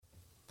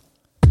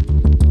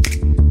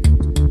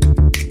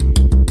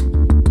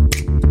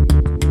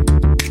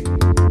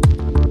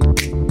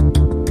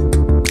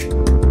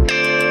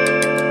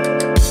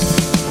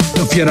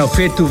Of je nou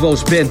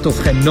virtuoos bent of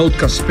geen noot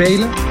kan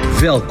spelen,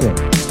 welkom.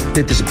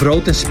 Dit is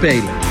Brood en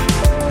Spelen.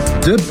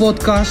 De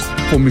podcast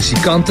voor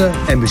muzikanten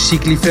en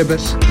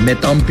muziekliefhebbers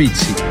met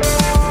ambitie.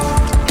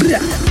 Bra!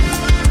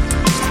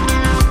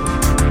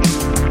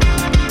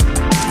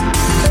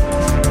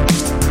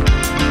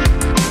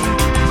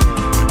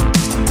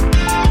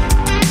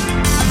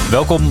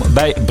 Welkom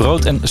bij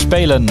Brood en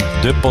Spelen,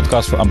 de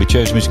podcast voor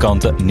ambitieuze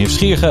muzikanten,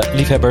 nieuwsgierige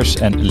liefhebbers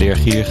en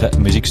leergierige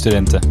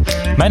muziekstudenten.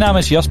 Mijn naam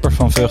is Jasper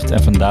van Vught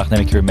en vandaag neem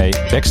ik je weer mee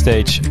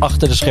backstage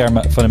achter de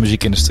schermen van de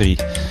muziekindustrie.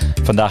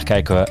 Vandaag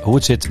kijken we hoe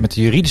het zit met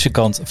de juridische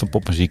kant van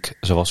popmuziek,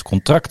 zoals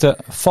contracten,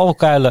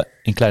 valkuilen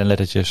in kleine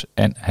lettertjes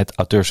en het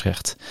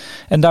auteursrecht.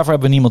 En daarvoor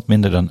hebben we niemand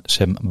minder dan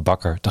Sam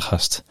Bakker te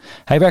gast.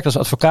 Hij werkt als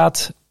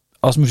advocaat,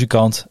 als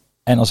muzikant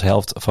en als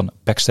helft van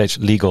Backstage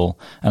Legal,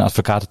 een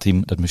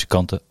advocatenteam dat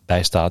muzikanten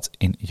bijstaat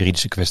in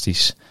juridische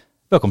kwesties.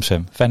 Welkom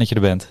Sam, fijn dat je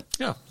er bent.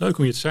 Ja, leuk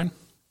om hier te zijn.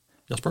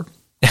 Jasper.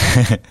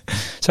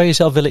 Zou je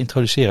jezelf willen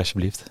introduceren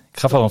alsjeblieft? Ik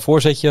gaf al een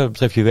voorzetje, dat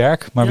betreft je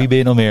werk, maar wie ben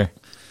je nog meer?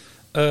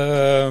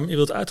 Je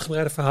wilt het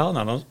uitgebreide verhaal?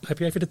 Nou, dan heb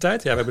je even de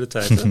tijd. Ja, we hebben de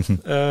tijd.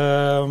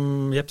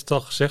 Je hebt het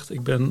al gezegd,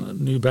 ik ben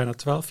nu bijna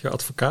 12 jaar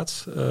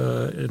advocaat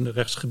in de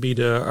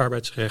rechtsgebieden,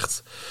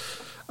 arbeidsrecht,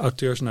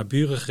 auteurs- en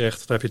naburenrecht.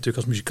 Daar heb je natuurlijk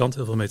als muzikant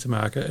heel veel mee te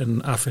maken.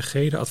 En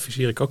AVG, daar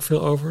adviseer ik ook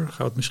veel over. Daar gaan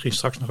we het misschien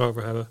straks nog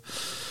over hebben.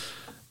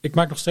 Ik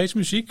maak nog steeds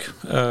muziek.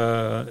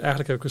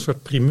 Eigenlijk heb ik een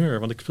soort primeur.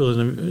 Want ik speel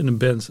in een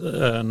band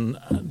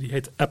die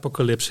heet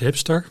Apocalypse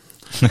Hipster.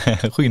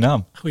 Goeie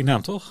naam. Goeie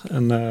naam, toch?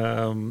 En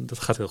dat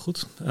gaat heel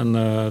goed. En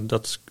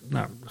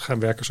we gaan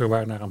werken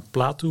zowaar naar een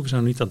plaat toe. We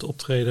zijn nog niet aan het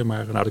optreden,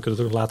 maar daar kunnen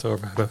we het er later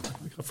over hebben.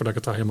 Voordat ik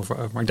het daar helemaal voor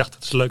over. Maar ik dacht,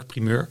 het is een leuke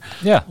primeur.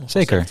 Ja,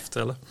 zeker. Te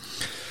vertellen.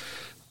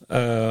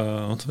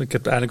 Want ik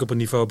heb eindelijk op een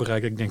niveau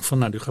bereikt. Ik denk van,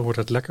 nu wordt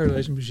het lekker,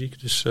 deze muziek.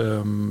 Dus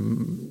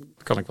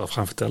kan ik wel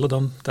gaan vertellen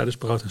dan tijdens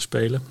Brood en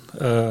Spelen.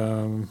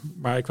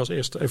 Maar ik was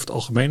eerst even het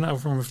algemeen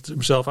over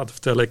mezelf aan te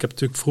vertellen. Ik heb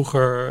natuurlijk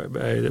vroeger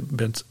bij de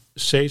band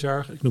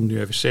César, ik noem nu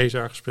even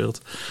César,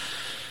 gespeeld.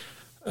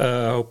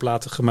 Ook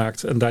platen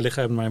gemaakt. En daar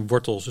liggen mijn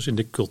wortels, dus in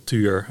de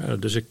cultuur.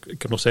 Dus ik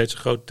heb nog steeds een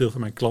groot deel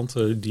van mijn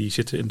klanten die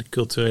zitten in de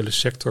culturele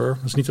sector.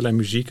 Dat is niet alleen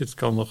muziek, het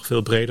kan nog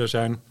veel breder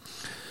zijn.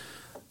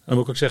 Dan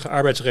moet ik ook zeggen,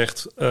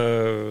 arbeidsrecht,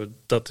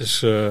 dat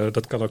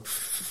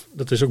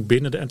is ook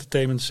binnen de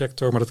entertainment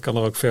sector, maar dat kan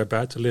er ook ver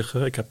buiten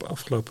liggen. Ik heb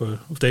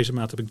deze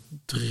maand heb ik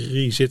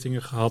 3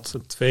 zittingen gehad.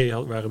 2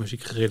 waren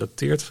muziek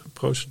gerelateerd,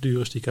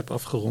 procedures die ik heb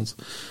afgerond.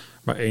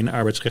 Maar 1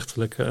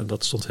 arbeidsrechtelijke en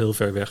dat stond heel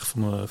ver weg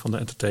van de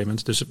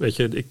entertainment. Dus weet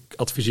je, ik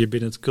adviseer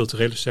binnen het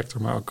culturele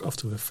sector, maar ook af en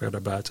toe ver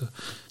daarbuiten.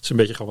 Het is een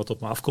beetje gewoon wat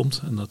op me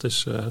afkomt. En dat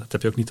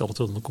heb je ook niet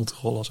altijd onder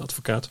controle als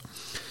advocaat.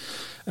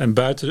 En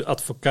buiten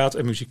advocaat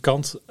en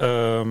muzikant,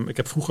 ik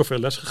heb vroeger veel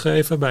les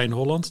gegeven bij In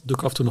Holland. Dat doe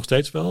ik af en toe nog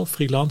steeds wel,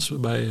 freelance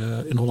bij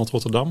In Holland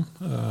Rotterdam.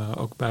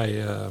 Ook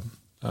bij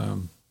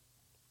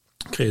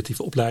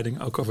creatieve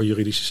opleiding, ook over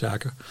juridische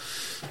zaken.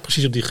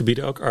 Precies op die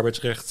gebieden ook,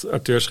 arbeidsrecht,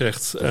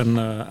 auteursrecht en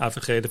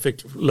AVG. Dat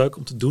vind ik leuk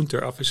om te doen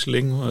ter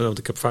afwisseling. Want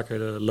ik heb vaak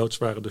hele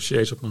loodzware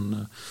dossiers op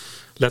mijn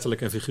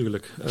letterlijk en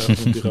figuurlijk op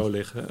mijn bureau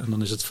liggen. En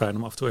dan is het fijn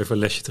om af en toe even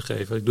een lesje te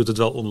geven. Ik doe het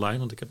wel online,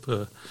 want ik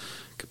heb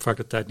vaak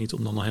de tijd niet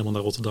om dan helemaal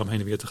naar Rotterdam heen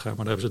en weer te gaan.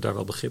 Maar daar hebben ze daar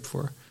wel begrip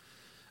voor.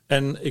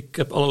 En ik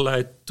heb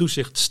allerlei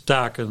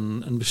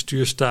toezichtstaken en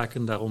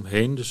bestuurstaken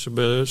daaromheen. Dus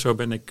zo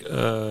ben ik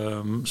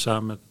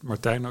samen met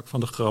Martijn ook van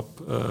de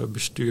Grap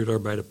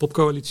bestuurder bij de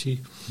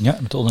Popcoalitie. Ja,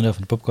 met onderdeel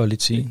van de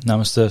Popcoalitie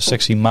namens de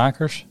sectie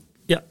makers.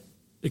 Ja,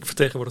 ik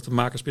vertegenwoordig de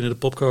makers binnen de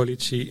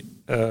Popcoalitie.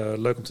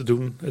 Leuk om te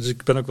doen. Dus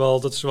ik ben ook wel,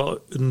 dat is wel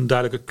een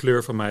duidelijke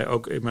kleur van mij.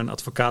 Ook in mijn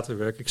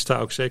advocatenwerk. Ik sta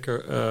ook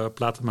zeker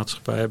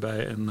platenmaatschappijen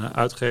bij en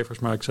uitgevers.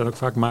 Maar ik zijn ook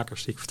vaak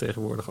makers die ik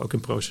vertegenwoordig. Ook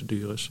in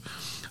procedures.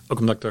 Ook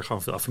omdat ik daar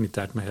gewoon veel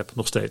affiniteit mee heb.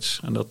 Nog steeds.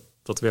 En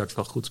dat werkt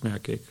wel goed,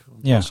 merk ik.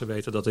 Want als ze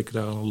weten dat ik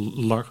daar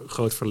een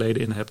groot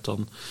verleden in heb,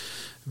 dan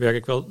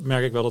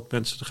merk ik wel dat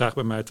mensen er graag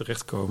bij mij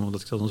terechtkomen.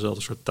 Omdat ik dan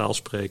dezelfde soort taal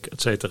spreek,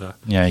 et cetera.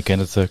 Ja, je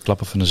kent het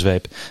klappen van de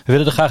zweep. We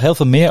willen er graag heel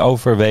veel meer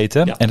over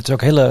weten. Ja. En het is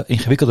ook hele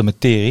ingewikkelde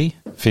materie,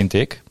 vind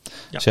ik.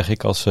 Ja. Zeg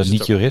ik als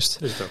niet-jurist.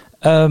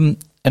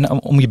 En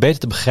om je beter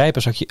te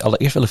begrijpen, zou ik je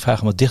allereerst willen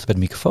vragen om wat dichter bij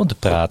de microfoon te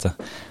praten.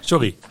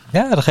 Sorry.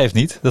 Ja, dat geeft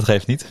niet.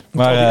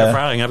 Maar al die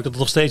ervaring heb ik het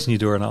nog steeds niet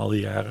door na al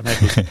die jaren. Nee,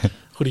 goed.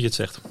 Goed dat je het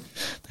zegt.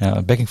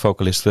 Ja, backing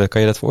vocalist,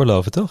 kan je dat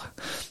veroorloven, toch?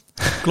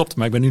 Klopt,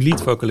 maar ik ben nu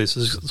lead vocalist.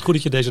 Dus het is goed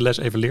dat je deze les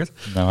even leert.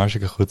 Nou,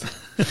 hartstikke goed.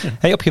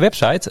 Hey, op je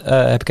website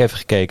heb ik even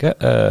gekeken.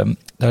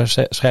 Daar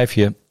schrijf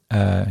je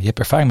hebt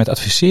ervaring met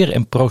adviseren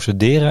en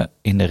procederen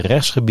in de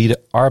rechtsgebieden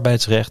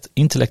arbeidsrecht,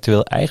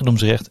 intellectueel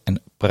eigendomsrecht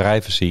en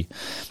privacy.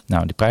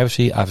 Nou, die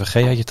privacy, AVG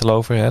had je het al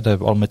over. Hè? Daar hebben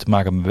we allemaal mee te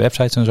maken met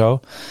websites en zo.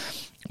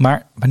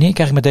 Maar wanneer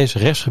krijg ik met deze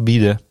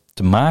rechtsgebieden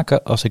te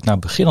maken als ik nou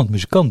beginnend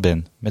muzikant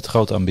ben met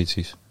grote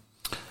ambities?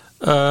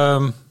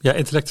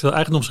 Intellectueel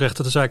eigendomsrecht,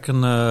 dat is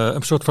eigenlijk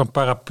een soort van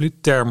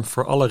paraplu-term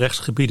voor alle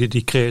rechtsgebieden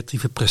die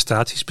creatieve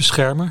prestaties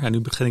beschermen. En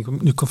nu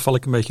val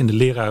ik een beetje in de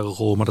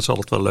lerarenrol, maar dat is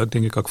altijd wel leuk,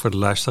 denk ik, ook voor de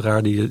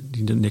luisteraar die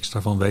niks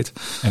daarvan weet.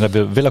 En dat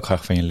wil ik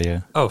graag van je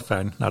leren. Oh,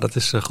 fijn. Nou, dat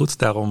is goed.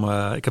 Daarom,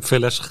 ik heb veel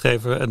lessen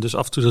gegeven en dus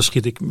af en toe dan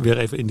schiet ik weer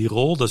even in die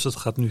rol. Dus dat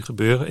gaat nu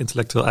gebeuren.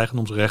 Intellectueel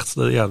eigendomsrecht,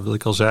 dat wil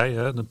ik al zei,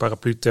 hè, een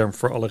paraplu-term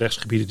voor alle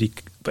rechtsgebieden die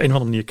op een of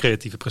andere manier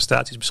creatieve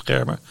prestaties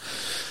beschermen.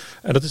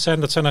 En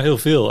dat zijn er heel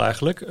veel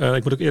eigenlijk.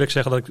 Ik moet ook eerlijk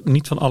zeggen dat ik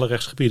niet van alle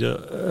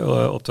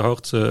rechtsgebieden op de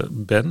hoogte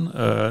ben.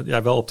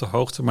 Wel op de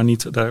hoogte, maar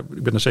niet.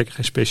 Ik ben er zeker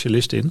geen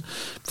specialist in.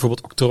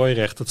 Bijvoorbeeld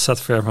octrooirecht, dat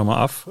staat ver van me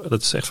af.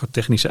 Dat is echt voor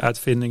technische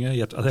uitvindingen. Je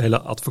hebt hele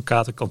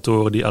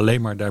advocatenkantoren die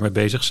alleen maar daarmee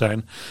bezig zijn.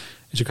 Dat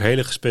is ook een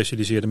hele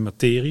gespecialiseerde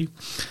materie.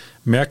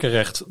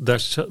 Merkenrecht,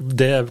 daar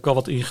heb ik al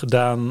wat in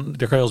gedaan.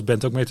 Daar kan je als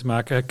band ook mee te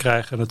maken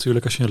krijgen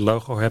natuurlijk. Als je een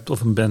logo hebt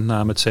of een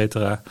bandnaam, et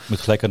cetera. Je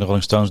moet gelijk aan de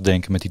Rolling Stones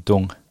denken met die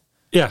tong.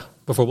 Ja,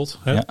 bijvoorbeeld.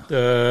 Hè?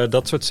 Ja.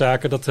 Dat soort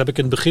zaken, dat heb ik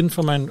in het begin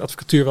van mijn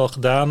advocatuur wel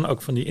gedaan.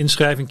 Ook van die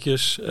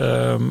inschrijvingjes.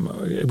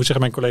 Ik moet zeggen,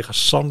 mijn collega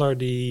Sander,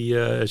 die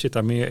zit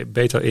daar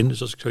beter in.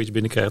 Dus als ik zoiets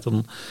binnenkrijg,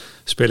 dan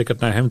speel ik het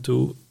naar hem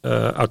toe.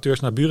 Auteurs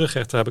naar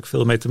burenrecht, daar heb ik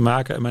veel mee te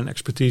maken. En mijn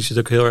expertise zit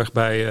ook heel erg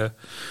bij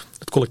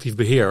het collectief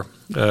beheer.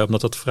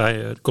 Omdat dat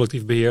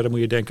collectief beheer, dan moet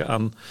je denken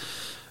aan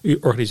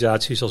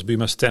organisaties als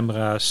Buma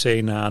Stemra,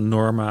 Sena,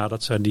 Norma,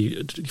 dat zijn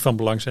die van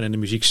belang zijn in de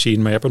muziekscene.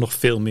 Maar je hebt er nog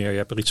veel meer. Je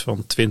hebt er iets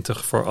van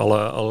 20 voor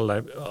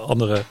allerlei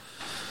andere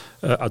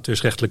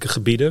auteursrechtelijke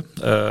gebieden.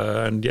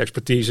 En die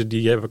expertise,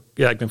 die heb ik.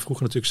 Ja, ik ben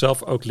vroeger natuurlijk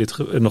zelf ook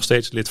nog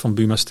steeds lid van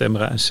Buma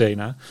Stemra en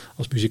Sena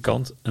als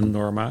muzikant en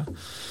Norma.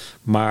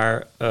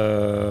 Maar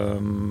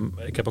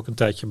ik heb ook een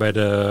tijdje bij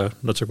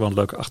dat is ook wel een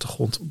leuke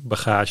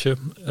achtergrondbagage,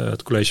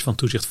 het College van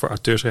Toezicht voor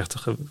Auteursrechten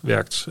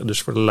gewerkt.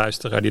 Dus voor de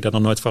luisteraar die daar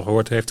nog nooit van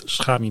gehoord heeft,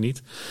 schaam je niet.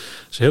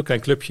 Het is een heel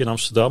klein clubje in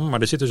Amsterdam,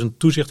 maar er zit dus een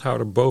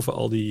toezichthouder boven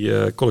al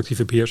die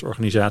collectieve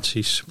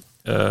beheersorganisaties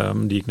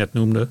die ik net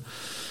noemde.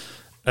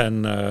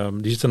 En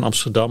die zit in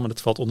Amsterdam en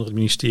dat valt onder het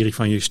ministerie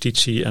van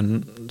Justitie.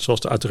 En zoals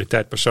de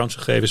autoriteit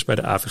persoonsgegevens bij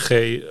de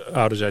AVG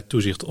houden zij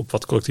toezicht op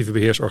wat collectieve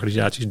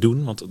beheersorganisaties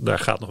doen. Want daar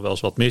gaat nog wel eens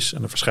wat mis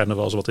en er verschijnt nog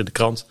wel eens wat in de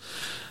krant.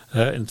 In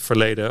het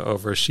verleden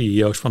over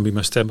CEO's van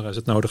Buma Stemra is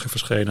het nodige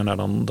verschenen.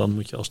 Nou, dan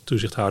moet je als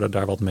toezichthouder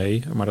daar wat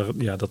mee. Maar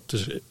dat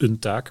is een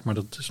taak, maar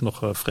dat is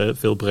nog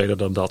veel breder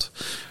dan dat.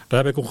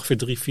 Daar heb ik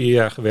ongeveer 3-4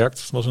 jaar gewerkt.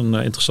 Dat was een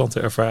interessante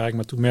ervaring.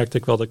 Maar toen merkte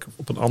ik wel dat ik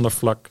op een ander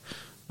vlak,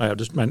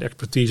 dus mijn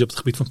expertise op het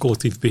gebied van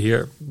collectief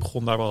beheer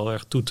begon daar wel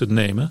erg toe te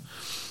nemen.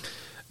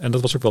 En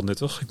dat was ook wel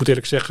nuttig. Ik moet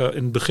eerlijk zeggen,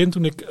 in het begin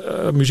toen ik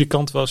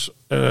muzikant was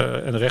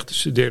en rechten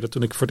studeerde,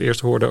 toen ik voor het eerst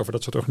hoorde over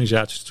dat soort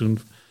organisaties, toen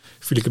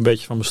viel ik een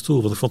beetje van mijn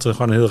stoel. Want ik vond het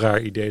gewoon een heel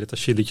raar idee dat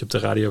als je liedje op de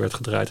radio werd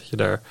gedraaid,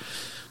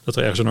 dat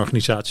er ergens een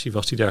organisatie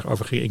was die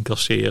daarover ging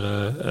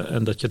incasseren.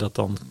 En dat je dat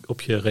dan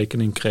op je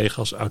rekening kreeg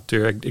als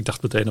auteur. Ik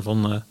dacht meteen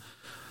van,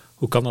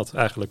 hoe kan dat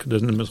eigenlijk?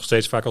 Nog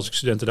steeds vaak als ik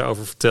studenten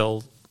daarover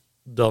vertel,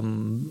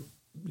 dan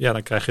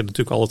krijg je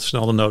natuurlijk altijd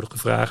snel de nodige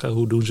vragen.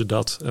 Hoe doen ze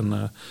dat?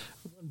 En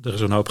er is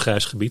een hoop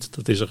grijs gebied.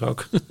 Dat is er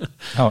ook.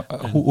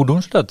 Hoe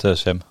doen ze dat,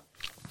 Sam?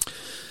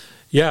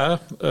 Ja,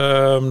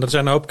 er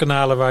zijn een hoop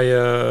kanalen waar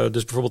je,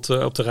 dus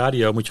bijvoorbeeld op de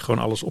radio moet je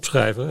gewoon alles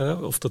opschrijven. Hè?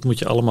 Of dat moet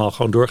je allemaal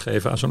gewoon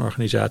doorgeven aan zo'n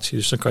organisatie.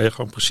 Dus dan kan je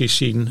gewoon precies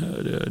zien,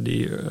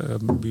 die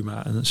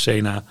Buma en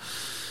Sena,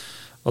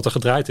 wat er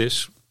gedraaid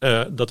is.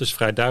 Dat is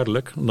vrij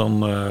duidelijk. Dan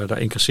daar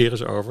incasseren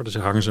ze over. Dus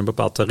hangen ze een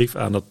bepaald tarief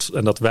aan.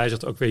 En dat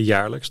wijzigt ook weer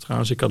jaarlijks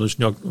trouwens. Ik kan dus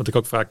nu ook, want ik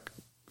ook vaak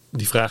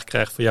die vraag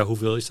krijg van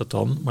hoeveel is dat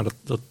dan? Maar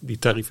die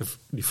tarieven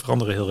die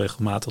veranderen heel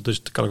regelmatig.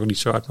 Dus dat kan ik ook niet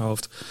zo uit mijn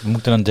hoofd. We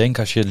moeten dan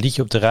denken als je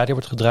liedje op de radio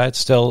wordt gedraaid.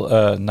 Stel,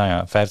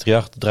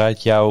 538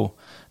 draait jouw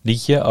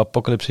liedje,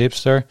 Apocalypse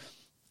Hipster.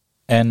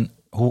 En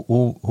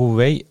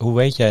hoe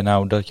weet jij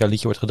nou dat jouw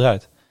liedje wordt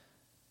gedraaid?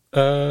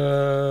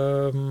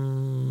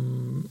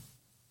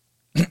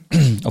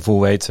 Of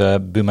hoe weet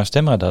Buma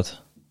Stemra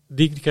dat?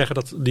 Die krijgen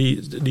dat,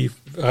 die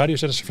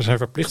radiozenders zijn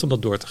verplicht om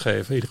dat door te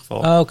geven in ieder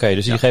geval. Oké,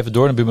 dus die geven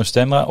door naar Buma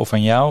Stemra of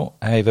aan jou.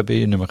 Hey, we hebben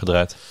je nummer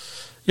gedraaid.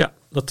 Ja,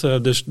 dat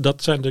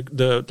zijn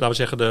laten we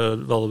zeggen,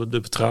 de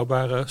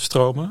betrouwbare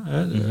stromen,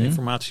 hè, de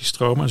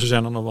informatiestromen. En ze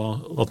zijn er nog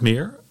wel wat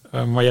meer.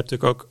 Maar je hebt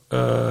natuurlijk ook,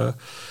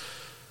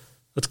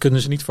 dat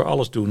kunnen ze niet voor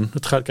alles doen.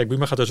 Kijk,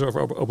 Buma gaat dus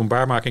over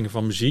openbaarmakingen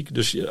van muziek.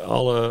 Dus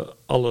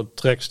alle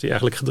tracks die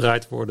eigenlijk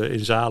gedraaid worden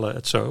in zalen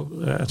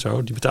en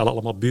zo, die betalen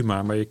allemaal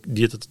Buma. Maar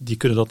die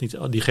kunnen dat niet,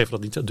 die geven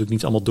dat natuurlijk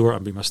niet allemaal door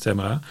aan Buma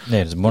Stemra.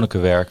 Nee, dat is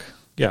monnikenwerk.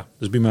 Ja,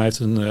 dus Buma heeft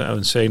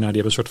een Sena, die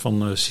hebben een soort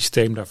van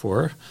systeem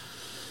daarvoor.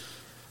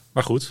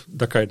 Maar goed,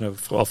 daar kan je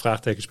vooral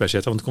vraagtekens bij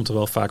zetten. Want het komt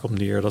er wel vaak op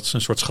neer dat ze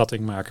een soort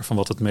schatting maken van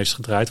wat het meest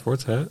gedraaid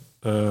wordt. Hè?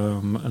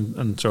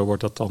 En zo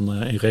wordt dat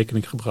dan in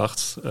rekening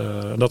gebracht.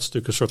 En dat is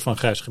natuurlijk een soort van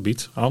grijs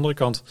gebied. Aan de andere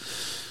kant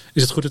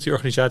is het goed dat die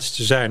organisaties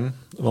er zijn.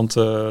 Want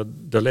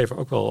daar leven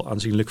ook wel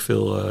aanzienlijk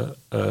veel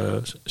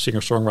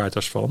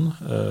singer-songwriters van.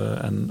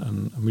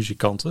 En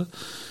muzikanten.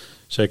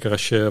 Zeker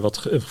als je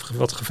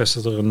wat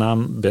gevestigder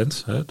naam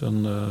bent. Hè?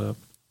 Dan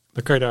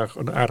dan kan je daar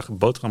een aardige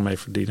boterham mee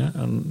verdienen.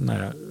 En nou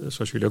ja,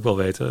 zoals jullie ook wel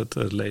weten,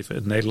 het leven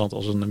in Nederland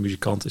als een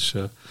muzikant is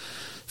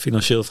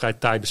financieel vrij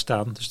taai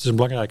bestaan. Dus het is een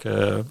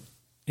belangrijke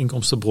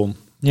inkomstenbron.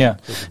 Ja,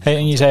 hey,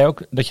 en je zei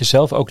ook dat je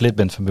zelf ook lid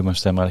bent van Buma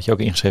Stemra. Dat je ook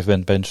ingeschreven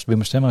bent bij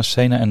Buma Stemra,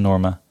 Sena en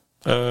Norma.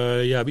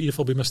 In ieder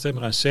geval Buma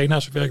Stemra en Sena,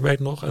 zover ik weet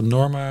nog. En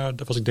Norma,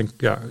 dat was ik denk,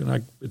 ik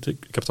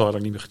heb het al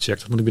lang niet meer gecheckt.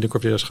 Dat moet ik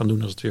binnenkort weer eens gaan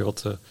doen als het weer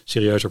wat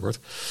serieuzer wordt.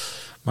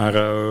 Maar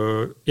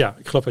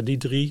ik geloof bij die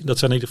 3, dat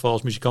zijn in ieder geval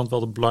als muzikant wel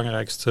de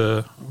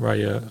belangrijkste waar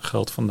je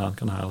geld vandaan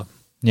kan halen.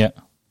 Ja,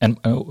 en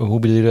hoe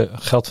bedoel je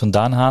geld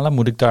vandaan halen?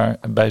 Moet ik daar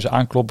bij ze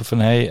aankloppen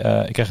van, ik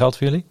krijg geld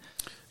voor jullie?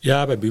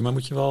 Ja, bij Buma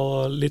moet je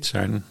wel lid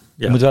zijn.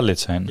 Ja. Je moet wel lid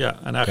zijn. Ja,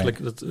 en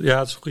eigenlijk, dat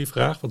is een goede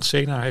vraag. Want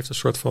Sena heeft een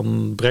soort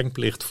van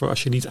brengplicht voor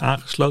als je niet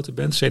aangesloten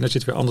bent. Sena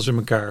zit weer anders in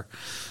elkaar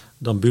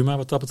dan Buma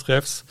wat dat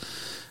betreft.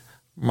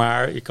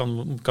 Maar je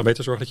kan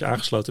beter zorgen dat je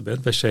aangesloten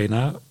bent bij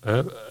Sena.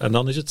 En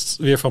dan is het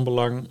weer van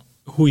belang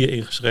hoe je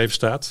ingeschreven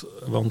staat.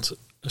 Want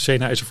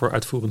Sena is er voor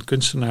uitvoerend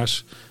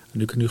kunstenaars.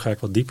 En nu ga ik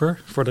wat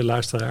dieper voor de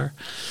luisteraar.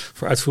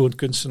 Voor uitvoerend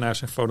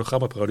kunstenaars en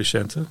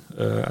fonogrammenproducenten.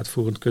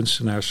 Uitvoerend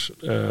kunstenaars...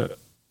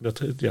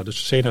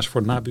 dus Sena is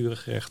voor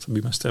naburengerecht,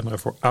 Buma Stemra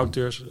voor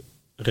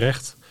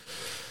auteursrecht,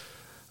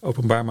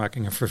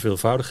 openbaarmaking en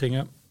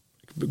verveelvoudigingen.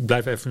 Ik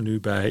blijf even nu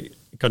bij,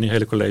 ik kan niet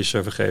hele colleges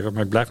over geven,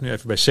 maar ik blijf nu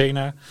even bij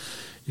Sena.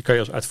 Je kan je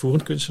als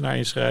uitvoerend kunstenaar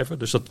inschrijven.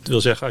 Dus dat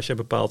wil zeggen, als je een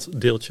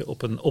bepaald deeltje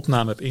op een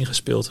opname hebt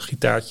ingespeeld, een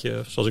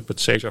gitaartje, zoals ik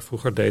met Cesar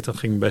vroeger deed, dan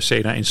ging ik bij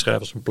Sena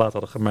inschrijven als we een plaat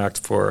hadden gemaakt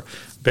voor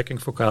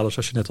backingvocalen,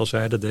 zoals je net al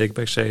zei. Dat deed ik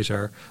bij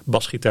Cesar,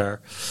 basgitaar.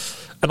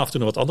 En af en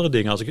toe nog wat andere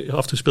dingen. Af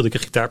en toe speelde ik een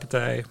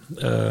gitaarpartij.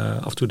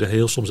 Af en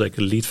toe soms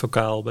zeker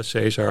leadvocaal bij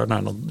Cesar.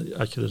 Nou, dan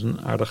had je dus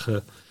een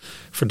aardige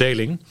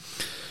verdeling.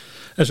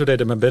 En zo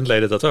deden mijn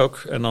bandleden dat ook.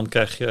 En dan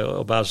krijg je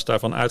op basis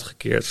daarvan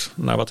uitgekeerd.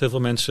 Nou, wat heel veel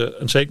mensen,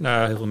 en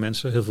zeker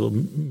heel veel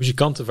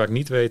muzikanten vaak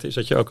niet weten, is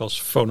dat je ook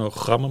als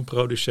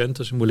fonogrammenproducent,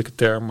 dat is een moeilijke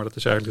term, maar dat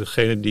is eigenlijk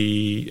degene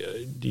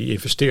die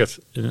investeert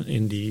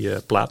in die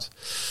plaat.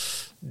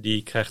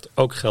 Die krijgt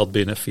ook geld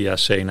binnen via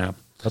Sena.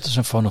 Wat is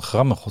een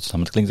fonogram,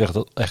 godsnaam? Het klinkt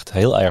echt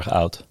heel erg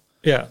oud.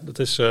 Ja, dat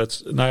is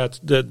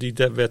die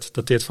wet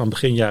dateert van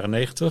begin jaren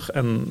 90.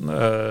 En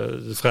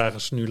de vraag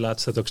is nu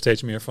laatst het ook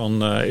steeds meer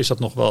van, is dat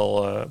nog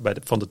wel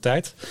van de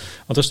tijd?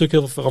 Want er is natuurlijk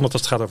heel veel veranderd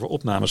als het gaat over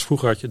opnames.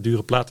 Vroeger had je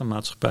dure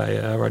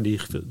platenmaatschappijen waar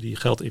die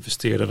geld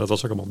investeerden. Dat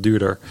was ook allemaal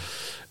duurder.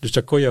 Dus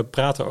daar kon je ook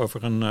praten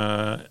over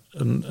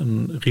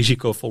een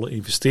risicovolle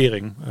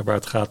investering waar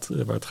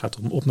het gaat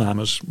om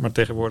opnames. Maar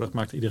tegenwoordig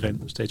maakt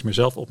iedereen steeds meer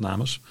zelf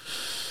opnames.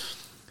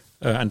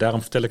 En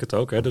daarom vertel ik het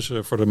ook. Hè. Dus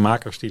voor de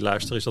makers die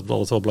luisteren is dat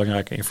altijd wel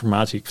belangrijke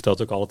informatie. Ik vertel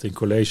het ook altijd in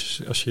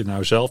colleges. Als je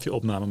nou zelf je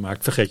opname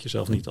maakt, vergeet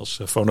jezelf niet als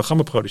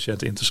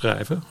fonogrammenproducent in te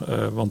schrijven.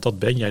 Want dat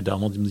ben jij dan.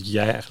 Want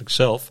jij eigenlijk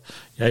zelf,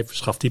 jij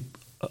verschaft die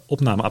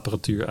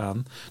opnameapparatuur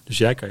aan. Dus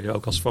jij kan je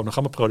ook als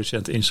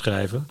fonogrammenproducent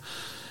inschrijven.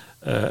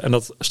 En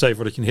dat, stel je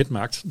voor dat je een hit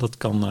maakt, dat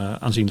kan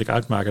aanzienlijk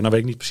uitmaken. Nou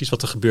weet ik niet precies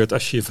wat er gebeurt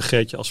als je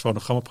vergeet je als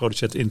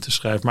fonogrammenproducent in te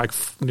schrijven. Maar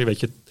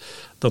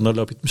dan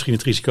loop je misschien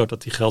het risico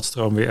dat die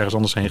geldstroom weer ergens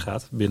anders heen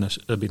gaat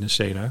binnen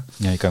Sena.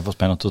 Ja, je kan volgens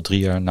mij nog tot 3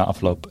 jaar na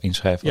afloop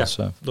inschrijven. Ja,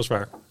 dat is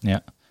waar.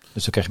 Ja,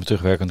 dus dan krijg je met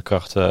terugwerkende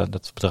kracht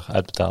dat bedrag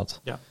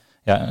uitbetaald. Ja.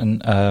 Ja,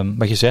 en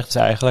wat je zegt is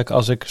eigenlijk,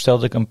 stel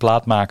dat ik een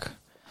plaat maak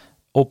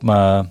op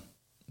mijn,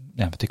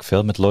 weet ik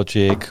veel, met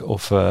Logic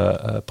of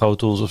Pro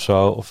Tools of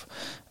zo, of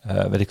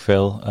weet ik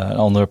veel, een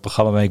ander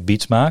programma waarmee ik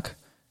beats maak.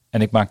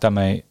 En ik maak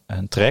daarmee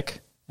een track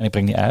en ik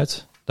breng die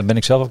uit. Dan ben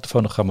ik zelf ook de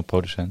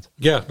fonogrammenproducent.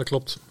 Ja, dat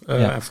klopt.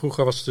 En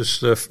vroeger was het dus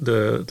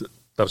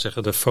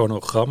de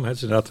fonogram. Het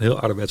is inderdaad een heel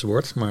ouderwets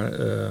woord. Maar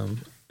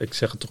ik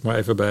zeg het toch maar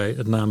even bij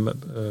het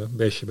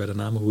beestje bij de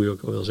naam, hoe je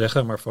ook wil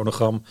zeggen. Maar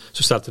fonogram,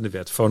 zo staat het in de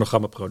wet.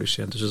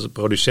 Fonogrammenproducent. Dus de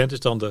producent is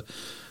dan de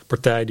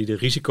partij die de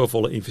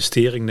risicovolle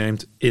investering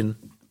neemt in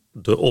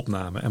de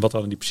opname. En wat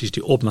dan precies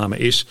die opname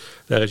is,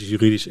 daar is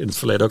juridisch in het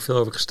verleden ook veel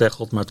over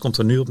gesteggeld. Maar het komt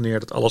er nu op neer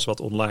dat alles wat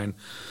online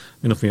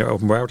min of meer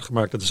openbaar wordt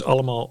gemaakt, dat is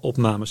allemaal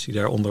opnames die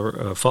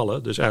daaronder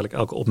vallen. Dus eigenlijk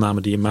elke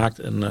opname die je maakt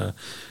en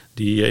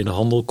die in de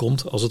handel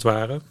komt, als het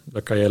ware.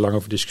 Daar kan je lang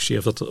over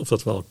discussiëren of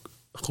dat wel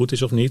goed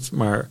is of niet.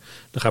 Maar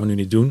dat gaan we nu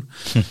niet doen.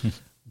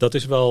 Dat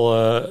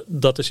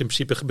is in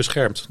principe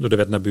beschermd door de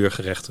wet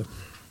nabuurgerechten.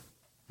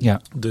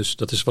 Ja. Dus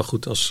dat is wel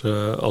goed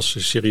als je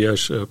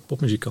serieus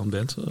popmuzikant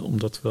bent, om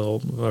dat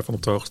wel waarvan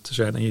op de hoogte te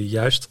zijn. En je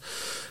juist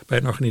bij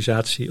een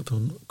organisatie op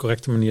een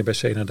correcte manier bij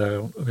Sena daar,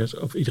 of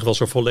in ieder geval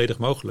zo volledig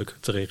mogelijk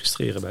te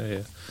registreren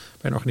bij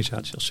een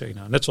organisatie als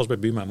Sena. Net zoals bij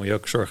Buma moet je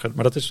ook zorgen.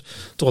 Maar dat is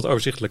toch wat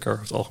overzichtelijker.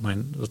 Het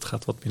algemeen, dat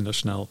gaat wat minder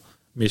snel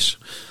mis.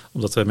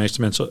 Omdat de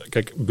meeste mensen,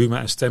 kijk, Buma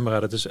en Stemra,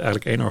 dat is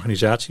eigenlijk één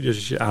organisatie. Dus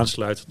als je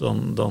aansluit,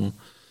 dan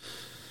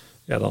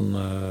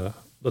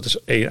dat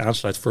is één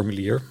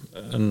aansluitformulier.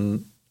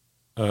 En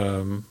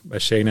bij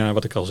Sena,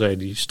 wat ik al zei,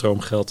 die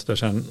stroomgeld, daar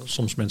zijn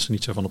soms mensen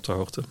niet zo van op de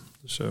hoogte.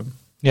 Dus,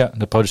 ja,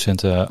 de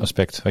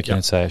producentenaspect, wat je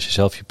net zei. Als je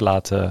zelf je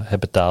platen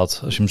hebt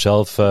betaald, als je hem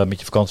zelf met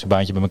je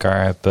vakantiebaantje bij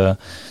elkaar hebt,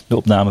 de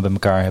opname bij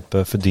elkaar hebt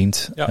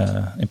verdiend,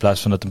 in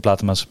plaats van dat een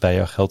platenmaatschappij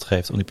jou geld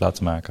geeft om die plaat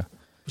te maken.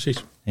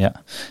 Precies.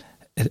 Ja.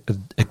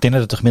 denk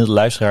dat het de gemiddelde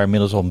luisteraar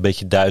inmiddels al een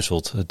beetje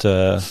duizelt. Het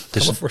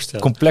is een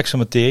complexe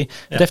materie. Ja.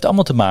 Het heeft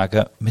allemaal te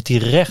maken met die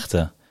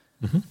rechten.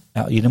 Mm-hmm.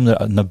 Ja, je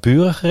noemde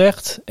naburig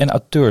recht en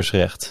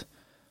auteursrecht.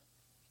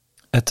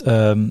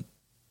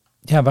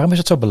 Waarom is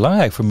het zo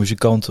belangrijk voor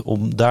muzikanten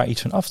om daar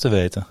iets van af te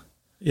weten?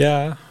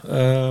 Ja,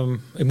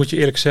 ik moet je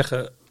eerlijk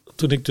zeggen,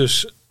 toen ik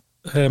dus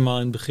helemaal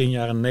in begin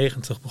jaren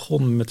 90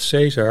 begon met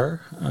César.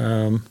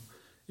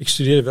 Ik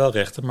studeerde wel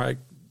rechten, maar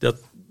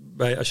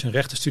als je een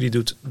rechtenstudie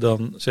doet,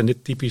 dan zijn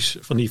dit typisch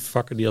van die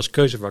vakken die je als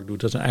keuzevak doet.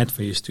 Dat is een eind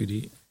van je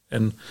studie.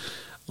 En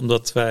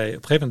omdat wij op een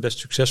gegeven moment best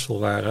succesvol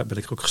waren, ben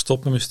ik ook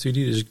gestopt met mijn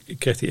studie. Dus ik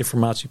kreeg die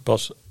informatie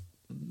pas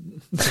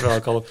terwijl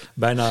ik al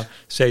bijna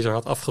César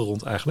had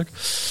afgerond eigenlijk.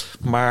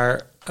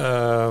 Maar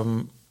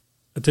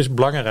het is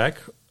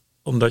belangrijk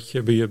omdat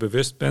je je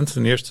bewust bent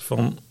ten eerste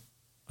van,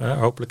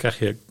 hopelijk krijg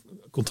je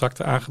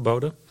contracten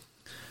aangeboden.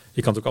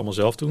 Je kan het ook allemaal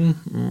zelf doen,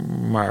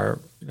 maar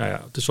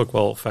het is ook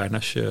wel fijn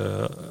als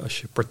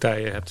je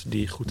partijen hebt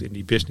die goed in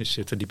die business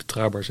zitten, die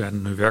betrouwbaar zijn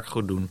en hun werk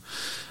goed doen,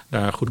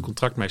 daar een goed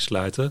contract mee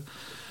sluiten.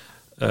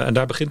 En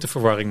daar begint de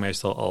verwarring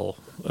meestal al.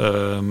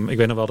 Ik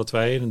weet nog wel dat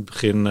wij in het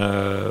begin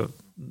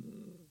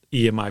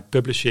EMI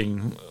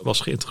Publishing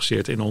was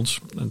geïnteresseerd in ons.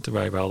 En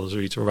terwijl we hadden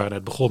zoiets, we waren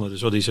net begonnen,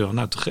 dus wat die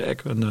zo, te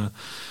gek. En,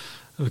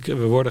 we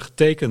worden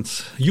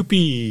getekend.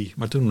 Joepie!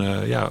 Maar toen,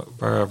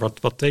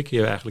 wat teken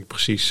je eigenlijk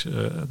precies?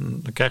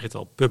 Dan krijg je het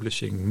al.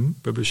 Publishing.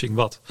 Publishing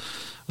wat?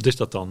 Wat is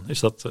dat dan?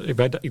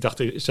 Ik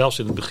dacht zelfs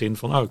in het begin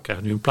van, ik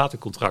krijg nu een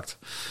platencontract.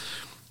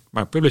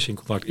 Maar een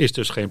publishingcontract is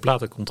dus geen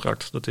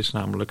platencontract. Dat is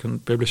namelijk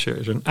een publisher,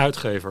 is een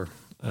uitgever.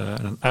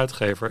 En een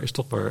uitgever is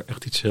toch maar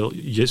echt iets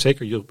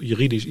zeker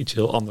juridisch iets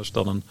heel anders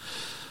dan een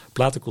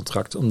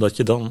platencontract, omdat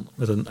je dan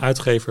met een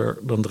uitgever,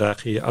 dan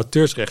draag je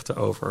auteursrechten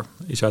over.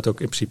 Je zou het ook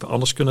in principe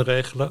anders kunnen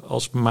regelen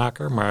als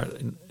maker, maar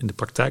in de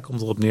praktijk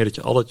komt erop neer dat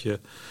je altijd je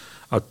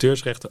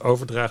auteursrechten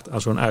overdraagt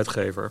aan zo'n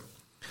uitgever.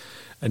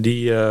 En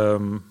die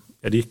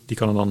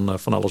kan er dan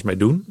van alles mee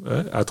doen.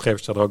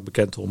 Uitgevers staan er ook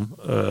bekend om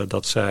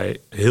dat zij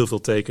heel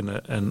veel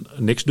tekenen en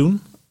niks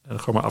doen. En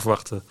gewoon maar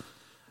afwachten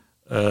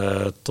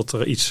tot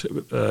er iets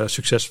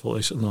succesvol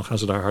is en dan gaan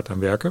ze daar hard aan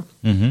werken.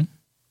 Mm-hmm.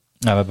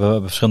 Nou, we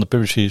hebben verschillende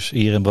publishers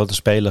hier in Brood en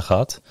Spelen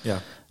gehad.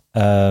 Ja.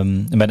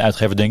 En bij een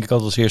uitgever denk ik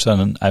altijd als eerst aan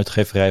een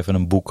uitgeverij van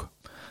een boek.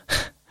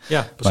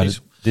 Ja, precies.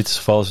 Maar dit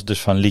geval is het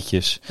dus van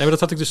liedjes. Nee, maar dat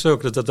had ik dus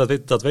ook.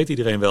 Dat weet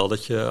iedereen wel.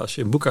 Dat als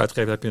je een boek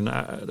uitgeeft, heb je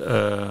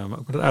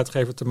ook met een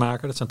uitgever te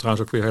maken. Dat zijn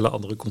trouwens ook weer hele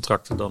andere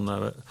contracten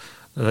dan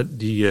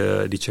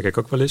die check ik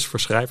ook wel eens voor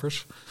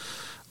schrijvers.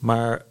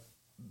 Maar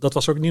dat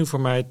was ook nieuw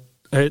voor mij.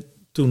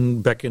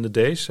 Toen back in the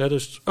days.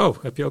 Dus,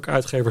 heb je ook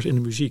uitgevers in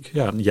de muziek?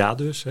 Ja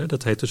dus.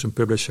 Dat heet dus een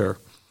publisher.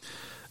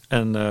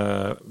 En,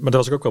 maar daar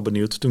was ik ook wel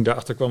benieuwd. Toen ik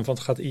daarachter kwam van,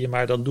 gaat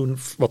IMI dan doen?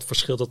 Wat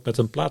verschilt dat met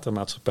een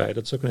platenmaatschappij?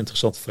 Dat is ook een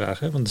interessante vraag.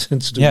 Hè? Want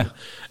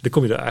dan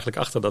kom je er eigenlijk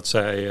achter dat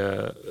zij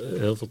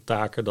heel veel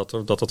taken,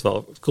 dat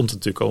wel... Het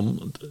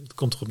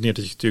komt erop neer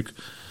dat je natuurlijk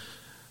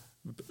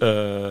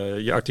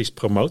je artiest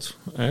promoot.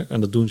 Hè?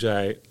 En dat doen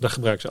zij, daar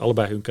gebruiken ze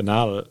allebei hun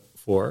kanalen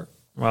voor.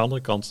 Maar aan de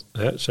andere kant,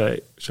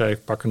 zij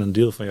pakken een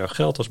deel van jouw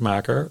geld als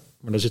maker.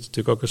 Maar daar zit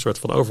natuurlijk ook een soort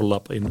van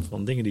overlap in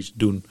van dingen die ze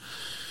doen.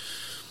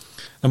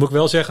 Dan moet ik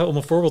wel zeggen, om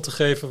een voorbeeld te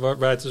geven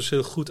waarbij het dus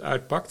heel goed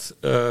uitpakt.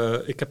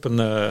 Ik heb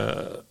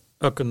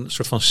ook een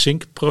soort van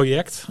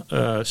sync-project.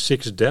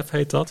 Six Dev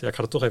heet dat. Ja, ik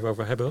ga het er toch even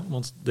over hebben.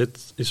 Want dit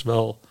is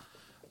wel,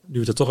 nu we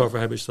het er toch over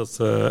hebben, is dat...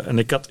 en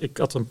ik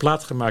had een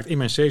plaat gemaakt in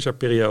mijn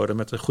César-periode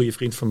met een goede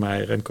vriend van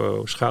mij,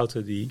 Remco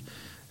Schouten. Die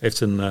heeft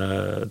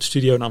een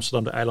studio in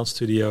Amsterdam, de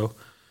Eilandstudio.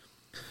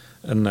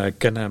 En ik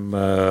ken hem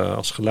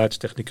als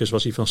geluidstechnicus,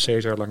 was hij van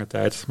César lange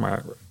tijd.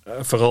 Maar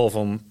vooral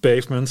van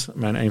Pavement,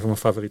 een van mijn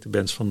favoriete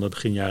bands van de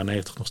begin jaren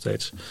 90 nog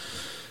steeds.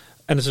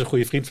 En dat is een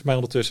goede vriend van mij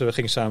ondertussen. We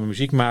gingen samen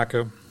muziek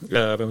maken. We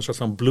hebben een soort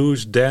van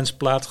blues dance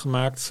plaat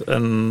gemaakt.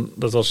 En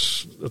dat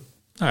was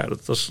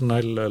een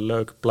hele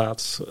leuke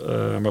plaat.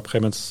 Maar op een gegeven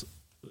moment,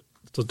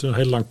 dat was een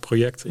heel lang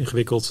project,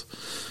 ingewikkeld.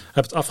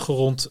 Heb het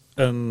afgerond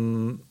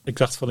en ik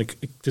dacht van,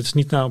 dit is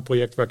niet nou een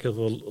project waar ik heel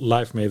veel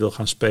live mee wil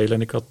gaan spelen.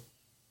 En ik had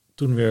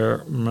toen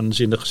weer mijn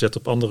zinnen gezet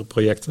op andere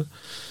projecten.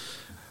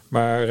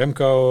 Maar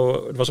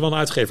Remco was wel een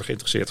uitgever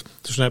geïnteresseerd.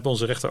 Dus toen hebben we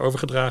onze rechten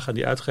overgedragen aan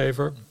die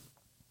uitgever.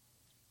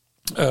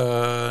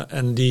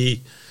 En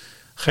die,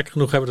 gek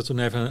genoeg, hebben we er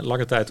toen even een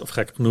lange tijd, of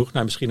gek genoeg,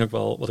 misschien ook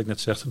wel wat ik net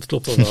zeg, dat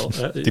klopt al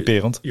wel.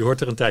 Typerend. Je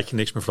hoort er een tijdje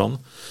niks meer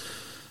van.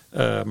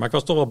 Maar ik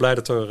was toch wel blij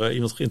dat er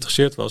iemand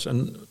geïnteresseerd was.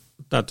 En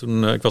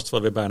toen, ik was het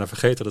wel weer bijna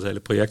vergeten, dat hele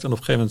project. En op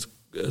een gegeven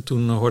moment,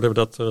 toen hoorden we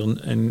dat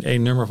er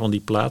een nummer van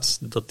die plaat,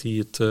 dat die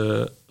het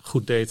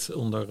goed deed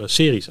onder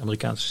series,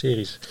 Amerikaanse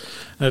series.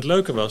 En het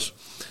leuke was,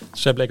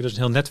 zij bleken dus een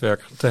heel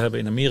netwerk te hebben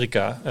in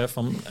Amerika.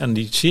 En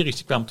die series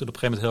die kwamen toen op een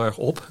gegeven moment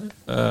heel erg op.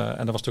 En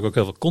er was natuurlijk ook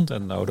heel veel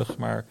content nodig.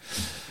 Maar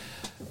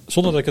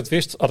zonder dat ik het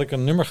wist, had ik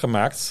een nummer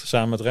gemaakt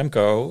samen met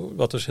Remco,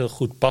 wat dus heel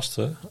goed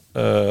paste.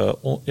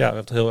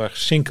 Wat heel erg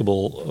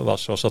syncable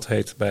was, zoals dat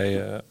heet.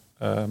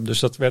 Dus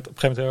dat werd op een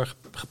gegeven moment heel erg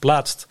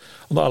geplaatst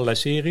onder allerlei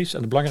series.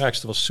 En de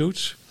belangrijkste was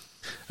Suits.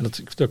 En dat ik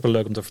vind het ook wel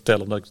leuk om te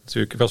vertellen. Omdat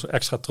ik was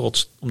extra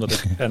trots. Omdat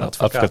ik en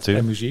advocaat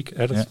en muziek.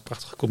 Dat is een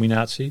prachtige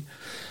combinatie.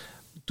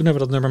 Toen hebben we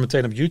dat nummer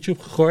meteen op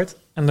YouTube gegooid.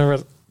 En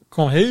er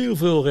kwam heel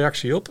veel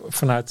reactie op.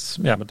 Vanuit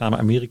met name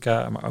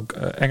Amerika, maar ook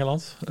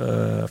Engeland.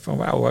 Van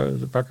wauw,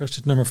 waar is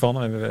dit nummer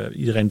van? En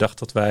iedereen dacht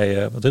dat wij...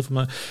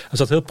 hij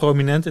zat heel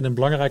prominent in een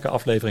belangrijke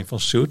aflevering van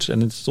Suits. En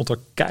het stond er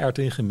keihard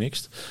in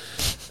gemixt.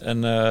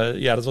 En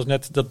dat was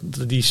net...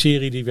 Die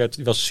serie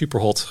die was super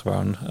hot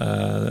gewoon.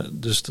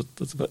 Dus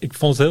ik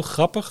vond het heel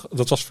grappig.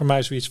 Dat was voor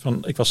mij zoiets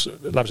van... Ik was,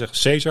 laten we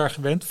zeggen, Caesar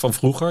gewend van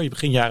vroeger.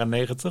 Begin jaren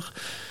 90.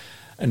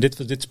 En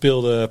dit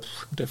speelde,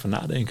 ik moet even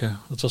nadenken,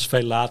 dat was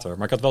veel later.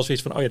 Maar ik had wel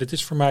zoiets van, dit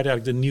is voor mij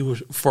eigenlijk de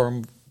nieuwe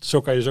vorm.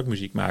 Zo kan je dus ook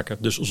muziek maken.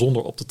 Dus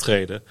zonder op te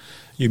treden.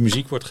 Je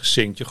muziek wordt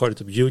gezinkt, je gooit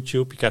het op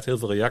YouTube, je krijgt heel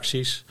veel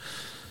reacties.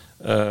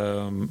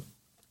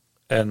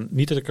 En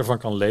niet dat ik ervan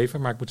kan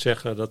leven, maar ik moet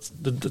zeggen dat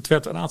het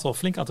werd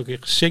flink aantal keer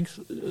gezinkt,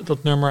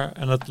 dat nummer.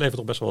 En dat levert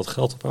toch best wel wat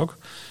geld op ook.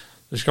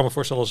 Dus ik kan me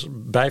voorstellen als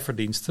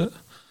bijverdiensten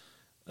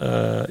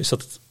is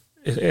dat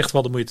echt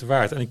wel de moeite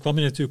waard. En ik kwam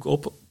hier natuurlijk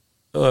op...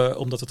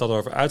 omdat het had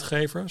over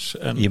uitgevers.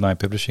 En EMI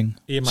Publishing.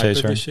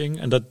 Publishing.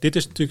 En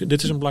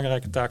dit is een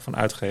belangrijke taak van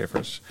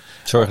uitgevers.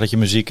 Zorg dat je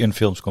muziek in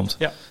films komt.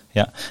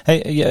 Ja.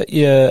 Hey,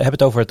 je hebt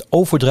het over het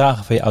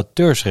overdragen van je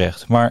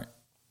auteursrecht. Maar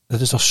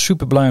dat is toch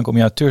super belangrijk om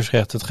je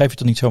auteursrecht... Dat geef je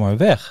toch niet zomaar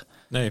weg?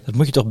 Nee. Dat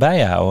moet je toch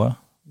bijhouden?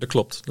 Dat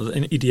klopt.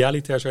 In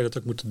idealiter zou je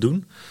dat ook moeten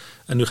doen.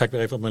 En nu ga ik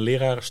weer even op mijn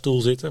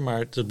lerarenstoel zitten. Maar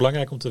het is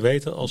belangrijk om te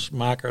weten als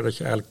maker... dat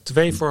je eigenlijk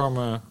 2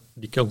 vormen...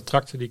 Die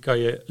contracten die kan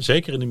je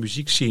zeker in de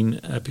muziek zien.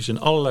 Heb je ze in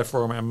allerlei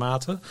vormen en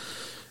maten.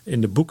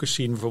 In de boeken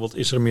zien bijvoorbeeld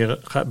is er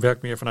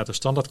werkt meer vanuit een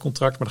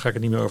standaardcontract. Maar daar ga ik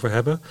het niet meer over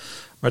hebben.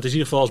 Maar het is in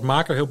ieder geval als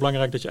maker heel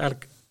belangrijk dat je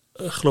eigenlijk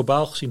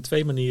globaal gezien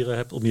 2 manieren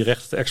hebt om die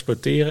rechten te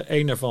exploiteren.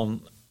 Eén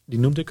daarvan, die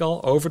noemde ik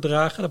al,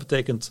 overdragen. Dat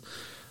betekent,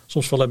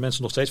 soms vallen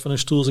mensen nog steeds van hun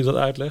stoel als ik dat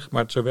uitleg.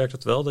 Maar zo werkt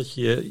het wel dat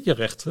je je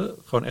rechten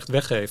gewoon echt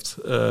weggeeft.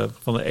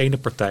 Van de ene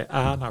partij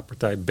A naar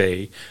partij B. Daar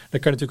kan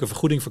je natuurlijk een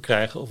vergoeding voor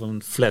krijgen. Of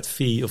een flat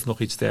fee of nog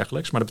iets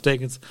dergelijks. Maar dat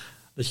betekent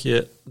dat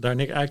je daar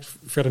eigenlijk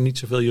verder niet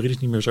zoveel juridisch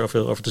niet meer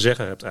zoveel over te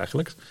zeggen hebt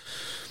eigenlijk.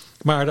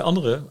 Maar de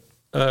andere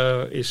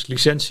is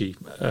licentie.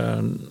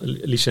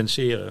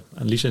 Licenseren.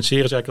 En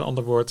licenseren is eigenlijk een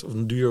ander woord, of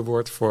een duur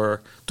woord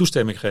voor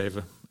toestemming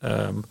geven.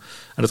 En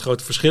het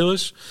grote verschil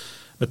is...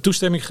 Met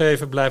toestemming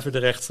geven blijven de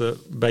rechten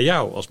bij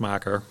jou als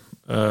maker.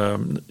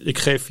 Ik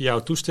geef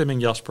jou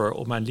toestemming, Jasper,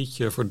 om mijn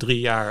liedje voor 3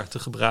 jaar te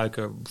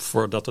gebruiken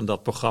voor dat en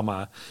dat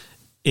programma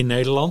in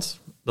Nederland.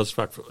 Dat is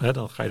vaak,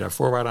 dan ga je daar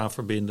voorwaarden aan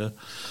verbinden.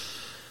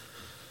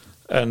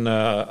 En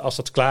als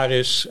dat klaar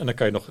is, en dan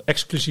kan je nog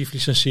exclusief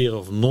licenseren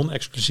of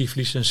non-exclusief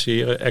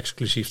licenseren.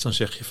 Exclusief, dan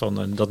zeg je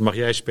van, dat mag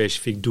jij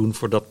specifiek doen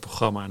voor dat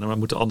programma. En dan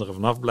moeten anderen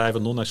vanaf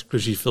blijven.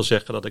 Non-exclusief wil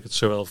zeggen dat ik het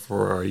zowel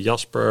voor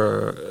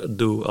Jasper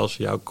doe als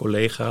jouw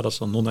collega. Dat is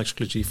dan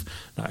non-exclusief.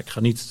 Nou, ik ga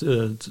niet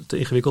te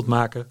ingewikkeld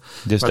maken.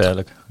 Dit is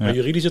duidelijk. Maar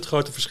juridisch het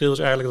grote verschil is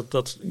eigenlijk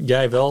dat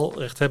jij wel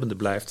rechthebbende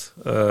blijft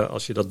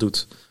als je dat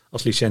doet.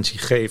 Als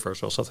licentiegever,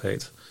 zoals dat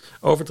heet.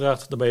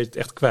 Overdraagt, dan ben je het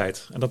echt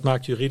kwijt. En dat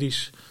maakt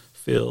juridisch...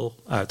 veel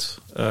uit.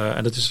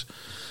 En dat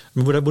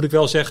moet ik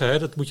wel zeggen,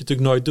 dat moet je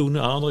natuurlijk nooit doen.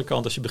 Aan de andere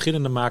kant, als je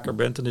beginnende maker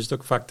bent, dan is het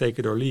ook vaak take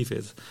it or leave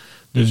it.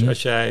 Dus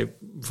als jij,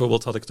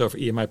 bijvoorbeeld had ik het over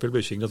EMI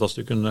Publishing, dat was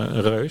natuurlijk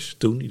een reus,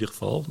 toen in ieder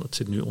geval. Dat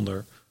zit nu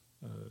onder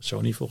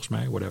Sony volgens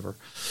mij, whatever.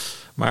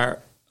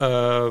 Maar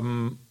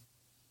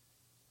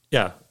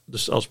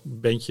dus als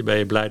bandje ben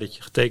je blij dat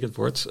je getekend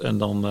wordt. En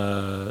dan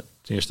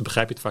ten eerste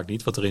begrijp je het vaak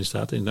niet wat erin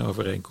staat in de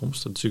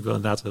overeenkomst. Dat is natuurlijk wel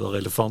inderdaad wel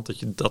relevant dat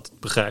je dat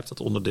begrijpt, dat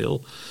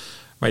onderdeel.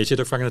 Maar je zit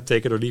ook vaak in een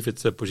take it or leave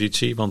it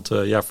positie. Want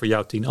voor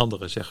jou 10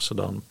 anderen, zeggen ze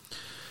dan.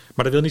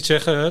 Maar dat wil niet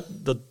zeggen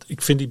dat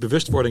ik vind die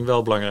bewustwording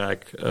wel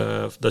belangrijk.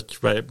 Dat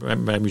je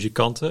bij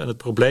muzikanten. En het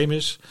probleem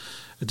is,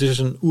 het is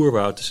een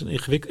oerwoud. Het is een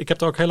ingewikkeld. Ik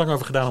heb er ook heel lang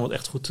over gedaan om het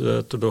echt goed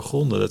te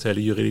doorgronden. Dat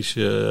hele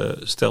juridische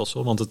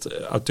stelsel. Want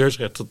het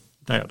auteursrecht,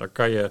 daar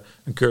kan je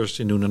een cursus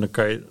in doen. En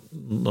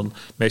de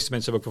meeste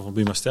mensen hebben ook wel van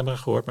Buma Stemra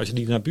gehoord. Maar als je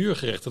die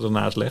nabuurgerechten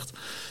ernaast legt,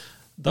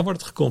 dan wordt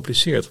het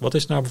gecompliceerd. Wat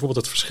is nou bijvoorbeeld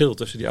het verschil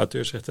tussen die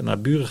auteursrechten en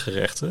naburige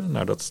rechten?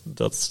 Nou,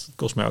 dat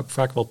kost mij ook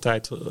vaak wel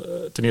tijd.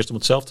 Ten eerste om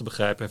het zelf te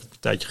begrijpen, heeft het een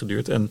tijdje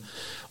geduurd. En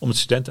om het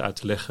studenten uit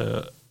te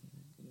leggen,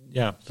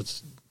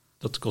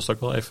 dat kost ook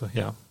wel even,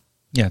 ja.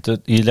 Ja,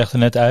 je legt er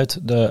net uit,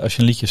 als je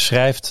een liedje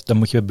schrijft, dan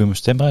moet je bij Buma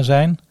Stemra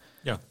zijn.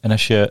 Ja. En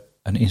als je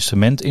een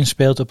instrument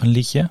inspeelt op een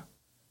liedje,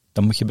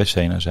 dan moet je bij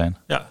Sena zijn.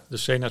 Ja,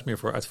 dus Sena is meer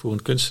voor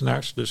uitvoerend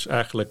kunstenaars. Dus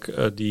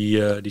eigenlijk,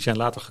 die zijn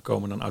later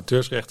gekomen dan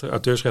auteursrechten.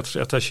 Auteursrechten is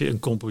echt als je een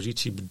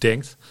compositie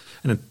bedenkt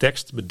en een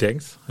tekst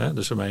bedenkt.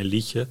 Dus bij een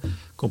liedje,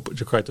 dan kan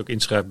je het ook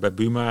inschrijven bij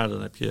Buma.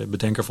 Dan heb je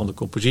bedenker van de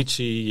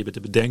compositie, je bent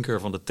de bedenker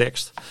van de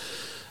tekst.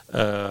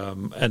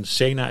 En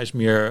Sena is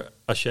meer,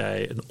 als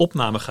jij een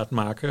opname gaat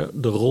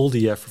maken, de rol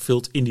die jij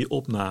vervult in die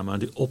opname. En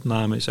die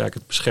opname is eigenlijk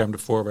het beschermde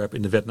voorwerp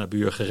in de wet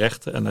naburige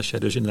rechten. En als jij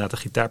dus inderdaad een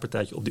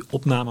gitaarpartijtje op die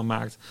opname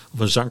maakt, of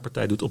een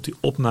zangpartij doet op die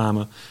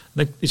opname,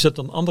 dan is dat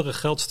een andere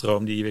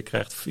geldstroom die je weer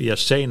krijgt via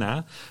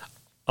Sena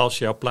als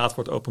jouw plaat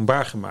wordt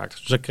openbaar gemaakt.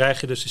 Dus dan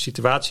krijg je dus de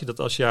situatie dat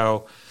als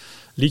jouw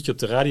liedje op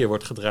de radio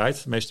wordt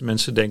gedraaid. De meeste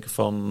mensen denken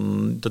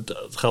van,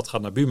 dat geld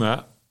gaat naar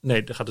Buma.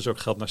 Nee, er gaat dus ook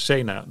geld naar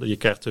Sena. Je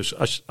krijgt dus,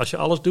 als je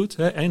alles doet,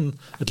 hè, en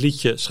het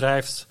liedje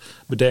schrijft,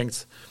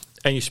 bedenkt,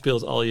 en je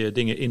speelt al je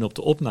dingen in op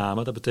de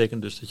opname. Dat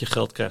betekent dus dat je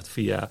geld krijgt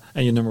via,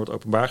 en je nummer wordt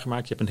openbaar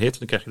gemaakt. Je hebt een hit,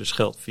 dan krijg je dus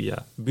geld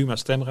via Buma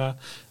Stemra.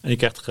 En je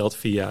krijgt geld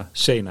via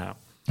Sena.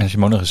 En als je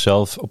hem ook nog eens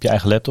zelf op je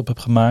eigen laptop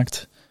hebt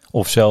gemaakt,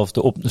 of zelf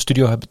de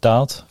studio hebt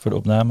betaald voor de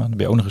opname, dan ben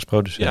je ook nog eens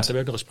producent. Ja, dan ben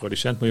je ook nog eens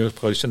producent. Maar je als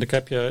producent, dan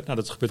heb je,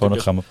 dat gebeurt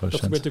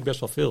natuurlijk best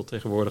wel veel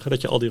tegenwoordig. Hè,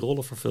 dat je al die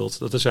rollen vervult.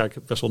 Dat is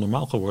eigenlijk best wel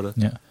normaal geworden.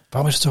 Ja.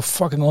 Waarom is het zo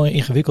fucking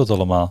ingewikkeld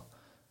allemaal?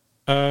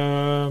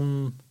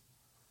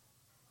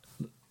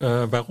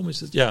 Waarom is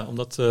het? Ja,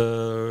 omdat dat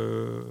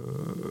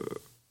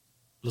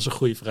is een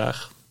goede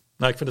vraag.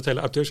 Nou, ik vind het hele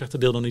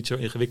auteursrechtendeel nog niet zo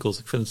ingewikkeld.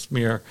 Ik vind het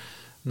meer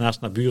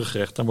naast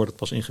naburengerecht, dan wordt het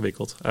pas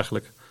ingewikkeld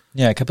eigenlijk.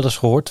 Ja, ik heb het eens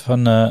gehoord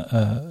van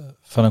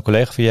een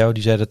collega van jou,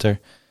 die zei dat er,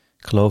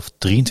 ik geloof,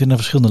 23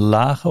 verschillende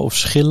lagen of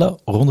schillen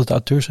rond het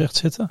auteursrecht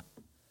zitten.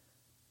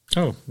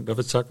 Oh,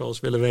 dat zou ik wel eens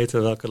willen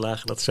weten welke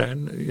lagen dat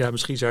zijn. Ja,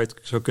 misschien zou je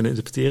het zo kunnen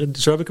interpreteren.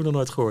 Zo heb ik hem nog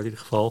nooit gehoord in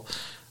ieder geval.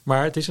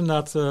 Maar het is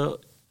inderdaad,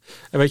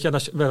 en weet je,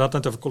 we hadden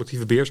het over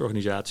collectieve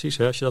beheersorganisaties.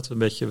 Hè, als je dat een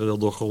beetje wil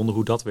doorgronden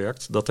hoe dat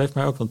werkt, dat heeft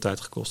mij ook wel een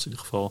tijd gekost in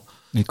ieder geval.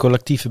 Die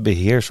collectieve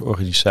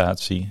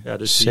beheersorganisatie, ja,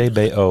 dus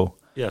CBO.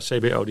 Ja,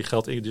 CBO, die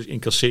geld dus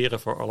incasseren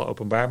voor alle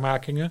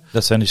openbaarmakingen.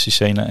 Dat zijn dus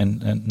Sena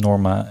en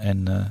Norma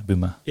en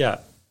Buma.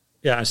 Ja,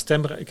 en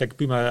Stemra. Kijk,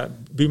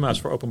 Buma is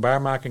voor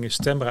openbaarmakingen,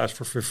 Stemra is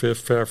voor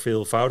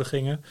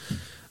verveelvoudigingen.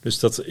 Dus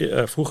dat,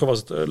 vroeger was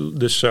het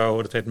dus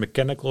zo, dat heet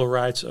mechanical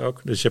rights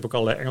ook. Dus je hebt ook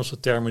allerlei Engelse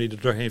termen die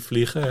er doorheen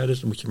vliegen. Hè, dus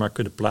dat moet je maar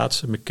kunnen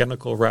plaatsen.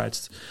 Mechanical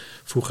rights.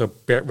 Vroeger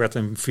werd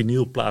een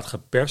vinylplaat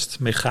geperst,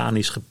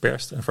 mechanisch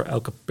geperst. En voor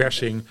elke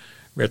persing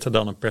werd er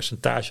dan een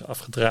percentage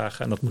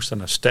afgedragen. En dat moest dan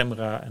naar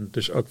Stemra. En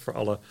dus ook voor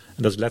alle,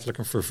 en dat is letterlijk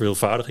een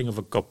verveelvoudiging of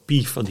een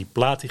kopie van die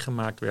plaat die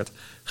gemaakt werd,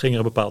 ging er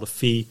een bepaalde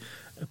fee,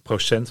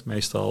 procent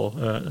meestal,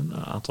 een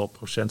aantal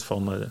procent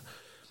van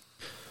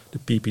de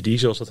PPD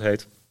zoals dat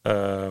heet.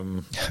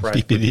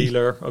 Price per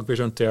dealer, ook weer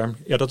zo'n term.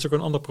 Ja, dat is ook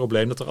een ander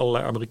probleem, dat er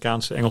allerlei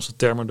Amerikaanse, Engelse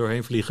termen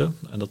doorheen vliegen.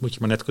 En dat moet je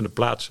maar net kunnen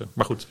plaatsen.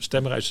 Maar goed,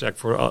 Stemra is eigenlijk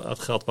voor het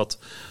geld wat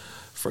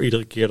voor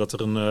iedere keer dat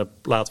er een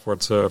plaat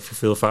wordt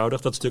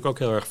verveelvoudigd. Dat is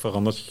natuurlijk ook heel erg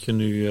veranderd. Dat je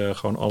nu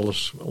gewoon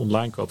alles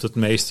online koopt. Het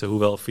meeste,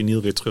 hoewel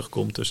vinyl weer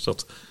terugkomt. Dus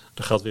dat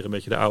geldt weer een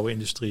beetje de oude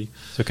industrie.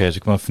 Oké, als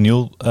ik maar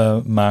vinyl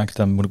maak,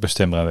 dan moet ik bij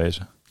Stemra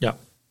wezen. Ja.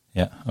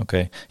 Ja,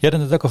 oké. Jij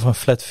had het ook over een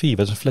flat fee.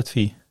 Wat is een flat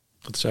fee?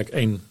 Dat is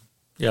eigenlijk één.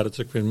 Ja, dat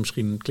is ook weer,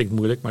 misschien klinkt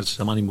moeilijk, maar het is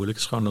helemaal niet moeilijk.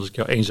 Het is gewoon als ik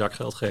jou 1 zak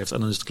geld geef en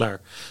dan is het klaar.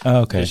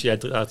 Okay. Dus jij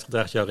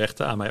draagt jouw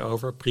rechten aan mij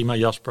over. Prima,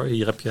 Jasper.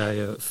 Hier heb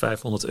jij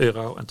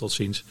 €500 en tot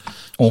ziens.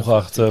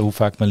 Ongeacht hoe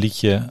vaak mijn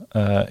liedje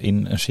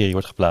in een serie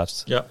wordt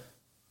geplaatst. Ja.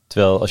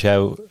 Terwijl als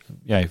je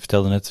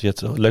vertelde net, je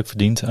hebt leuk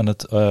verdiend aan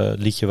het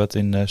liedje wat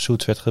in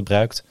Suits werd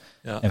gebruikt.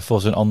 Ja. En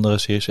volgens een andere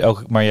series.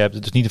 Maar je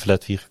hebt dus niet een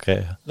flat fee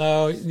gekregen.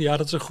 Nou ja,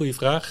 dat is een goede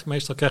vraag.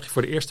 Meestal krijg je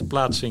voor de eerste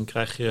plaatsing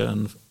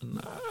een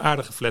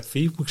aardige flat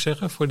fee, moet ik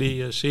zeggen, voor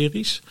die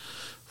series.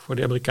 Voor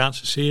die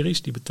Amerikaanse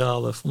series. Die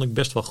betalen, vond ik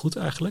best wel goed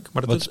eigenlijk.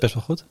 Maar dat is best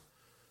wel goed?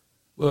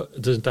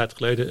 Het is een tijd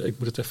geleden. Ik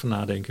moet het even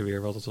nadenken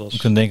weer wat het was. Je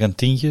kunt denken aan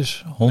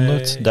tientjes,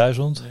 100,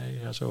 1000? Nee,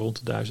 ja, zo rond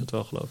de 1000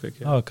 wel, geloof ik.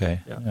 Ja. Oh,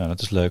 oké, ja,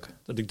 dat is leuk.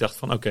 Dat ik dacht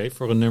van oké,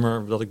 voor een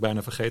nummer dat ik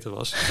bijna vergeten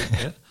was.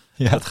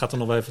 Ja. Dat gaat er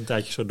nog wel even een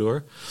tijdje zo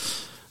door.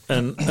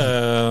 En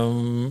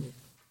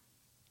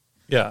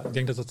ik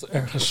denk dat het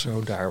ergens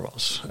zo daar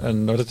was.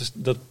 En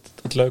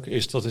het leuke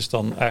is, dat is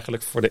dan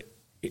eigenlijk voor de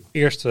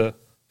eerste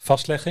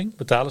vastlegging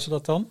betalen ze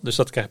dat dan. Dus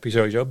dat krijg je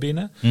sowieso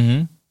binnen.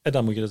 Mm-hmm. En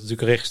dan moet je dat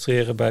natuurlijk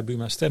registreren bij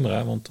Buma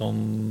Stemra. Want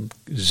dan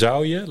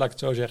zou je, laat ik het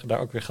zo zeggen, daar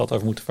ook weer geld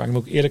over moeten vangen.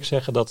 Moet ik eerlijk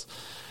zeggen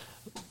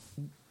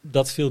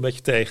dat viel een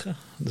beetje tegen.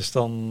 Dus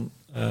dan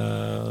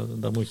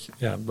moet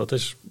je, dat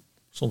is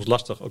soms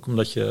lastig. Ook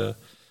omdat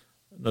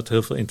dat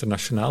heel veel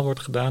internationaal wordt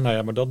gedaan. Nou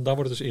ja, maar dan wordt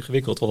het dus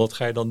ingewikkeld. Want wat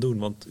ga je dan doen?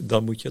 Want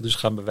dan moet je dus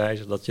gaan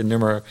bewijzen dat je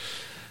nummer,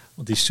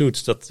 want die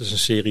Suits, dat is een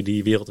serie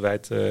die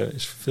wereldwijd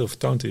veel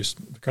vertoond is.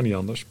 Dat kan niet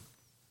anders.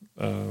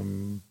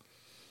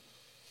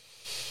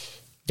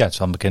 Ja, het is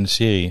wel een bekende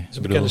serie. Het is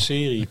een bekende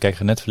serie. Ik kijk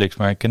geen Netflix,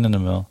 maar ik kende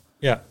hem wel.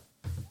 Ja.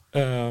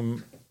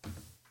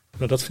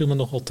 Dat viel me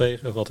nog wel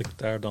tegen, wat ik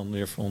daar dan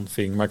weer van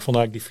ontving. Maar ik vond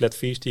eigenlijk die flat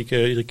fees die ik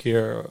iedere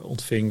keer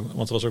ontving.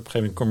 Want er was ook op een gegeven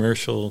moment een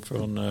commercial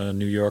voor een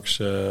New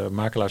Yorkse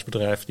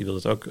makelaarsbedrijf. Die wilde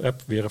het ook.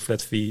 Weer een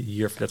flat fee,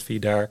 hier flat fee,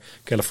 daar.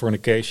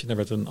 Californication, daar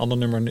werd een ander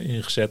nummer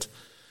ingezet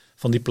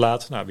van die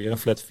plaat. Nou, weer een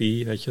flat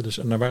fee, weet je. Dus,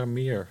 en er waren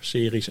meer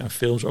series en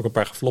films, ook een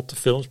paar geflopte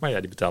films. Maar ja,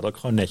 die betaalden ook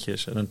gewoon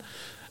netjes. En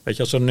weet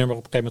je, als zo'n nummer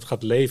op een gegeven moment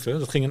gaat leven,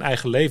 dat ging een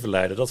eigen leven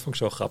leiden. Dat vond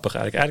ik zo grappig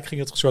eigenlijk. Eigenlijk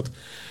ging het een soort,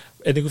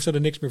 en ik hoefde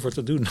er niks meer voor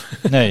te doen.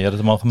 Nee, je had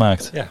het hem al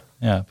gemaakt.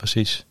 Ja,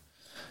 precies.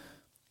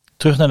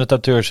 Terug naar het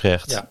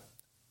auteursrecht.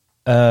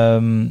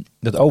 Ja.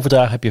 Dat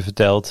overdragen heb je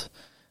verteld.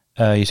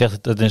 Je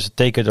zegt dat is het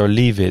take it or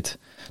leave it.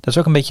 Dat is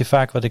ook een beetje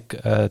vaak wat ik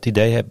het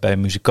idee heb bij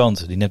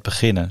muzikanten die net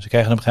beginnen. Ze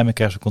krijgen op een gegeven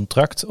moment een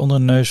contract onder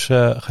hun neus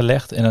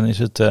gelegd. En dan is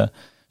het, ze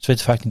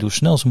weten vaak niet hoe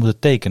snel ze moeten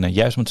tekenen.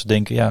 Juist omdat ze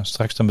denken, ja,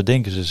 straks dan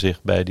bedenken ze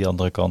zich bij die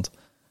andere kant.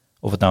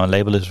 Of het nou een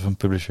label is of een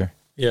publisher.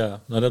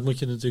 Ja, nou dat moet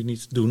je natuurlijk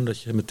niet doen,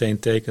 dat je meteen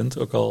tekent.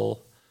 Ook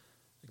al,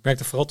 ik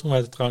merkte vooral toen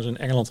wij trouwens in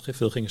Engeland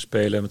veel gingen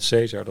spelen met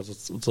Caesar, dat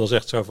het was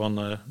echt zo van,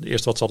 de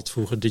eerste wat ze altijd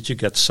vroegen, did you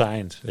get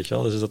signed? Weet je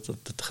wel, dus dat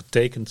het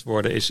getekend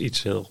worden is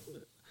iets heel...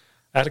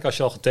 Eigenlijk als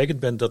je al getekend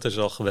bent, dat is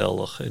al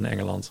geweldig in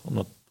Engeland.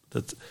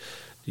 Omdat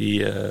laten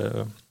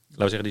we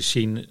zeggen, die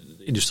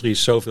scene-industrie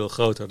is zoveel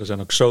groter. Er zijn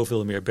ook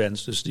zoveel meer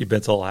bands. Dus je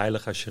bent al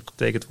heilig als je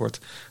getekend wordt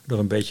door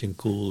een beetje een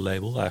cool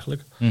label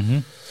eigenlijk.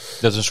 Mm-hmm.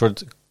 Dat is een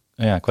soort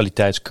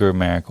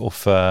kwaliteitskeurmerk.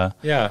 Of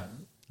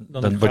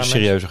dan wordt je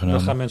serieuzer genomen.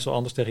 Dan gaan mensen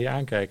anders tegen je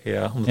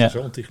aankijken. Omdat er zo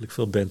ontiegelijk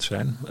veel bands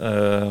zijn.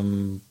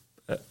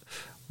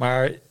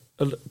 Maar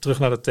terug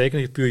naar dat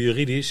tekenen, puur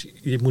juridisch.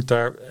 Je moet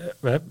daar...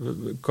 We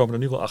komen er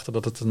nu wel achter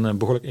dat het een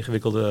behoorlijk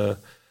ingewikkelde...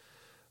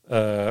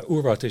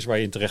 oerwoud is waar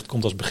je in terecht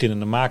komt als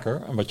beginnende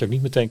maker. En wat je ook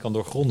niet meteen kan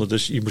doorgronden.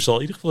 Dus je zal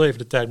in ieder geval even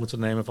de tijd moeten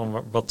nemen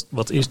van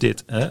wat is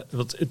dit? Hè?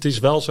 Want het is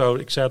wel zo,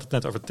 ik zei het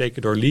net over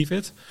teken door Leave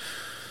It.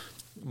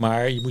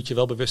 Maar je moet je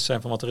wel bewust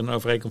zijn van wat er in een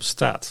overeenkomst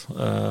staat.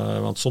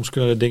 Want soms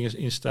kunnen er dingen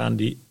in staan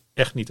die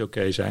echt niet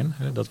oké zijn.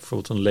 Hè? Dat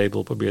bijvoorbeeld een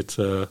label probeert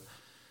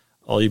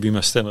al je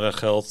Buma Stemra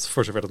geld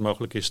voor zover het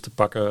mogelijk is te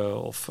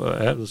pakken. Of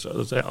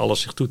dus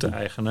alles zich toe te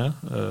eigenen.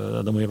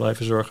 Dan moet je wel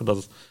even zorgen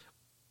dat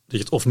je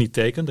het of niet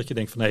tekent, dat je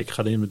denkt van nee, ik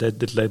ga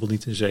dit label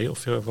niet in zee.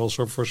 Of er wel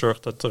ervoor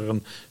zorgt dat er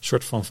een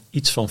soort van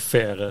iets van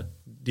faire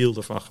deal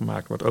ervan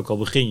gemaakt wordt. Ook al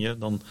begin je,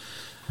 dan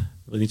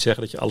wil niet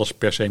zeggen dat je alles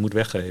per se moet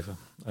weggeven.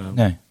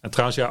 Nee. En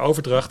trouwens,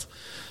 overdracht,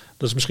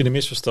 dat is misschien een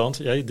misverstand.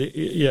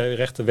 Je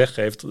rechten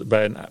weggeeft.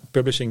 Bij een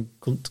publishing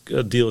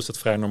deal is dat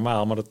vrij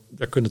normaal, maar daar kunnen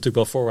natuurlijk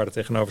wel voorwaarden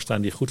tegenover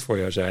staan die goed voor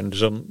jou zijn. Dus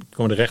dan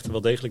komen de rechten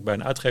wel degelijk bij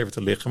een uitgever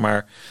te liggen,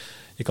 maar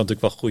je kan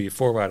natuurlijk wel goede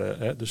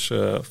voorwaarden, dus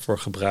voor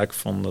gebruik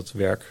van het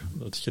werk,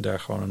 dat je daar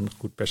gewoon een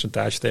goed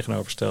percentage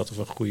tegenover stelt of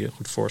een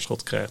goed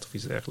voorschot krijgt of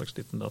iets dergelijks,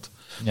 dit en dat.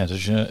 Ja, dus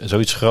als je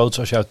zoiets groots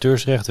als je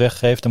auteursrecht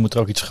weggeeft, dan moet er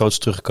ook iets groots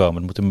terugkomen.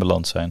 Het moet in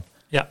balans zijn.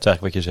 Ja. Dat is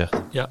eigenlijk wat je zegt.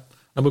 Ja,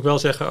 dan moet ik wel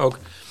zeggen ook,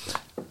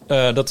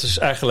 dat is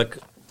eigenlijk,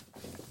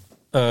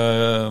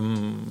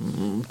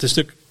 het is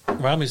natuurlijk,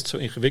 waarom is het zo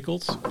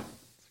ingewikkeld?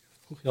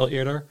 Vroeg je al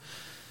eerder.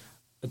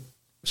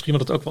 Misschien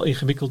wat het ook wel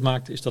ingewikkeld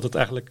maakt, is dat het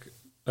eigenlijk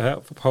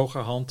op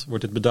hogerhand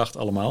wordt dit bedacht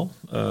allemaal.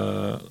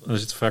 Er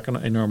zit vaak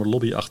een enorme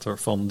lobby achter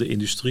van de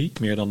industrie,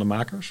 meer dan de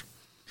makers.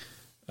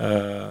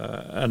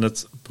 En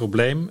het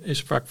probleem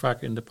is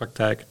vaak in de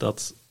praktijk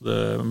dat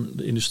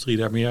de industrie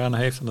daar meer aan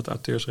heeft aan het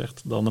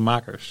auteursrecht dan de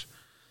makers.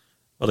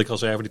 Wat ik al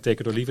zei over die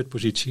teken door Leave It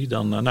positie,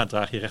 dan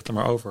draag je rechten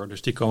maar over.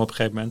 Dus die komen op een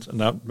gegeven moment, en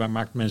daar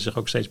maakt men zich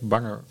ook steeds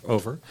banger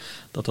over,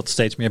 dat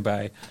steeds meer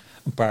bij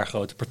een paar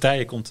grote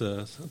partijen komt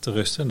te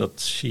rusten. En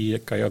dat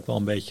kan je ook wel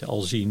een beetje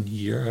al zien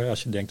hier.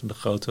 Als je denkt aan de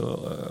grote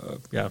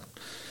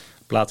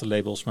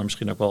platenlabels, maar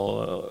misschien ook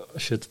wel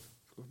als je het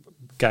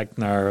kijkt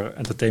naar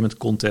entertainment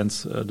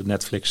content, de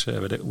Netflix,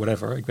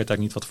 whatever. Ik weet eigenlijk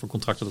niet wat voor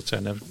contracten dat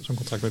zijn. Zo'n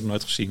contract heb ik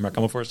nooit gezien. Maar ik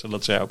kan me voorstellen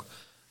dat zij ook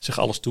zich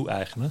alles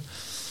toe-eigenen.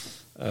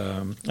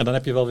 En dan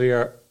heb je wel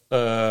weer,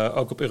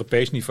 ook op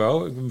Europees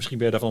niveau, misschien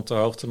ben je daarvan op de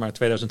hoogte, maar in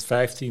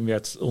 2015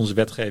 werd onze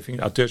wetgeving,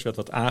 de auteurswet,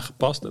 wat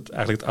aangepast.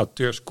 Eigenlijk het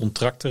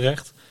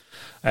auteurscontractenrecht.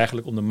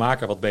 Eigenlijk om de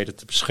maker wat beter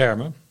te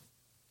beschermen.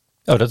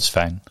 Oh, dat is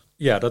fijn.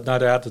 Ja,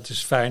 dat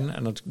is fijn.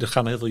 En daar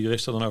gaan heel veel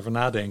juristen dan over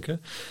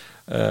nadenken.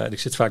 Ik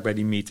zit vaak bij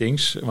die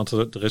meetings, want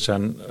er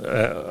zijn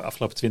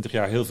afgelopen 20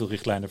 jaar heel veel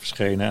richtlijnen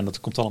verschenen. En dat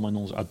komt allemaal in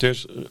onze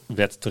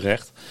auteurswet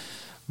terecht.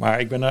 Maar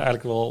ik ben daar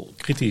eigenlijk wel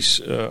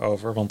kritisch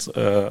over. Want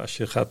als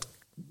je gaat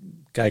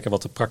kijken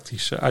wat de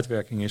praktische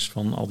uitwerking is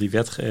van al die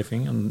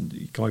wetgeving. En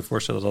ik kan me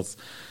voorstellen dat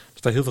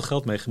daar heel veel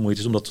geld mee gemoeid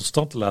is om dat tot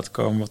stand te laten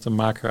komen. Wat de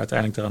maker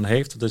uiteindelijk daaraan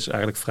heeft, dat is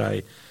eigenlijk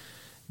vrij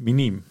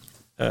miniem.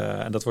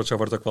 En dat wordt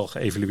ook wel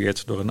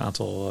geëvalueerd door een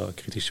aantal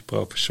kritische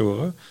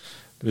professoren.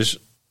 Dus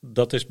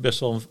dat is best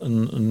wel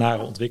een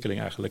nare ontwikkeling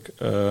eigenlijk.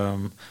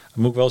 Dan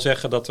moet ik wel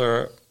zeggen dat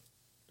er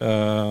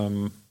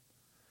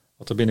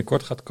wat er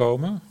binnenkort gaat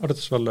komen. Oh, dat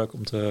is wel leuk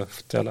om te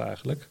vertellen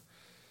eigenlijk.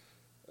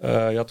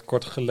 Je had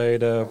kort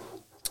geleden,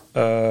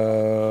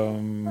 daar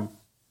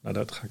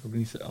ga ik ook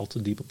niet al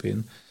te diep op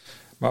in.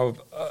 Maar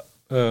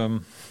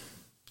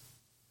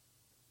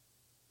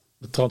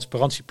de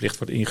transparantieplicht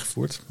wordt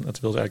ingevoerd. Dat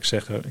wil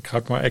eigenlijk zeggen, ik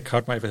houd maar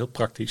even heel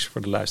praktisch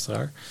voor de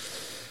luisteraar.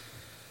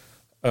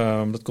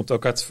 Dat komt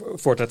ook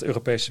voort uit de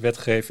Europese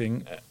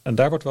wetgeving. En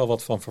daar wordt wel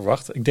wat van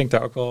verwacht. Ik denk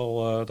daar ook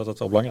wel dat het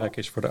wel belangrijk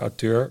is voor de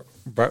auteur.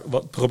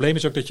 Het probleem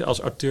is ook dat je als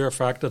auteur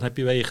vaak, dan heb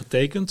je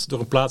getekend door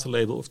een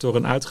platenlabel of door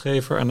een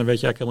uitgever. En dan weet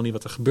je eigenlijk helemaal niet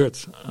wat er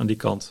gebeurt aan die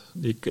kant.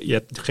 Je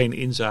hebt geen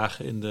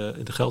inzage in de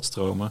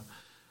geldstromen.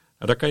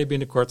 Nou, daar kan je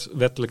binnenkort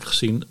wettelijk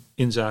gezien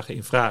inzage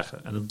in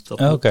vragen. En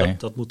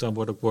dat moet dan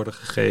worden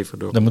gegeven.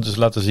 Dan moeten ze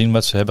laten zien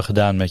wat ze hebben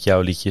gedaan met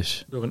jouw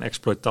liedjes. Door een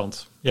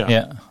exploitant.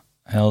 Ja.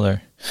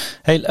 Helder.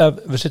 Hey,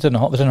 we zijn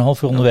een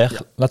half uur onderweg. Ja.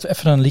 Laten we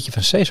even een liedje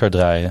van Caesar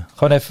draaien.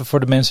 Gewoon even voor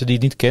de mensen die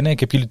het niet kennen. Ik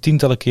heb jullie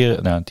tientallen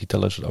keren,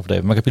 tientallen is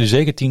overdreven, maar ik heb jullie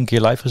zeker 10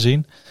 keer live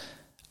gezien.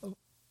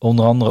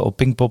 Onder andere op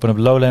Pinkpop en op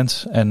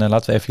Lowlands. En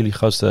laten we even jullie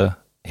grootste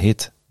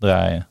hit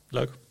draaien.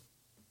 Leuk.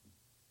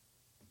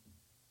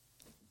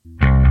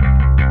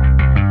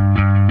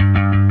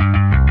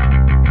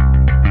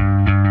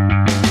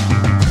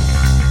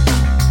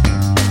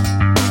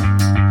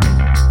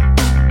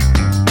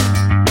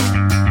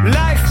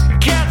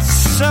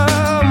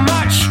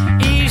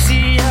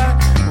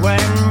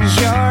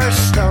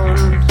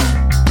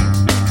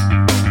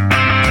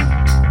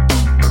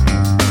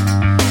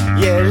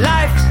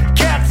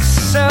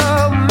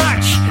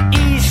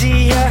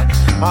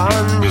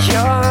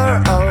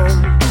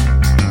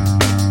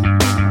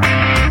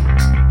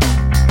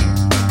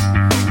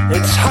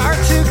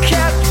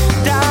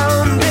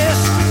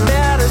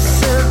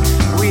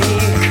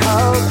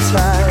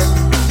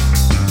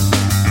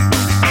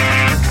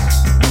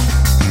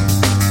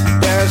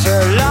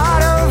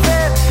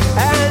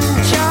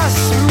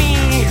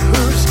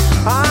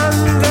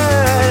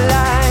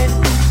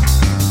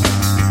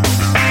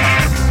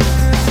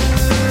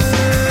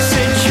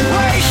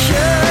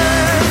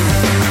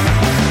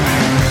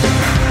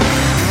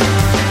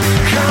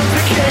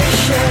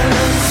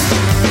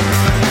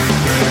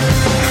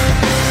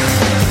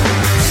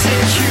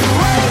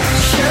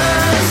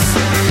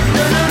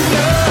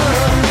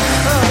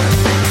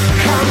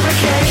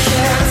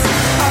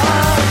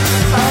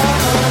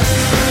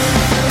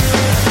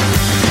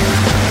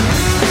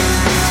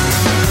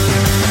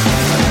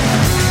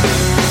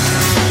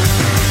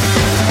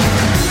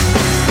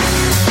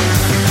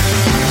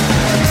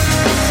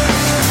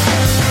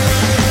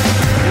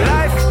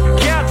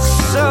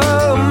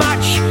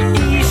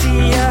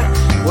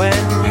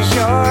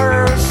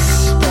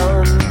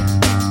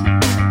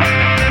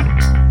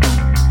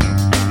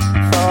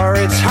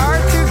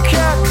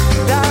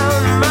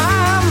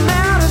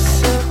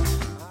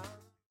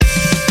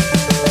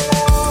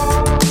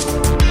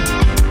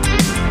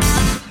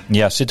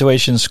 Ja,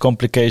 Situations,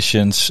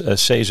 Complications,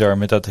 Caesar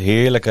met dat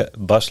heerlijke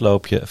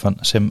basloopje van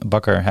Sim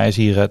Bakker. Hij is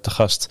hier te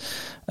gast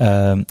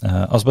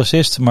als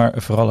bassist, maar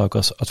vooral ook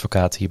als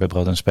advocaat hier bij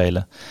Brood en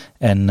Spelen.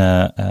 En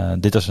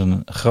dit was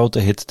een grote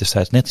hit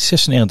destijds,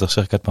 1996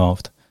 zeg ik uit mijn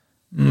hoofd.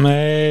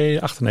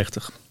 Nee,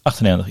 98.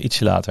 98,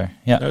 ietsje later.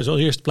 Ja. Zo'n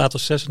eerste plaat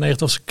was 96,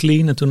 was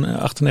Clean. En toen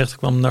 98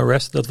 kwam No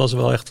Rest. Dat was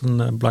wel echt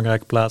een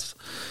belangrijke plaats.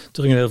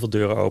 Toen gingen heel veel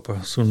deuren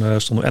open.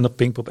 Toen stonden we en op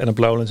Pinkpop en op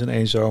Lowlands in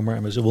één zomer.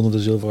 En we wonnen de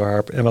Zilveren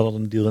Harp. En we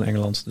hadden een deal in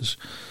Engeland. Dus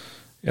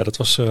ja, dat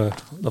was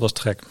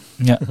te gek.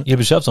 Ja, je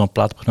hebt zelf dan een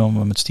plaat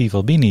opgenomen met Steve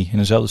Albini in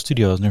dezelfde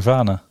studio als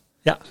Nirvana.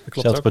 Ja, dat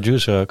klopt. Zelfde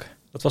producer ook.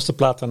 Dat was de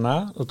plaat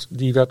daarna.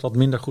 Die werd wat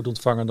minder goed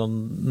ontvangen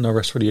dan No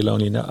Rest for the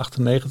Lonely in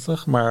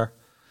 98. Maar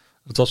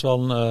het was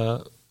wel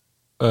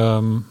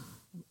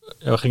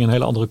we gingen een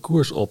hele andere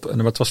koers op. En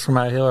het was voor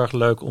mij heel erg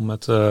leuk om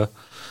het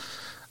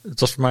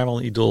was voor mij wel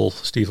een idool,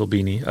 Steve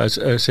Albini.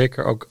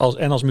 Zeker ook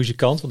als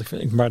muzikant, want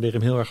ik waardeer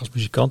hem heel erg als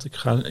muzikant. Ik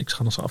ga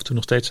af en toe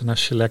nog steeds naar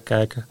Shellac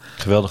kijken.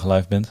 Geweldige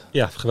live band.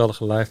 Ja,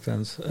 geweldige live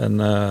band. En,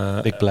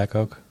 Big Black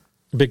ook.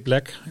 Big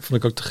Black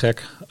vond ik ook te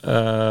gek.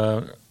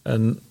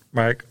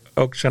 Maar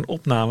ook zijn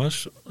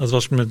opnames, dat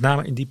was met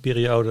name in die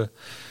periode,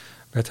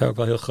 werd hij ook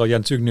wel heel groot. Ja,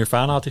 natuurlijk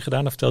Nirvana had hij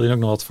gedaan. Daar vertelde hij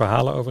ook nog wat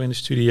verhalen over in de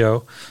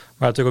studio.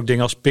 Maar natuurlijk ook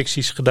dingen als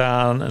Pixies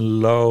gedaan en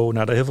Low.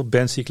 Nou, heel veel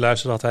bands die ik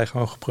luisterde had hij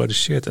gewoon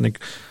geproduceerd. En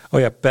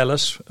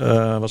Palace,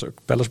 was ook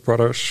Palace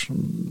Brothers.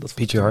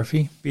 PJ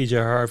Harvey. PJ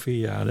Harvey,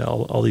 ja,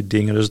 al die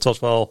dingen. Dus het was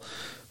wel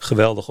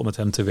geweldig om met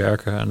hem te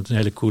werken. En het een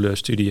hele coole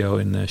studio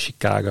in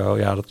Chicago.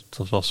 Ja,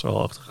 dat was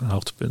wel echt een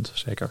hoogtepunt,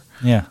 zeker.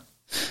 Ja.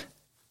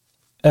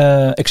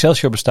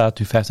 Excelsior bestaat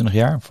nu 25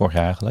 jaar, vorig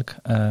jaar eigenlijk.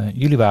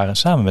 Jullie waren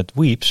samen met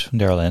Weeps van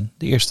Daryl Ann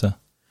de eerste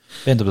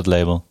band op het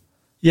label.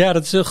 Ja,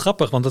 dat is heel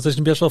grappig, want dat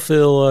is best wel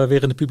veel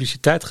weer in de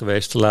publiciteit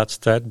geweest de laatste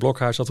tijd.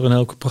 Blokhuis had er een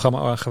heel programma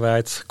aan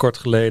gewijd, kort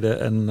geleden.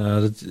 En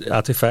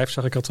AT5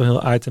 zag ik, had er een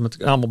heel item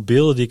met allemaal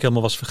beelden die ik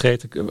helemaal was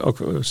vergeten. Ook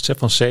Sepp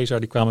van Caesar,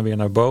 die kwamen weer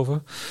naar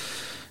boven.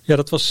 Ja,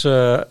 dat was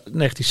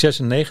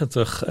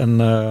 1996 en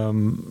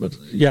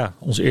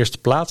onze eerste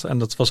plaat. En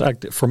dat was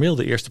eigenlijk formeel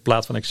de eerste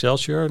plaat van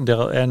Excelsior.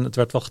 Daryl Ann, het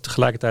werd wel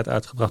tegelijkertijd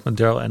uitgebracht met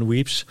Daryl Ann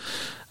Weeps.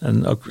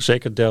 En ook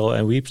zeker Daryl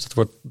Ann Weeps, dat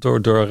wordt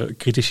door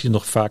critici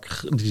nog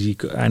vaak,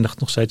 die eindigt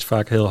nog steeds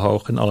vaak heel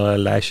hoog in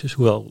allerlei lijstjes.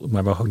 Hoewel,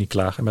 maar we mogen ook niet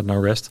klagen met No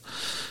Rest.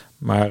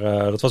 Maar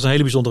dat was een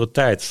hele bijzondere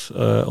tijd.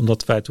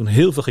 Omdat wij toen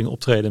heel veel gingen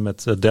optreden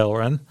met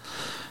Daryl Ann.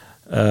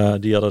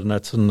 Die hadden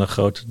net een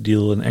grote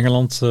deal in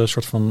Engeland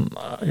soort van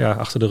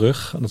achter de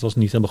rug. En dat was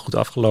niet helemaal goed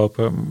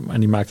afgelopen. En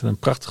die maakten een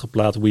prachtige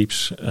plaat,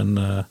 Weeps. En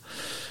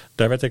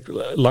daar werd ik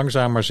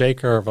langzaam maar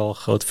zeker wel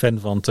groot fan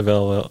van.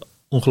 Terwijl we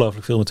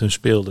ongelooflijk veel met hun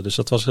speelden. Dus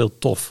dat was heel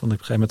tof. Want op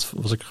een gegeven moment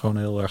was ik gewoon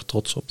heel erg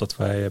trots op dat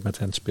wij met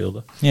hen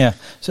speelden. Ja,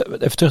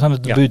 even terug naar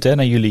het debuut,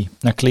 naar jullie,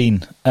 naar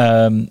Clean.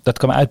 Dat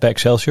kwam uit bij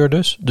Excelsior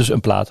dus. Dus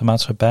een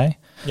platenmaatschappij.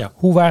 Ja.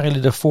 Hoe waren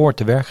jullie ervoor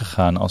te werk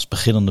gegaan als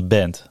beginnende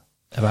band?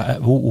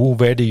 Hoe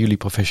werden jullie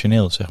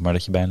professioneel, zeg maar,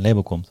 dat je bij een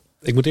label komt?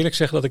 Ik moet eerlijk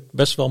zeggen dat ik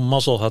best wel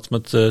mazzel had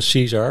met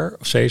Caesar.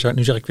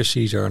 Nu zeg ik weer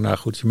Caesar. Nou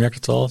goed, je merkt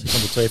het al. Je kan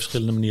het op 2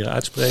 verschillende manieren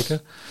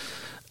uitspreken.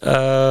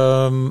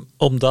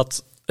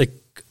 Omdat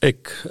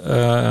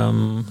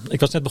ik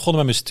was net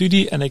begonnen met mijn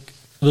studie en ik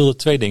wilde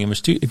 2 dingen.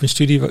 Mijn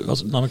studie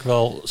was namelijk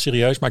wel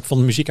serieus, maar ik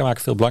vond muziek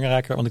maken veel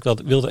belangrijker. Want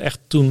ik wilde echt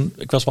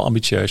ik was wel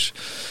ambitieus.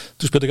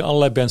 Toen speelde ik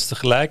allerlei bands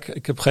tegelijk. Ik heb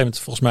op een gegeven moment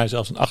volgens mij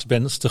zelfs 8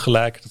 bands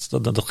tegelijk.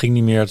 Dat ging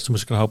niet meer, dus toen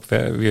moest ik een hoop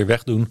weer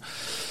wegdoen.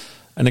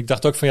 En ik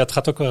dacht ook van het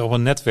gaat ook wel om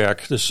een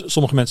netwerk. Dus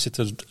sommige mensen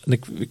zitten. En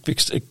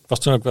ik was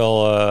toen ook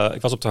wel.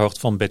 Ik was op de hoogte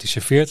van Betty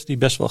Serveert, die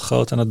best wel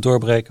groot aan het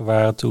doorbreken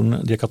waren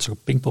toen. Ik had ze op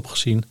Pinkpop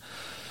gezien.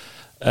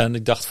 En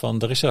ik dacht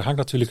van, er hangt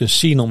natuurlijk een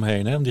scene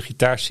omheen, hè, om die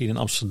gitaarscene in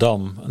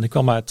Amsterdam. En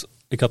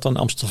ik had dan in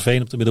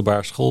Amstelveen op de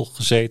middelbare school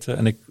gezeten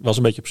en ik was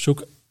een beetje op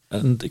zoek.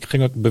 En ik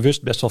ging ook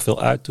bewust best wel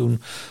veel uit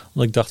toen.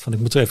 Omdat ik dacht van, ik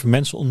moet even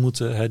mensen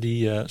ontmoeten, hè,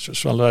 die,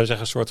 zullen wij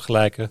zeggen,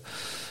 soortgelijke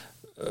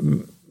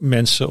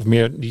mensen of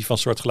meer die van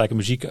soortgelijke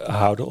muziek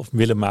houden of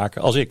willen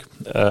maken als ik.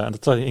 En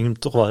dat hing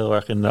toch wel heel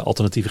erg in de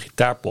alternatieve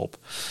gitaarpop,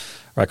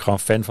 waar ik gewoon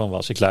fan van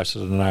was. Ik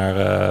luisterde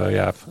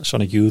naar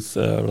Sonic Youth,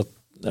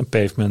 en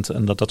Pavement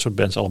en dat soort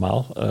bands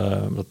allemaal.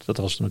 Dat was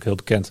natuurlijk heel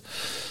bekend.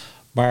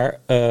 Maar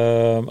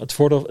het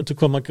voordeel, toen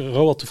kwam ik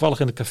Roald toevallig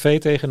in het café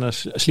tegen en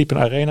sliep in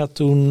Arena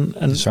toen.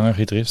 En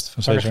zanger-gitarist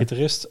van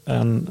zanger-gitarist.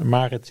 En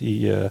Marit,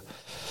 die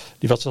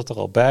zat er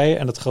al bij.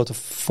 En het grote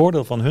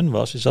voordeel van hun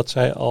is dat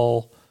zij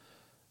al...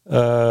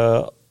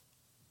 er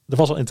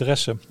was al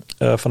interesse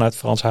vanuit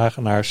Frans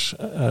Hagenaars.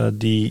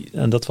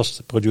 En dat was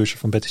de producer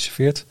van Betty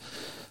Serveert.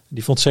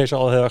 Die vond Caesar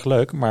al heel erg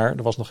leuk, maar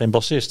er was nog geen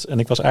bassist. En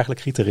ik was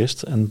eigenlijk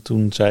gitarist. En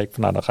toen zei ik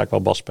van, dan ga ik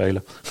wel bas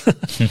spelen.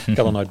 Ik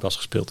had al nooit bas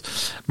gespeeld.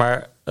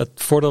 Maar het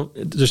voordeel...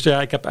 Dus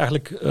ja, ik heb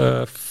eigenlijk...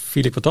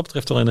 viel ik wat dat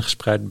betreft al in een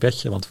gespreid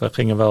bedje. Want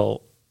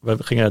we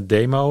gingen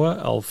demoen.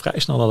 Al vrij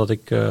snel nadat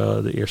ik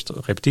de eerste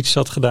repetities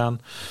had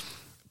gedaan.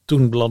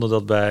 Toen belandde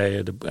dat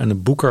bij... En de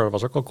boeker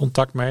was ook al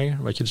contact mee.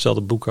 Weet je,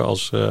 dezelfde boeker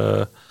als...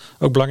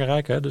 ook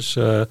belangrijk, hè. Dus...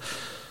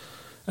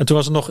 En toen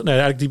was er nog,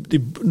 eigenlijk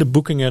de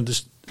boekingen,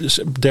 dus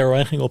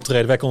Daryl ging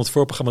optreden. Wij konden het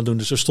voorprogramma doen,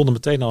 dus we stonden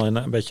meteen al in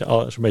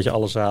zo'n beetje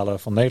alle zalen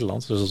van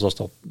Nederland. Dus dat was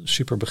al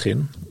super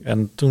begin.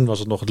 En toen was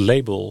het nog het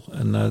label.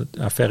 En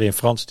Ferry en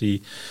Frans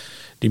die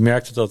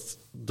merkten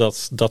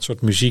dat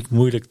soort muziek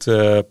moeilijk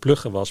te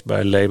pluggen was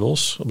bij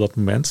labels op dat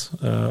moment.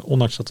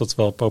 Ondanks dat het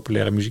wel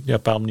populaire muziek, op een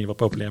bepaalde manier wel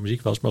populaire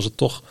muziek was, maar ze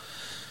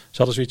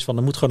hadden zoiets van,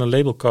 er moet gewoon een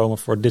label komen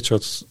voor dit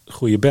soort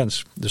goede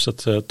bands. Dus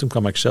toen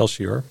kwam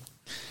Excelsior.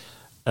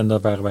 En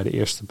dat waren wij de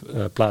eerste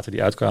platen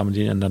die uitkwamen.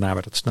 En daarna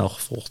werd het snel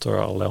gevolgd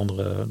door allerlei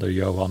andere, door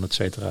Johan, et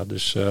cetera.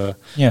 Dus,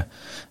 ja,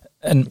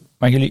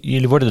 maar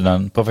jullie worden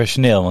dan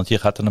professioneel, want je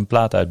gaat dan een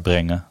plaat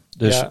uitbrengen.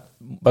 Dus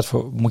wat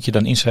voor moet je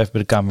dan inschrijven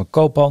bij de Kamer van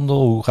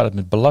Koophandel? Hoe gaat het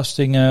met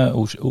belastingen?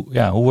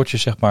 Hoe word je,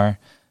 zeg maar,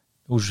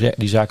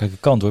 die zakelijke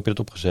kant, hoe heb je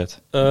dat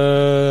opgezet?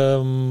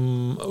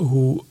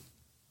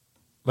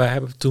 Wij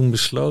hebben toen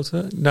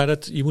besloten,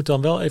 je moet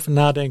dan wel even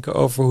nadenken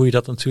over hoe je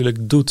dat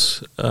natuurlijk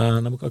doet.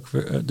 Dan moet ik ook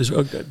weer, dus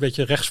ook een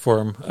beetje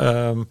rechtsvorm.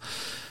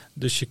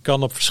 Dus je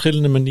kan op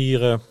verschillende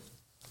manieren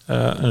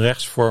een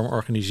rechtsvorm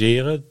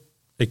organiseren.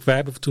 Wij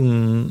hebben toen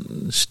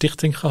een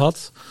stichting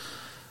gehad,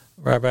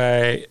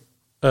 waarbij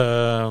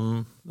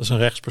dat is een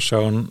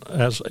rechtspersoon,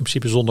 dat is in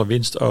principe zonder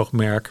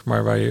winstoogmerk,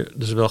 maar waar je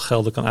dus wel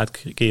gelden kan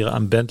uitkeren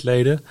aan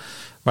bandleden.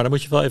 Maar dan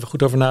moet je wel even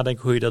goed over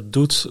nadenken hoe je dat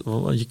doet.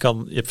 Want je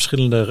hebt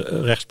verschillende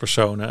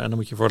rechtspersonen en dan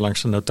moet je voor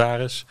langs de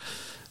notaris.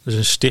 Dus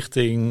een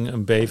stichting,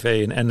 een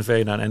BV, een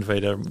NV. Nou, een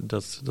NV,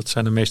 dat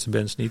zijn de meeste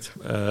bands niet.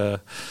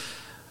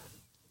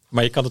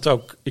 Maar je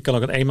kan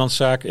ook een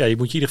eenmanszaak. Ja, je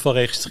moet je in ieder geval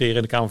registreren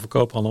in de Kamer van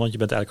Koophandel, want je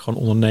bent eigenlijk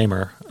gewoon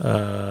ondernemer.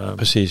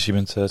 Precies, je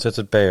bent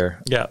ZZP'er.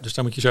 Ja, dus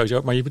daar moet je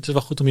sowieso. Maar het is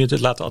wel goed om je te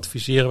laten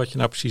adviseren wat je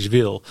nou precies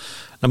wil.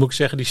 Dan moet ik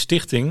zeggen, die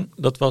stichting,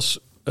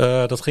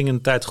 dat ging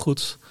een tijd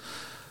goed.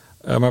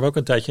 Maar we hebben ook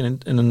een tijdje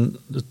in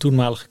de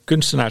toenmalige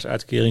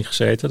kunstenaarsuitkering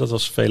gezeten. Dat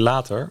was veel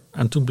later.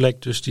 En toen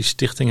bleek dus die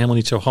stichting helemaal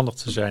niet zo handig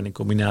te zijn in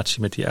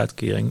combinatie met die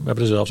uitkering. We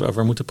hebben er zelfs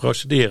over moeten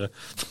procederen.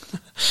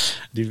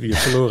 Die we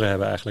verloren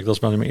hebben eigenlijk. Dat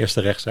is maar mijn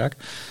eerste rechtszaak.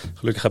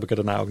 Gelukkig heb ik er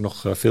daarna ook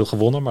nog veel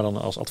gewonnen, maar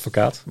dan als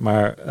advocaat.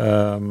 Maar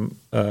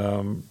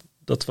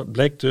dat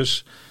bleek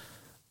dus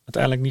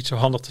uiteindelijk niet zo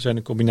handig te zijn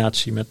in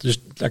combinatie met. Dus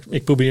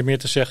ik probeer meer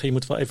te zeggen, je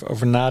moet wel even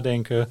over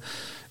nadenken.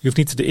 Je hoeft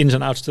niet de ins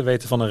en outs te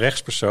weten van een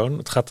rechtspersoon.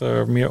 Het gaat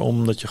er meer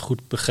om dat je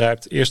goed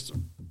begrijpt. Eerst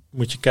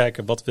moet je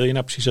kijken, wat wil je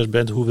nou precies als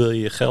band? Hoe wil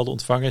je je gelden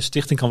ontvangen? Een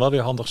stichting kan wel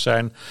weer handig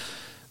zijn.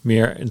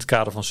 Meer in het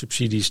kader van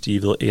subsidies die je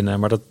wil innen.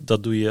 Maar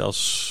dat doe je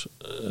als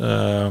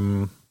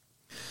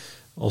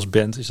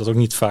band. Is dat ook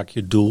niet vaak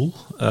je doel.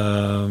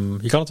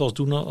 Je kan het wel eens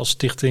doen als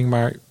stichting.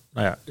 Maar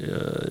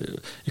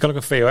je kan ook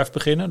een VOF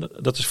beginnen.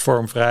 Dat is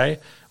vormvrij.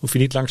 Hoef je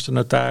niet langs de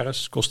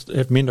notaris.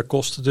 Heeft minder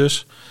kosten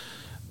dus.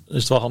 Is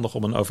het wel handig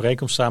om een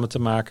overeenkomst samen te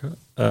maken.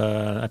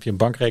 Dan heb je een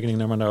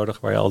bankrekeningnummer nodig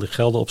waar je al die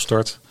gelden op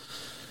stort.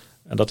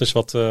 En dat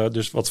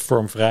is wat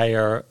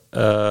vormvrijer.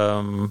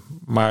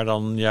 Maar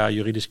dan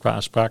juridisch qua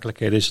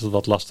aansprakelijkheden is het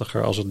wat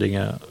lastiger als er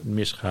dingen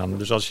misgaan.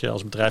 Dus als je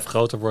als bedrijf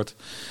groter wordt,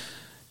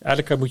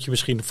 eigenlijk moet je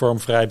misschien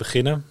vormvrij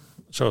beginnen.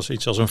 Zoals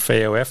iets als een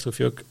VOF. Hoef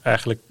je ook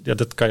eigenlijk,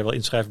 dat kan je wel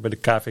inschrijven bij de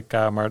KVK,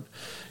 maar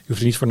je hoeft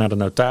er niet voor naar de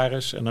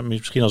notaris. En dan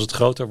misschien als het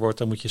groter wordt,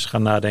 dan moet je eens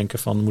gaan nadenken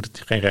van, moet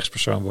het geen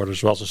rechtspersoon worden,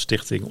 zoals een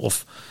stichting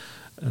of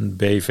een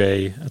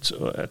BV,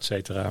 et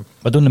cetera.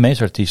 Wat doen de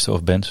meeste artiesten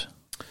of bands?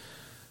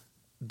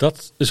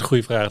 Dat is een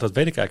goede vraag. Dat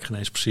weet ik eigenlijk geen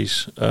eens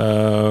precies.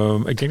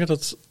 Ik denk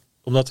dat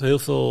omdat heel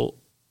veel.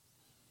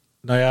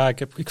 Nou ja, ik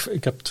heb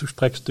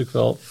gesprekken natuurlijk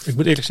wel. Ik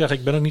moet eerlijk zeggen,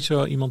 ik ben ook niet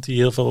zo iemand die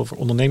heel veel over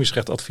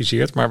ondernemingsrecht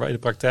adviseert. Maar in de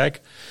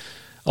praktijk,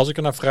 als ik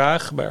er naar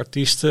vraag bij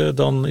artiesten,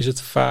 dan is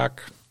het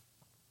vaak.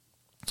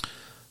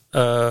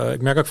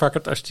 Ik merk ook vaak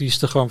dat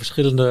artiesten gewoon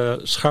verschillende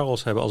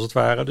scharrels hebben, als het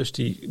ware. Dus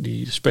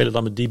die spelen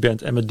dan met die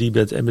band en met die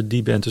band en met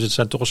die band. Dus het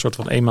zijn toch een soort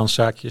van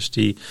eenmanszaakjes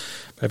die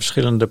bij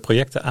verschillende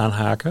projecten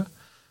aanhaken.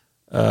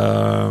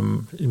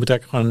 Je moet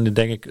eigenlijk gewoon,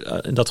 denk ik,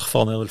 in dat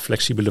geval een hele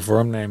flexibele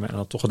vorm nemen en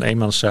dan toch een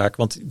eenmanszaak.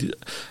 Want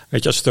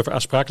weet je, als je het over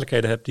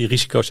aansprakelijkheden hebt, die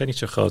risico's zijn niet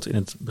zo groot in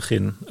het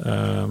begin.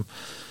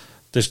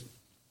 Dus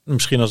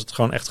misschien als het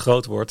gewoon echt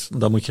groot wordt,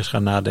 dan moet je eens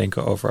gaan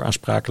nadenken over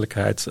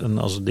aansprakelijkheid. En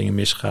als er dingen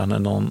misgaan,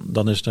 en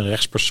dan is het een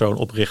rechtspersoon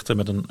oprichten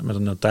met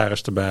een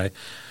notaris erbij.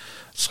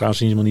 Het is trouwens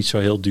helemaal niet zo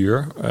heel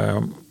duur.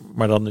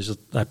 Maar dan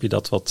heb je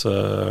dat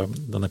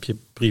dan heb je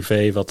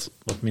privé wat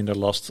minder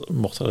last,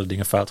 mochten er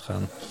dingen fout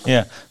gaan.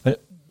 Ja, maar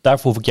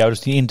daarvoor hoef ik jou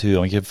dus niet in te huren,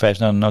 want je hebt vijf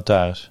naar een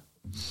notaris.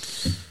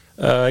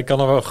 Ik kan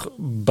er wel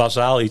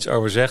bazaal iets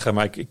over zeggen,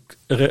 maar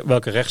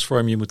welke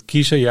rechtsvorm je moet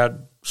kiezen, ja,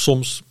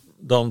 soms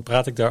dan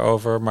praat ik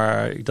daarover,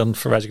 maar dan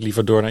verwijs ik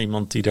liever door naar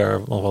iemand die daar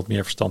nog wat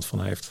meer verstand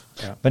van heeft.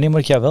 Ja. Wanneer moet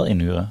ik jou wel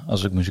inhuren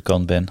als ik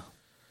muzikant ben?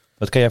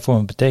 Wat kan jij voor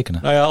me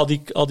betekenen? Nou ja,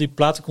 al die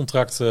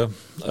platencontracten,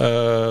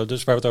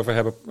 dus waar we het over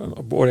hebben,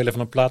 beoordelen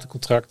van een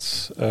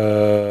platencontract,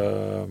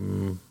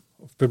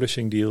 of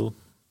publishing deal,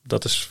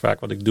 dat is vaak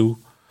wat ik doe.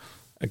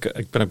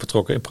 Ik ben ook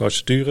betrokken in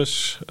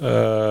procedures,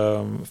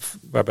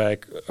 waarbij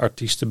ik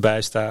artiesten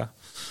bijsta.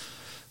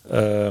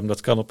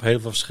 Dat kan op heel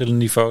veel verschillende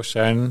niveaus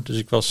zijn. Dus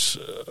ik was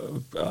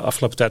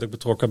afgelopen tijd ook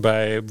betrokken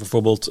bij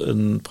bijvoorbeeld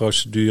een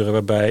procedure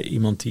waarbij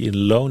iemand die in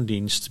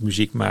loondienst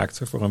muziek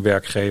maakte voor een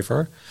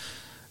werkgever,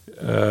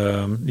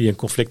 die een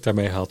conflict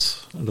daarmee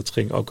had. En dat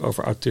ging ook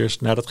over auteurs.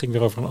 Nou, dat ging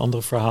weer over een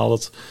ander verhaal.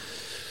 Dat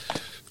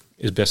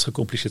is best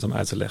gecompliceerd om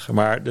uit te leggen.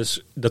 Maar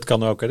dus dat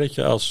kan ook, hè, dat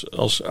je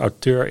als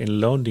auteur in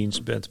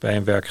loondienst bent bij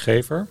een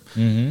werkgever.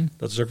 Mm-hmm.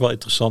 Dat is ook wel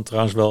interessant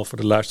trouwens wel voor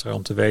de luisteraar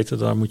om te weten.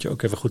 Dan moet je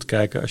ook even goed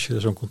kijken als je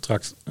zo'n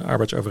contract, een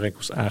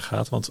arbeidsovereenkomst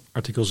aangaat. Want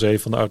artikel 7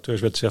 van de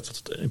auteurswet zegt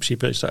dat in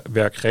principe is de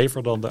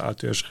werkgever dan de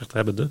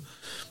auteursrechthebbende.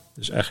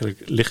 Dus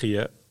eigenlijk liggen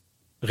je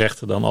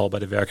rechten dan al bij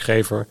de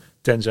werkgever,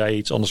 tenzij je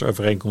iets anders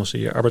overeenkomst in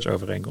je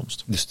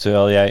arbeidsovereenkomst. Dus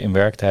terwijl jij in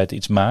werktijd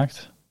iets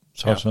maakt,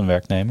 zoals een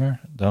werknemer,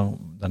 dan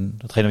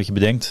datgene wat je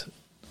bedenkt,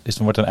 dan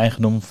wordt een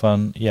eigendom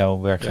van jouw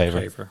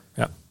werkgever.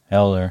 Ja.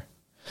 Helder.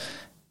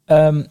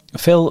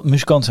 Veel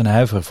muzikanten zijn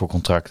huiverig voor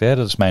contracten, hè?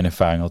 Dat is mijn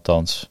ervaring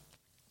althans.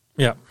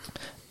 Ja.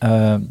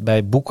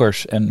 Bij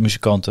boekers en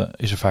muzikanten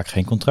is er vaak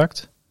geen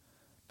contract.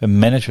 Bij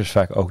managers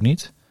vaak ook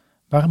niet.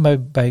 Waarom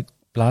bij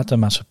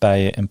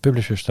platenmaatschappijen en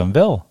publishers dan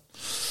wel?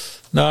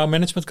 Nou,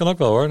 management kan ook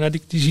wel hoor. Nou,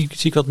 die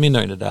zie ik wat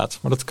minder inderdaad.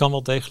 Maar dat kan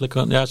wel degelijk.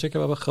 Ja, zeker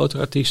wel bij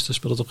grotere artiesten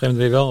speelt het op een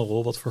gegeven moment weer wel een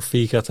rol. Wat voor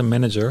fee krijgt een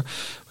manager.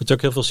 Wat je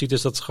ook heel veel ziet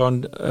is dat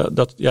gewoon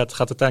het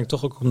gaat uiteindelijk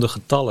toch ook om de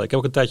getallen. Ik heb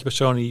ook een tijdje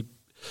bij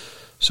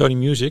Sony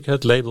Music,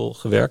 het label,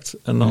 gewerkt.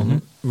 En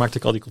dan maakte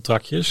ik al die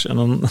contractjes. En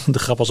dan de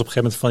grap was op een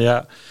gegeven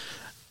moment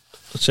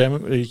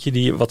van weet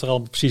je, wat er al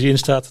precies in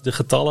staat, de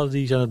getallen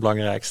die zijn het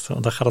belangrijkste.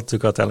 Want daar gaat het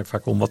natuurlijk uiteindelijk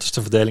vaak om. Wat is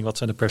de verdeling, wat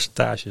zijn de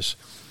percentages?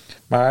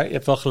 Maar je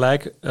hebt wel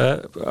gelijk,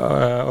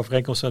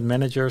 overeenkomsten met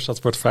managers,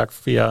 dat wordt vaak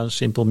via een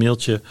simpel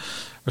mailtje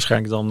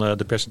waarschijnlijk dan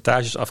de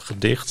percentages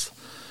afgedicht.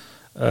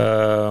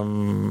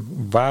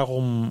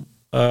 Waarom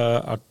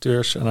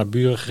auteurs- en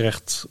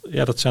naburengerecht?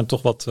 Ja, dat zijn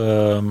toch wat,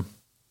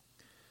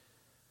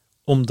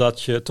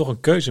 omdat je toch een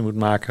keuze moet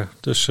maken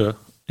tussen,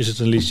 is het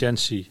een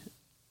licentie,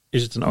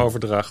 is het een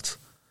overdracht?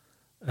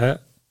 Hè?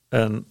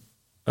 En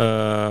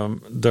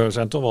er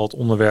zijn toch wel wat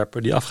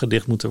onderwerpen die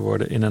afgedicht moeten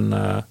worden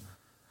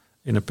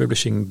in een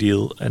publishing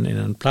deal en in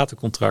een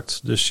platencontract.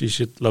 Dus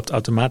je loopt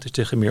automatisch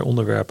tegen meer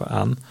onderwerpen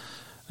aan.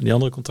 En die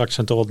andere contracten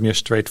zijn toch wat meer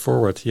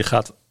straightforward. Je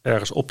gaat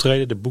ergens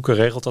optreden, de boeker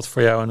regelt dat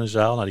voor jou in een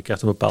zaal. Nou, die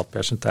krijgt een bepaald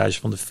percentage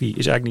van de fee. Is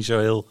eigenlijk niet zo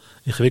heel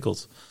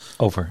ingewikkeld.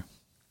 Over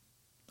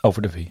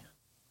de fee?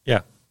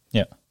 Ja.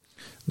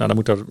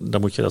 Nou,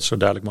 dan moet je dat zo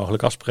duidelijk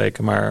mogelijk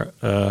afspreken. Maar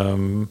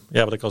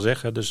wat ik al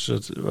zeg, dus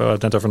we hadden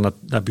het net over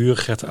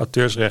naburengerecht,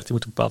 auteursrecht. Die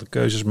moeten bepaalde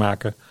keuzes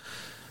maken.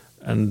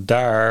 En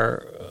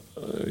daar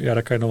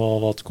kan je nog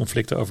wel wat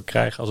conflicten over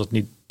krijgen als het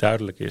niet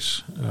duidelijk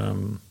is.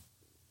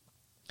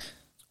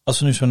 Als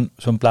we nu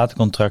zo'n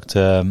platencontract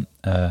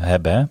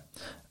hebben, hè?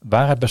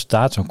 Waaruit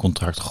bestaat zo'n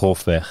contract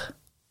grofweg?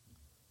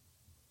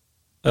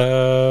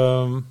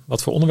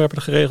 Wat voor onderwerpen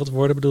er geregeld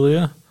worden, bedoel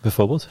je?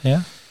 Bijvoorbeeld,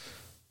 ja.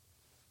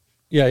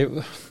 Ja,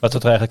 wat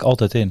zit er eigenlijk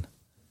altijd in?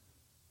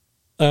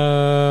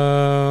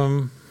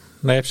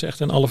 Nee, je hebt ze echt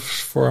in alle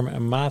vormen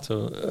en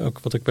maten. Ook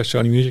wat ik bij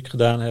Sony Music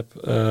gedaan heb.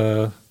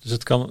 Dus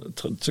het kan.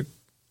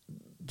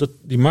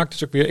 Die markt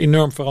is ook weer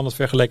enorm veranderd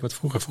vergeleken met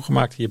vroeger. Vroeger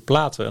maakte je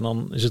platen en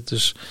dan is het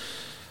dus.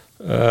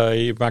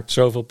 Je maakt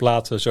zoveel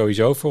platen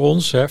sowieso voor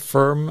ons, hè,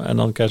 firm. En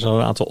dan krijg je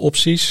een aantal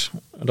opties.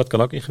 En dat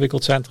kan ook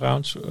ingewikkeld zijn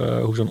trouwens.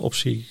 Hoe zo'n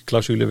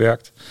optieclausule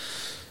werkt.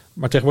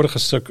 Maar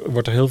tegenwoordig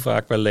wordt er heel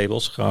vaak bij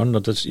labels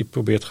gewoon. Je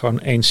probeert gewoon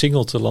 1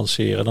 single te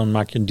lanceren. Dan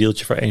maak je een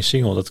deeltje voor 1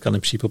 single. Dat kan in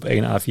principe op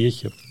 1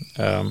 A4'tje.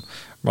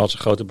 Maar als er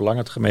grote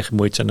belangen mee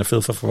gemoeid zijn en er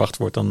veel van verwacht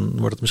wordt, dan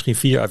wordt het misschien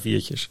 4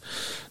 A4'tjes.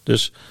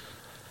 Dus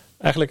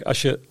eigenlijk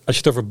als je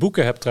het over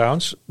boeken hebt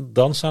trouwens,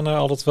 dan staan er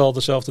altijd wel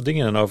dezelfde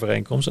dingen in een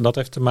overeenkomst. En dat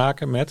heeft te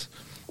maken met,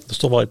 dat is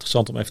toch wel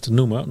interessant om even te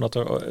noemen, omdat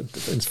er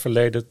in het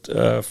verleden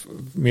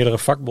meerdere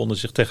vakbonden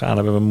zich tegenaan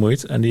hebben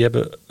bemoeid. En die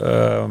hebben,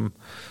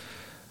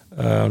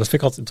 dat vind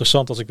ik altijd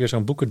interessant als ik weer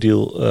zo'n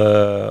boekendeal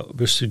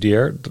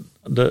bestudeer.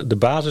 De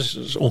basis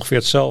is ongeveer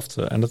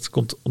hetzelfde. En dat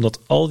komt omdat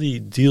al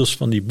die deals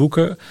van die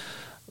boeken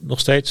nog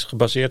steeds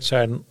gebaseerd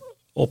zijn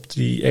op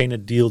die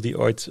ene deal die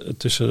ooit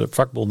tussen de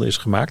vakbonden is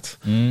gemaakt.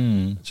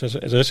 Dus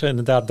er is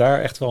inderdaad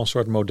daar echt wel een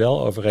soort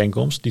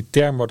modelovereenkomst. Die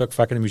term wordt ook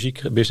vaak in de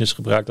muziekbusiness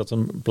gebruikt, dat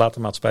een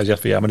platenmaatschappij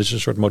zegt van ja, maar dit is een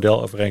soort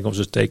modelovereenkomst,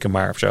 dus teken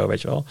maar of zo,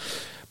 weet je wel.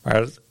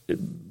 Maar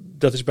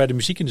dat is bij de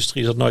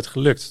muziekindustrie is dat nooit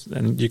gelukt.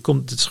 En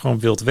dit is gewoon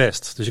Wild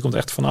West. Dus je komt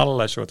echt van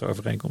allerlei soorten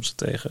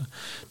overeenkomsten tegen.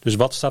 Dus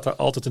wat staat er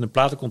altijd in een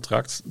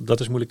platencontract? Dat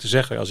is moeilijk te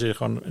zeggen. Als je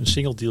gewoon een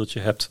single dealtje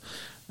hebt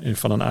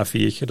van een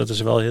A4'tje, dat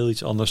is wel heel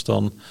iets anders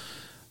dan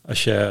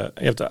als je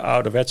hebt de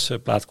ouderwetse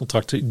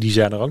plaatcontracten, die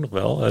zijn er ook nog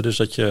wel. Dus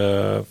dat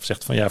je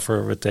zegt van ja,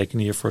 we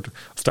tekenen hier voor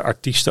de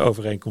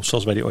artiestenovereenkomst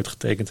zoals wij die ooit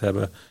getekend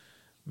hebben.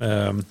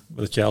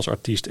 Dat je als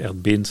artiest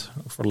echt bindt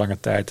voor lange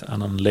tijd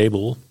aan een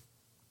label.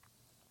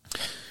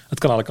 Het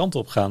kan alle kanten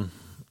op gaan.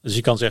 Dus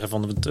je kan zeggen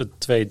van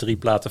 2-3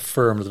 platen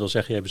firm. Dat wil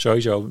zeggen, je hebt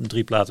sowieso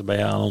 3 platen bij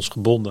je aan ons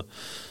gebonden.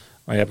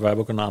 Maar wij hebben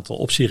ook een aantal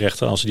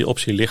optierechten. Als die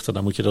optie ligt,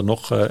 dan moet je er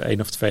nog 1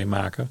 of 2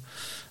 maken.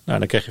 Nou,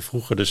 dan kreeg je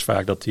vroeger dus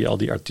vaak dat al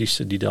die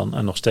artiesten die dan,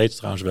 en nog steeds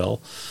trouwens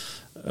wel,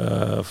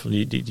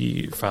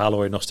 Die verhalen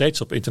hoor je nog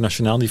steeds op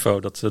internationaal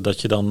niveau.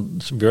 Dat je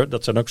dan,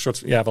 dat zijn ook een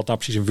soort, wat nou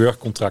precies een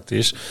wurgcontract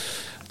is.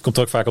 Het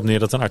komt er ook vaak op neer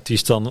dat een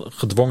artiest dan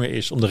gedwongen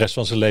is om de rest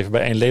van zijn leven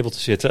bij één label te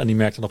zitten. En die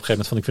merkt dan op een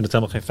gegeven moment van, ik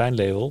vind het helemaal geen fijn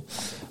label.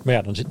 Maar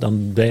ja,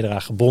 dan ben je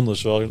eraan gebonden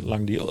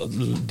zolang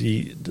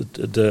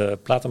de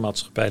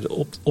platenmaatschappij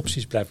de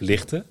opties blijven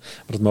lichten.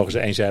 Maar dat mogen ze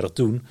eenzijdig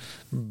doen.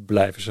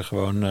 Blijven ze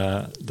gewoon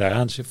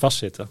daaraan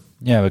vastzitten.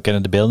 Ja, we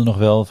kennen de beelden nog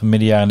wel van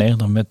midden jaren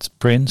 90 met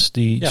Prince,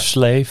 die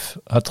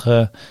Slave had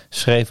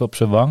geschreven op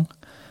zijn wang.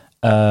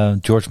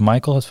 George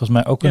Michael had volgens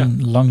mij ook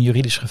een lang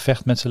juridisch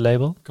gevecht met zijn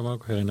label. Ik kan me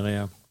ook herinneren,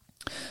 ja.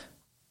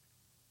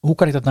 Hoe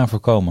kan ik dat nou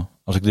voorkomen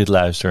als ik dit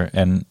luister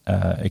en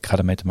ik ga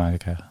ermee te maken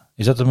krijgen?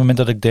 Is dat het moment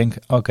dat ik denk,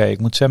 oké, ik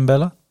moet Sam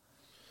bellen?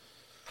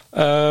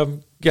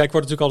 Ik word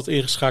natuurlijk altijd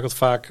ingeschakeld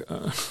vaak,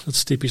 dat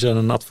is typisch aan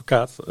een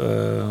advocaat,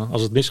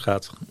 als het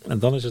misgaat. En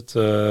dan is het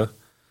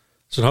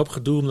is een hoop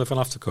gedoe om er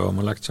vanaf te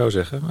komen, laat ik het zo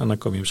zeggen. En dan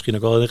kom je misschien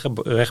ook wel in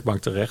de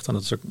rechtbank terecht en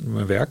dat is ook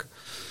mijn werk.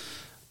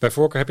 Bij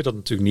voorkeur heb je dat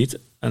natuurlijk niet.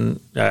 En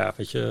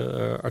weet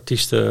je,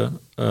 artiesten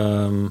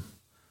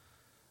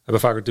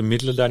hebben vaak ook de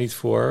middelen daar niet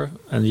voor.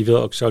 En die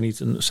wil ook zo niet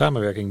een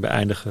samenwerking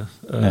beëindigen.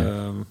 Nee.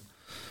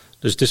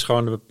 Dus het is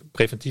gewoon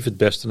preventief het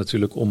beste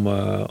natuurlijk om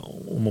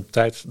op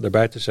tijd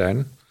erbij te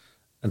zijn.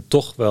 En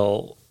toch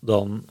wel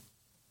dan...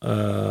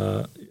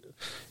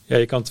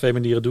 je kan het 2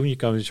 manieren doen. Je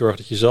kan zorgen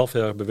dat je zelf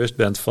heel erg bewust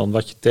bent van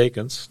wat je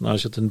tekent. Nou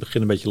is het in het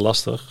begin een beetje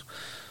lastig.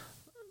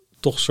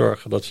 Toch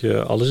zorgen dat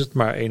je, al is het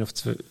maar 1 of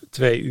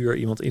 2 uur,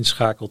 iemand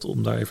inschakelt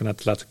om daar even naar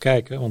te laten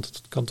kijken. Want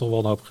het kan toch wel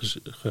een hoop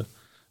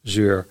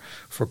gezeur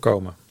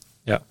voorkomen.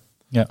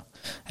 Ja.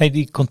 Hey,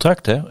 die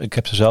contracten, ik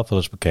heb ze zelf wel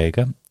eens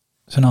bekeken,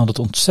 zijn altijd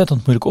ontzettend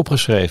moeilijk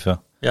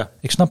opgeschreven. Ja.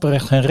 Ik snap er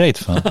echt geen reet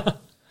van.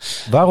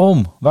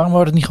 Waarom? Waarom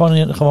wordt het niet gewoon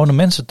in gewone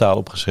mensentaal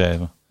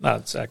opgeschreven? Nou,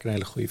 dat is eigenlijk een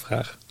hele goede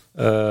vraag.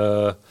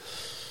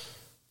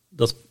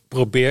 Dat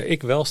probeer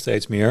ik wel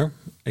steeds meer.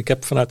 Ik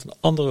heb vanuit een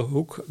andere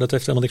hoek, dat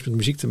heeft helemaal niks met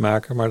muziek te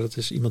maken, maar dat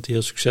is iemand die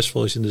heel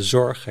succesvol is in de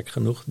zorg, gek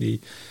genoeg.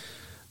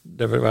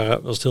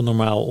 Daar was het heel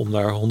normaal om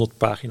daar 100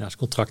 pagina's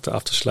contracten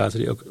af te sluiten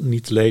die ook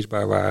niet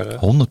leesbaar waren.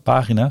 100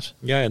 pagina's?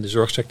 Ja, in de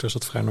zorgsector is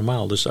dat vrij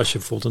normaal. Dus als je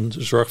bijvoorbeeld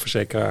een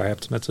zorgverzekeraar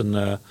hebt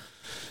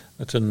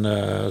met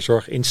een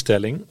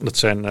zorginstelling, dat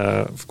zijn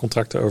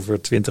contracten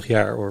over 20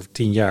 jaar of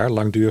 10 jaar,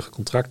 langdurige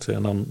contracten.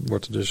 En dan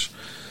wordt er dus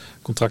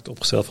contracten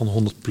opgesteld van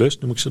 100 plus,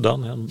 noem ik ze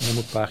dan. 100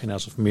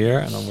 pagina's of meer.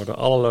 En dan worden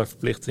allerlei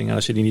verplichtingen. En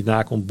als je die niet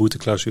nakomt,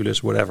 boeteclausules,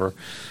 whatever.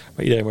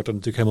 Maar iedereen wordt er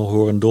natuurlijk helemaal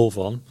horendol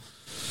van.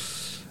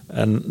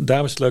 En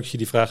daarom is het leuk dat je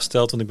die vraag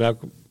stelt. Want ik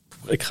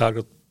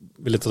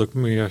wil het ook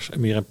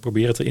meer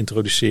proberen te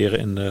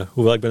introduceren.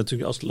 Hoewel ik ben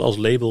natuurlijk als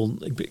label,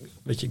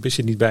 ik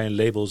zit niet bij een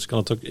label, dus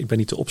ik ben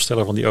niet de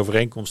opsteller van die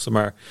overeenkomsten.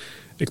 Maar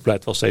ik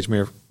pleit wel steeds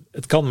meer.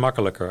 Het kan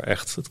makkelijker,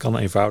 echt. Het kan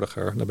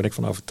eenvoudiger. Daar ben ik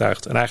van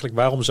overtuigd. En eigenlijk,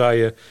 waarom zou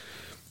je,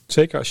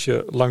 zeker als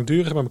je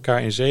langdurig met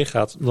elkaar in zee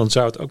gaat, dan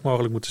zou het ook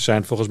mogelijk moeten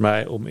zijn, volgens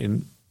mij, om in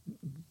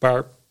een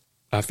paar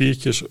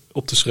A4'tjes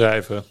op te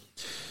schrijven.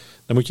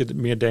 Dan moet je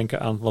meer denken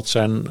aan wat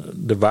zijn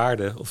de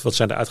waarden of wat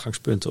zijn de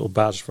uitgangspunten op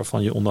basis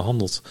waarvan je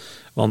onderhandelt.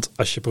 Want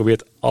als je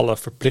probeert alle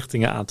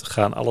verplichtingen aan te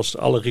gaan,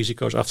 alle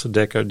risico's af te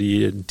dekken die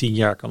je in 10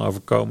 jaar kan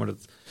overkomen.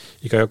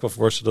 Je kan je ook wel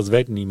voorstellen, dat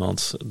weet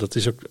niemand. Dat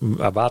is ook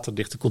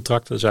waterdichte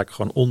contracten, dat is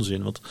eigenlijk gewoon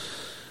onzin. Want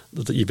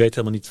je weet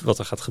helemaal niet wat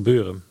er gaat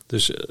gebeuren.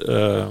 Dus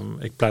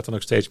ik pleit dan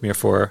ook steeds meer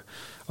voor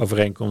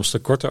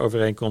overeenkomsten, korte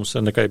overeenkomsten.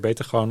 En dan kan je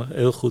beter gewoon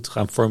heel goed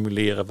gaan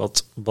formuleren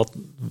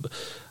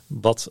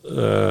wat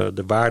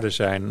de waarden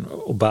zijn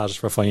op basis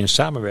waarvan je een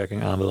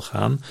samenwerking aan wil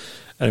gaan.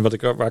 En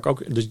waar ik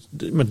ook dus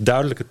met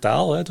duidelijke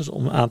taal, dus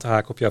om aan te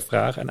haken op jouw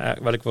vraag. En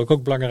wat ik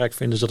ook belangrijk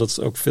vind, is dat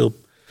het ook veel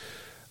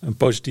een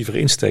positievere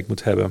insteek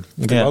moet hebben.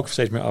 Ik kan me ook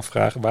steeds meer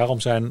afvragen, waarom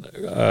zijn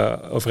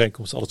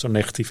overeenkomsten altijd zo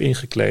negatief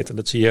ingekleed? En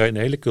dat zie je in de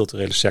hele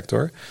culturele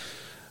sector.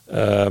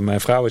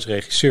 Mijn vrouw is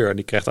regisseur en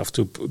die krijgt af en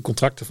toe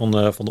contracten van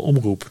de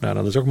omroep. Nou,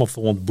 dat is ook maar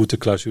bijvoorbeeld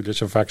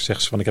boeteclausules. En vaak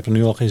zeggen ze van, ik heb er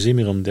nu al geen zin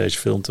meer om deze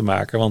film te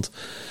maken. Want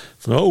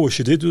als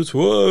je dit doet,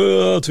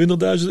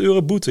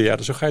 €20.000 boete. Ja,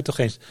 dus zo ga je toch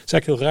geen... Dat is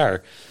eigenlijk heel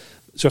raar.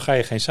 Zo ga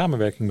je geen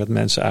samenwerking met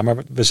mensen aan. Maar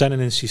we zijn in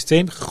een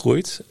systeem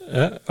gegroeid,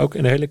 ook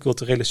in de hele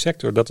culturele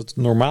sector, dat het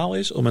normaal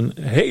is om een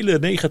hele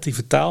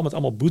negatieve taal met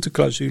allemaal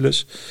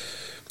boeteclausules.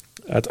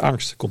 Uit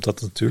angst komt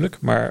dat natuurlijk.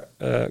 Maar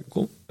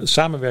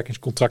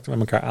samenwerkingscontracten met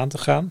elkaar aan te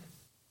gaan.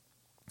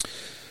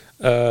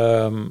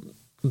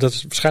 Dat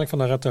is waarschijnlijk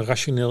vanuit een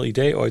rationeel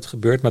idee ooit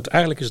gebeurd, maar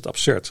eigenlijk is het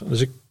absurd.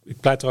 Dus ik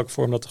pleit er ook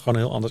voor om dat gewoon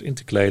heel anders in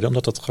te kleden.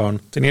 Omdat dat gewoon,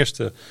 ten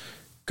eerste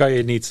kan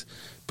je niet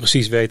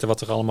precies weten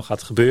wat er allemaal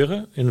gaat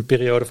gebeuren in een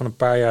periode van een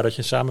paar jaar dat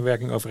je een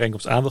samenwerking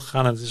overeenkomst aan wil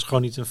gaan. En het is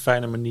gewoon niet een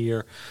fijne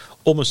manier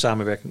om een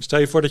samenwerking. Stel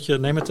je voor dat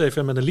neem het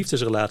even met een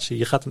liefdesrelatie.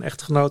 Je gaat een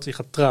echtgenoot, je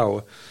gaat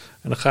trouwen.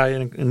 En dan ga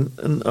je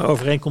een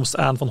overeenkomst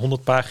aan van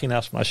 100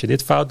 pagina's. Maar als je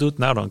dit fout doet,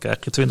 nou dan krijg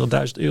je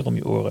 €20.000 om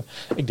je oren.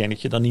 Ik denk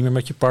dat je dan niet meer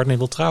met je partner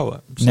wil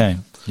trouwen. Nee,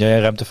 jij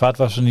ruimt de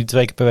vaatwasser niet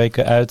 2 keer per week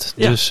uit.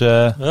 Ja. Dus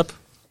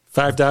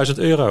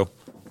 €5.000.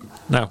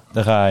 Nou,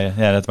 daar ga je.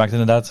 Ja, dat maakt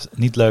inderdaad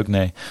niet leuk,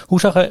 nee. Hoe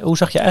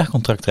zag je eigen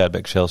contract eruit bij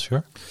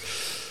Excelsior?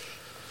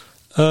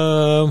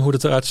 Hoe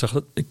dat eruit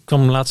zag. Ik kwam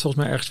hem laatst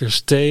volgens mij ergens weer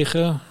eens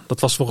tegen. Dat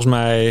was volgens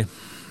mij...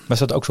 Was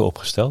dat ook zo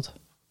opgesteld?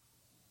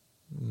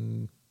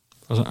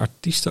 Dat was een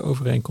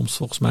artiestenovereenkomst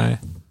volgens mij.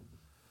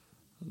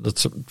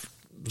 Dat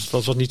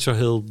was niet zo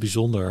heel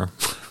bijzonder.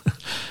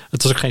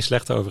 Het was ook geen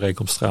slechte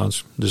overeenkomst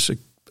trouwens. Dus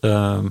we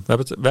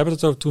hebben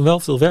er toen wel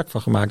veel werk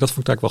van gemaakt. Dat vond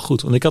ik eigenlijk wel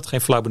goed. Want ik had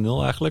geen flauw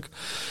benul eigenlijk.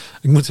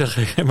 Ik moet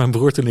zeggen, ik heb mijn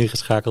broer toen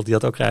ingeschakeld. Die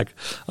had ook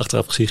eigenlijk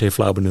achteraf gezien geen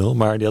flauw benul.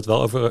 Maar die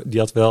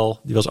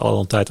was al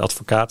een tijd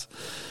advocaat.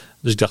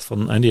 Dus ik dacht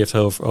van, en die heeft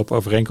heel veel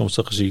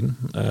overeenkomsten gezien.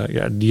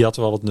 Die had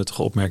er wel wat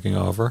nuttige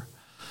opmerkingen over.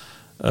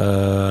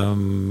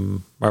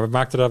 Maar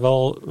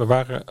we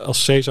waren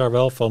als Cesar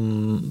wel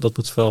van, dat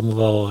moeten we allemaal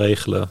wel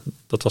regelen.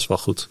 Dat was wel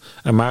goed.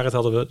 En Marit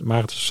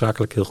was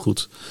zakelijk heel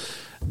goed.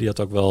 Die had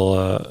ook wel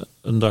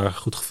een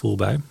goed gevoel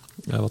bij.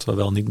 Wat we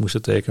wel niet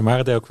moesten tekenen.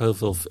 Marit deed ook heel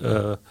veel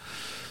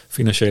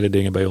financiële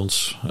dingen bij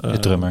ons. De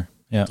drummer.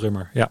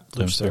 Ja.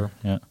 Drumster.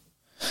 Ja.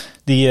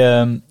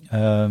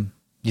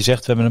 Je zegt,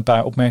 we hebben een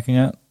paar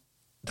opmerkingen.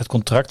 Dat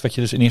contract wat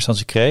je dus in eerste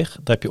instantie kreeg,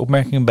 daar heb je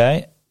opmerkingen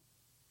bij.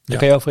 Daar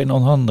kan je over in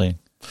onderhandeling.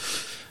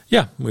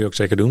 Ja, moet je ook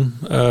zeker doen.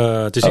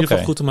 Het is in ieder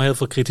geval goed om heel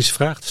veel kritische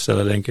vragen te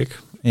stellen, denk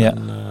ik. Ja.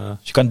 Dus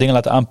je kan dingen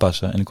laten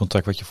aanpassen in een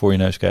contract wat je voor je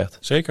neus krijgt.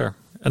 Zeker.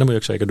 En dat moet je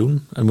ook zeker doen.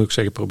 En dat moet je ook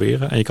zeker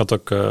proberen. En je kan het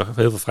ook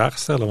heel veel vragen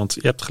stellen. Want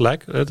je hebt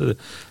gelijk. Het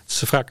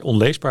is vaak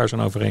onleesbaar,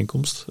 zo'n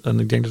overeenkomst. En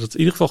ik denk dat het in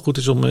ieder geval goed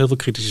is om heel veel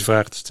kritische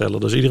vragen te stellen.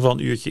 Dus in ieder geval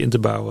een uurtje in te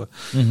bouwen.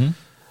 Mm-hmm.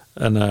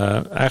 En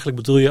eigenlijk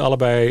bedoel je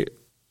allebei...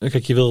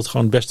 Kijk, je wil het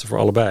gewoon het beste voor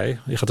allebei.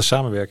 Je gaat de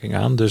samenwerking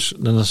aan. Dus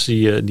dan zie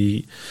je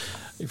die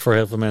voor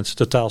heel veel mensen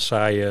totaal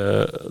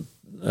saaie...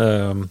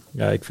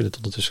 ik vind het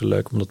ondertussen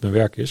leuk omdat het mijn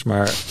werk is.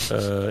 Maar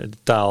de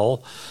taal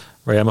waar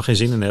je helemaal geen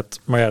zin in hebt.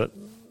 Maar ja,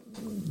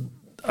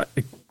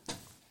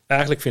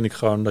 eigenlijk vind ik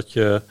gewoon dat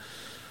je...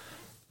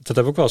 Dat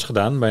heb ik ook wel eens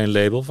gedaan bij een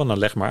label. Van, nou,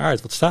 leg maar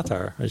uit. Wat staat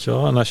daar? Weet je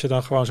wel? En als je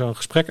dan gewoon zo'n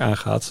gesprek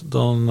aangaat,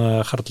 dan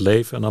gaat het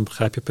leven. En dan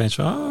begrijp je opeens,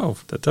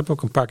 dat heb ik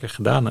ook een paar keer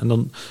gedaan. En dan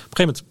op een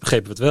gegeven moment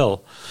begrepen we het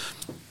wel.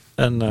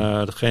 En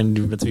degene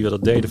met wie we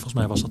dat deden, volgens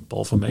mij was dat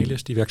Paul van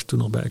Melis. Die werkte toen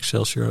nog bij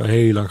Excelsior,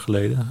 heel lang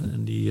geleden.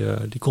 En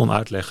die kon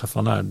uitleggen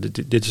van, nou,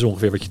 dit is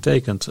ongeveer wat je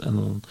tekent. En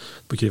dan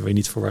moet je er weer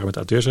niet verwarren met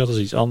auteursrecht. Dat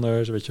is iets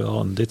anders, weet je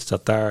wel. En dit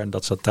staat daar en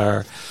dat staat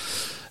daar.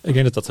 Ik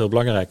denk dat dat heel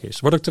belangrijk is.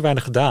 Er wordt ook te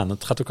weinig gedaan.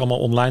 Het gaat ook allemaal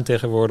online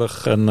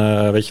tegenwoordig. En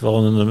weet je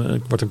wel,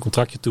 er wordt een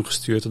contractje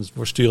toegestuurd. En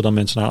we sturen dan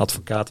mensen naar een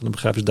advocaat. En dan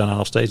begrijpen ze daarna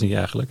nog steeds niet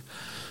eigenlijk.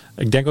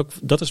 Ik denk ook,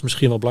 dat is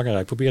misschien wel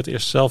belangrijk. Probeer het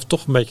eerst zelf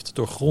toch een beetje te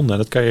doorgronden.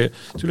 En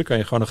natuurlijk kan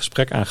je gewoon een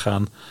gesprek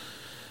aangaan.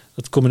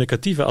 Het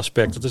communicatieve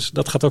aspect,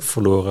 dat gaat ook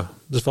verloren.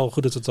 Het is wel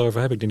goed dat we het erover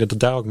hebben. Ik denk dat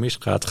het daar ook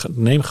misgaat.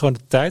 Neem gewoon de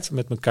tijd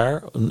met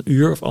elkaar, een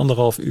uur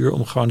of 1,5 uur,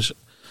 om gewoon eens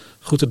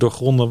goed te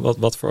doorgronden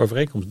wat voor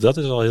overeenkomst. Dat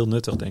is al heel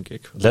nuttig, denk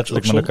ik.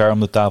 Letterlijk met elkaar om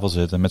de tafel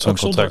zitten, met zo'n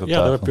contract op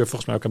tafel. Ja, daar heb je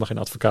volgens mij ook helemaal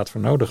geen advocaat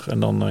voor nodig. En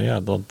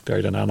dan kan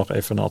je daarna nog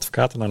even een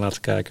advocaat naar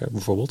laten kijken,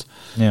 bijvoorbeeld.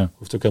 Ja.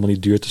 Hoeft ook helemaal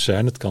niet duur te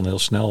zijn. Het kan heel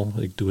snel.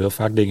 Ik doe heel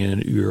vaak dingen in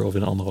 1 uur of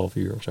in 1,5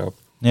 uur of zo.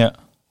 Ja.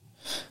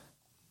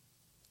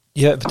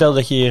 Je vertelde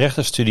dat je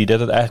rechtenstudie, dat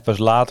het eigenlijk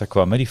pas later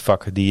kwam, hè? Die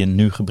vakken die je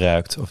nu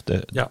gebruikt.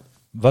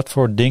 Wat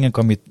voor dingen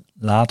kwam je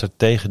later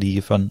tegen die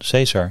je van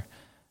Cesar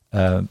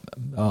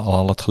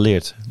al had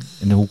geleerd?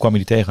 En hoe kwam je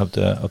die tegen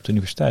op de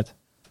universiteit?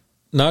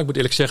 Nou, ik moet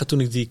eerlijk zeggen, toen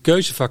ik die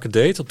keuzevakken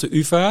deed op de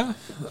UvA,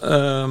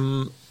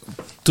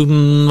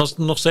 toen was het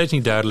nog steeds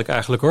niet duidelijk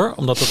eigenlijk hoor.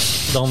 Omdat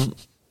dan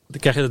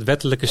krijg je het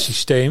wettelijke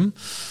systeem.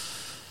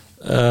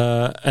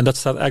 En dat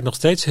staat eigenlijk nog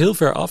steeds heel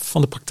ver af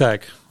van de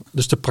praktijk.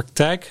 Dus de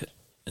praktijk,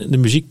 de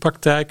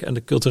muziekpraktijk en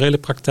de culturele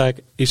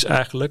praktijk is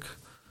eigenlijk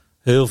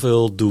heel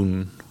veel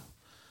doen.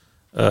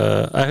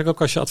 Eigenlijk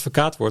ook als je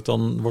advocaat wordt,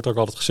 dan wordt ook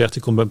altijd gezegd, je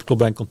komt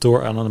bij een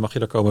kantoor aan en dan mag je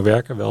daar komen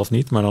werken, wel of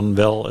niet, maar dan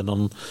wel. En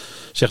dan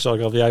zeggen ze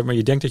ook al, ja, maar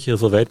je denkt dat je heel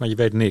veel weet, maar je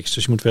weet niks.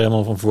 Dus je moet weer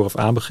helemaal van vooraf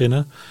aan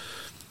beginnen.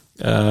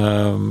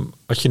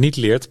 Wat je niet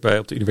leert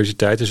op de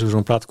universiteit is hoe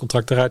zo'n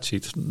platencontract eruit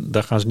ziet.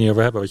 Daar gaan ze het niet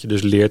over hebben. Wat je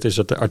dus leert is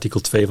dat de artikel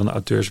 2 van de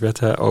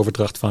auteurswet,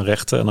 overdracht van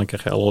rechten. En dan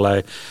krijg je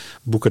allerlei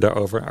boeken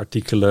daarover,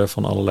 artikelen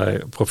van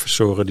allerlei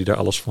professoren die daar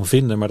alles van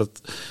vinden. Maar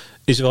dat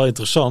is wel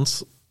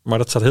interessant. Maar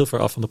dat staat heel ver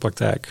af van de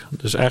praktijk.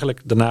 Dus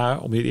eigenlijk daarna,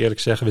 om je eerlijk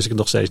te zeggen, wist ik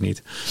het nog steeds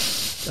niet.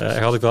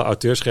 Had ik wel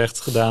auteursrecht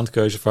gedaan, het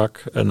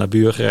keuzevak, en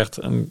nabuurrecht.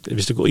 En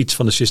wist ik wel iets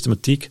van de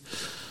systematiek.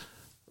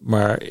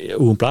 Maar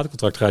hoe een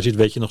platencontract eruit ziet,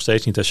 weet je nog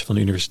steeds niet als je van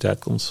de universiteit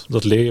komt.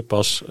 Dat leer je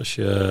pas als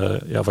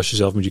je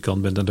zelf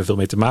muzikant bent en er veel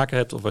mee te maken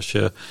hebt. Of als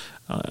je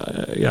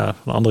aan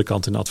de andere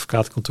kant in een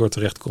advocatenkantoor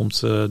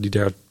terechtkomt die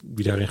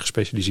daarin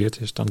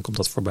gespecialiseerd is. Dan komt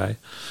dat voorbij.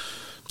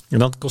 En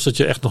dan kost het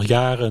je echt nog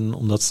jaren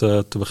om dat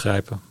te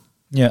begrijpen.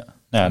 Ja.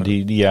 Nou,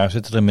 die jaren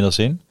zitten er inmiddels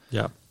in.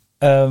 Ja.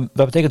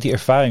 Wat betekent die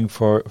ervaring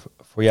voor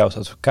jou als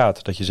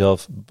advocaat? Dat je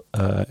zelf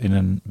in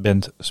een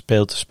band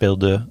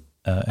speelde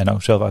en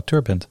ook zelf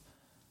auteur bent?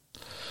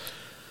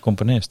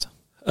 Componist.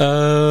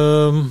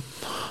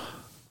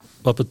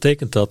 Wat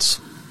betekent dat?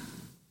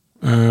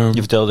 Je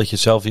vertelde dat je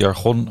zelf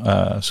jargon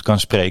kan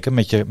spreken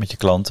met je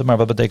klanten. Maar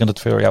wat betekent dat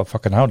voor jou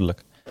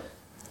vakinhoudelijk?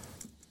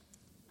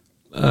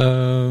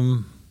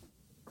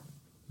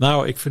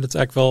 Nou, ik vind het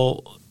eigenlijk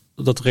wel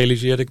dat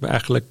realiseerde ik me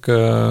eigenlijk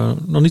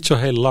nog niet zo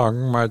heel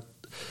lang. Maar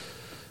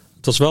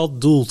het was wel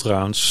het doel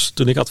trouwens.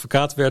 Toen ik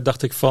advocaat werd,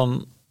 dacht ik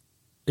van...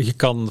 Je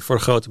kan voor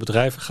de grote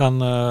bedrijven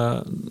gaan...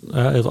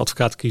 heel veel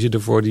advocaten kiezen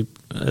ervoor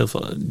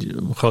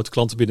om grote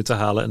klanten binnen te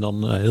halen... en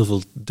dan heel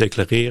veel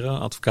declareren.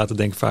 Advocaten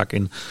denken vaak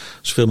in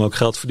zoveel mogelijk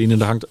geld verdienen.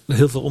 Er hangt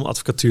heel veel om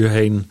advocatuur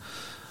heen.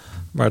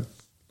 Maar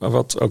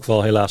wat ook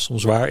wel helaas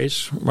soms waar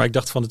is. Maar ik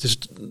dacht van,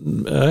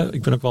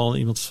 ik ben ook wel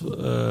iemand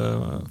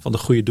van de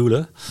goede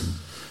doelen.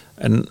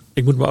 En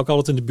ik moet me ook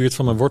altijd in de buurt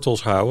van mijn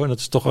wortels houden. En dat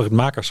is toch ook het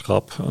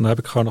makerschap. En daar heb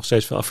ik gewoon nog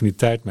steeds veel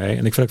affiniteit mee.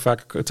 En ik vind ook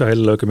vaak het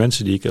hele leuke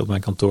mensen die ik op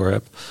mijn kantoor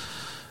heb.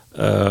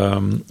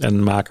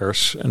 En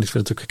makers. En ik vind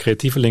natuurlijk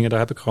creatievelingen, daar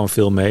heb ik gewoon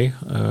veel mee.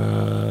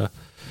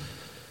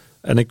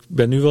 En ik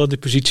ben nu wel in de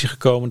positie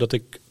gekomen dat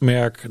ik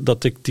merk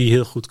dat ik die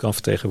heel goed kan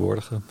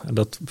vertegenwoordigen. En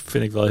dat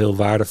vind ik wel heel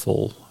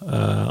waardevol.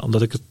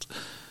 Omdat ik het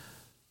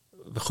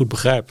goed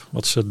begrijp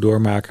wat ze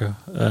doormaken.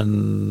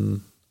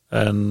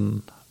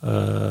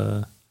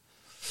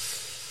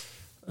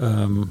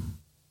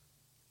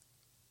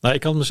 Ik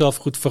kan mezelf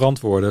goed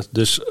verantwoorden.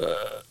 Dus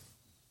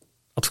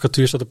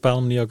advocatuur staat op een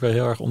bepaalde manier ook wel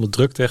heel erg onder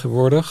druk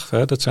tegenwoordig.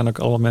 Dat zijn ook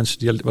allemaal mensen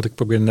die, wat ik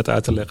probeer net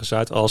uit te leggen,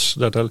 Zuidas.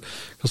 Ik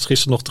had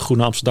gisteren nog de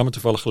Groene Amsterdammer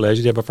toevallig gelezen.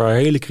 Die hebben een paar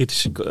hele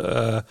kritische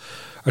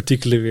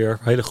artikelen weer,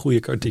 hele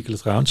goede artikelen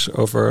trouwens,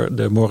 over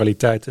de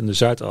moraliteit in de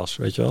Zuidas,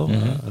 weet je wel.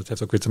 Mm-hmm. Dat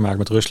heeft ook weer te maken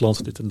met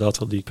Rusland, dit en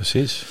dat.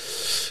 Precies.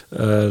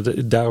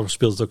 Daarom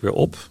speelt het ook weer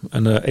op.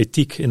 En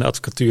ethiek in de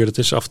advocatuur, dat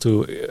is af en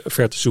toe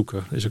ver te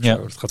zoeken. Dat is ook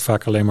zo. Het gaat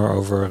vaak alleen maar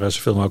over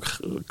zoveel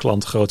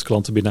mogelijk grote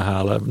klanten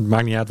binnenhalen. Het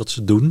maakt niet uit wat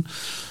ze doen.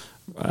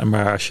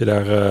 Maar als je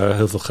daar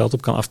heel veel geld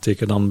op kan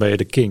aftikken, dan ben je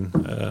de king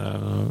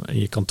in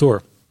je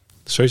kantoor.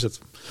 Zo is het.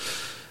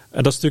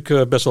 En dat is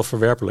natuurlijk best wel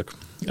verwerpelijk.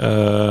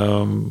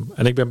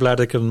 En ik ben blij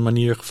dat ik een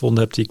manier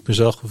gevonden heb die ik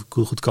mezelf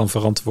goed kan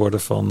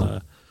verantwoorden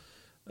van...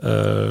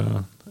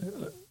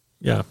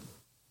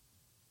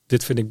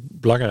 dit vind ik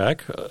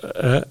belangrijk.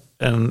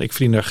 En ik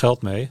verdien er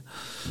geld mee.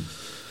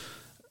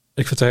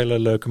 Ik vind het een hele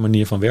leuke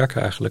manier van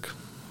werken eigenlijk.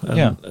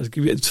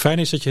 Het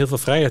fijne is dat je heel veel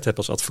vrijheid hebt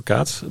als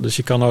advocaat. Dus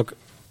je kan ook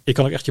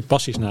echt je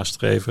passies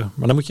nastreven.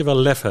 Maar dan moet je wel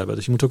lef hebben.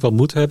 Dus je moet ook wel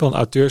moed hebben. Want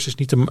auteurs is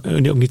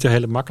ook niet de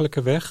hele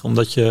makkelijke weg.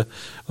 Omdat je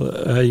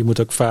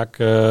moet ook vaak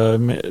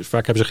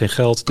hebben ze geen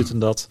geld, dit en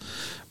dat.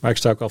 Maar ik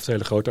sta ook altijd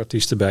hele grote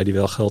artiesten bij die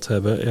wel geld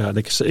hebben. Ja, en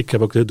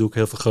doe ik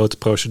heel veel grote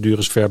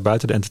procedures ver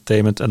buiten de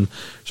entertainment. En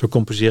zo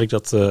compenseer ik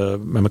dat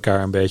met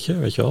elkaar een beetje,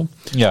 weet je wel.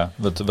 Ja,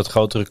 wat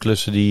grotere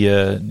klussen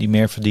die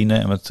meer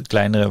verdienen en wat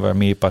kleinere waar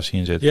meer passie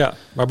in zit. Ja,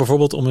 maar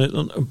bijvoorbeeld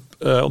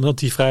omdat ik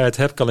die vrijheid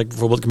heb,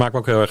 ik maak me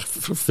ook heel erg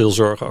veel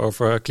zorgen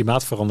over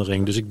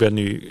klimaatverandering. Dus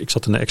ik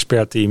zat in een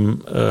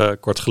expertteam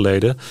kort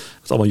geleden.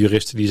 Met allemaal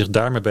juristen die zich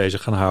daarmee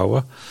bezig gaan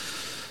houden.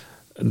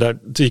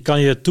 Je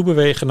kan je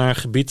toebewegen naar een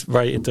gebied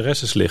waar je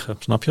interesses liggen.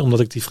 Snap je? Omdat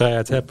ik die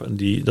vrijheid heb.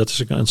 En dat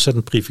is een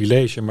ontzettend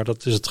privilege. Maar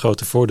dat is het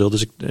grote voordeel.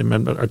 Dus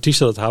met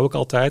artiesten, dat hou ik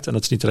altijd. En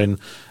dat is niet alleen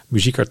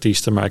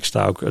muziekartiesten. Maar ik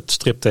sta ook het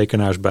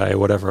striptekenaars bij.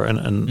 Whatever.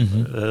 En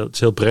het is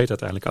heel breed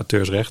uiteindelijk,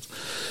 auteursrecht.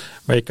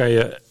 Maar je kan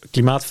je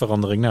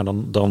klimaatverandering,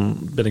 dan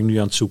ben ik nu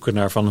aan het zoeken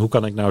naar van hoe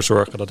kan ik nou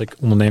zorgen dat ik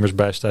ondernemers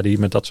bijsta die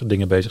met dat soort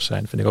dingen bezig zijn.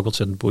 Dat vind ik ook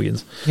ontzettend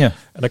boeiend. Ja.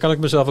 En dan kan ik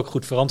mezelf ook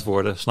goed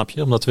verantwoorden, snap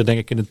je? Omdat we denk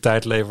ik in een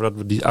tijd leven dat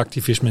die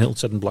activisme heel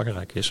ontzettend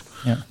belangrijk is.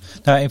 Ja.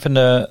 Nou, een van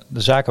de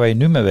zaken waar je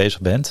nu mee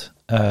bezig bent,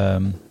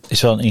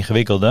 is wel een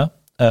ingewikkelde.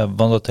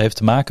 Want dat heeft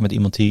te maken met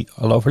iemand die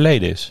al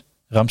overleden is.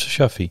 Ramses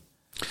Shaffi.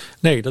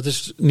 Nee, dat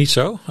is niet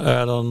zo.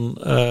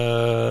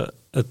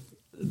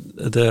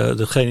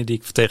 Degene die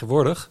ik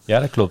vertegenwoordig. Ja,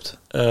 dat klopt.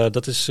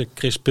 Dat is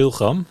Chris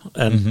Pilgram.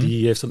 En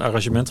die heeft een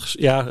arrangement...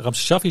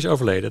 Ramses Shaffi is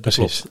overleden. Dat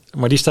klopt.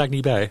 Maar die sta ik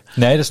niet bij.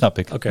 Nee, dat snap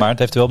ik. Okay. Maar het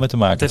heeft er wel mee te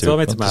maken. Het heeft wel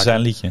mee te maken. Het is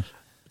zijn liedje.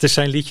 Het is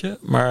zijn liedje.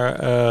 Maar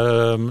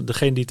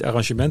degene die het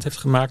arrangement heeft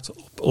gemaakt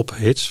op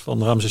hits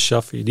van Ramses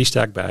Shaffi, die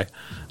sta ik bij. Nee,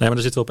 maar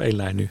dan zitten we op één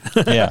lijn nu.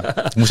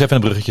 Ja, ik moest even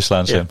een bruggetje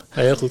slaan, Sam.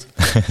 Ja, heel goed.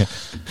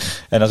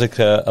 En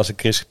als ik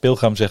Chris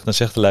Pilgram zeg, dan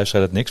zegt de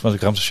luisteraar dat niks. Maar als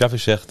ik Ramses Shaffi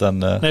zeg, dan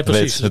nee,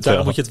 precies. Dus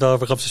daarom moet je het wel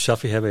over Ramses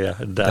Shaffi hebben, ja.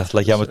 Dat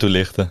laat jij me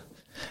toelichten.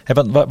 Hey,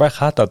 want waar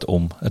gaat dat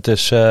om? Het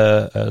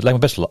lijkt me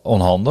best wel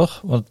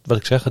onhandig. Want wat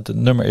ik zeg, het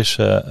nummer is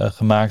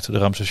gemaakt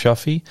door Ramses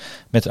Shaffi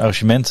met een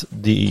arrangement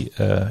die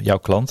jouw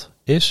klant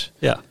is.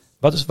 Ja.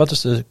 Wat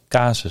is de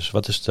casus?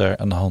 Wat is er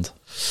aan de hand?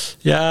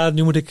 Ja,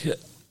 nu moet ik...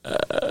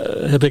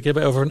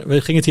 we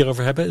gingen het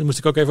hierover hebben. Daar moest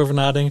ik ook even over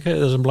nadenken.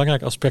 Dat is een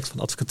belangrijk aspect van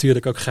advocatuur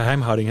dat ik ook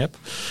geheimhouding heb.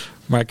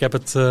 Maar ik heb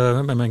het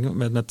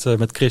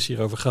met Chris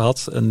hierover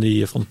gehad. En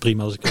die vond het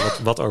prima als ik er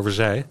wat over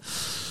zei.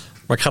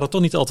 Maar ik ga er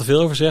toch niet al te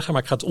veel over zeggen.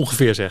 Maar ik ga het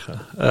ongeveer zeggen.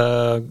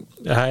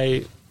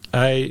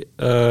 Hij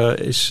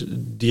is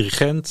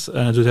dirigent.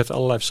 En hij heeft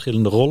allerlei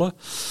verschillende rollen.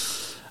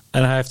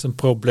 En hij heeft een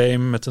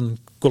probleem met een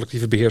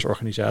collectieve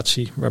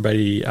beheersorganisatie waarbij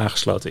hij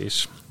aangesloten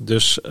is.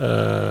 Dus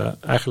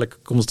eigenlijk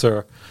komt het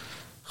er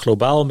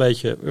globaal een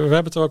beetje... We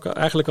hebben het er ook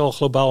eigenlijk al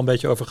globaal een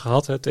beetje over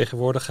gehad. Hè.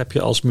 Tegenwoordig heb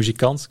je als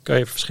muzikant kan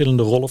je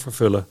verschillende rollen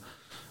vervullen.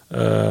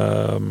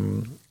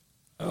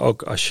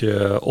 ook als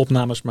je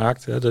opnames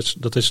maakt. Hè,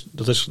 dat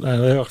is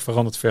heel erg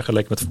veranderd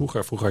vergeleken met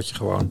vroeger. Vroeger had je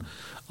gewoon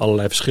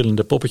allerlei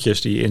verschillende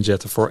poppetjes die je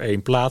inzetten voor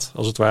één plaat,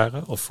 als het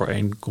ware. Of voor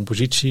één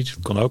compositie, dat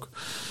kan ook.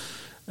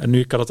 En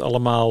nu kan het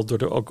allemaal door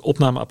de ook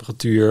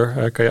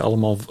opnameapparatuur, kan je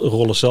allemaal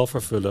rollen zelf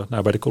vervullen.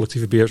 Nou, bij de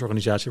collectieve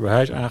beheersorganisatie waar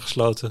hij is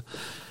aangesloten,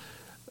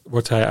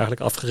 wordt hij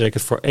eigenlijk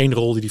afgerekend voor één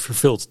rol die hij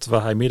vervult,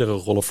 terwijl hij meerdere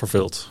rollen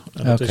vervult.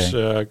 En dat is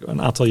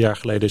een aantal jaar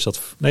geleden is dat,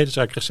 nee, dat is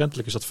eigenlijk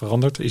recentelijk is dat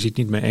veranderd. Is hij het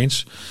niet mee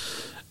eens.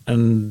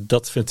 En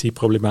dat vindt hij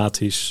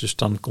problematisch. Dus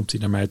dan komt hij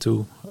naar mij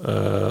toe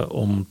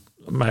om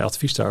mij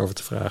advies daarover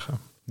te vragen.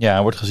 Ja,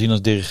 hij wordt gezien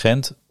als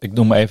dirigent. Ik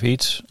noem maar even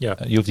iets. Ja.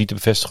 Je hoeft niet te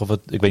bevestigen of het,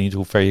 ik weet niet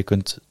hoe ver je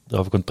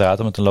erover kunt praten,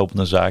 omdat het een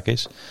lopende zaak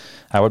is.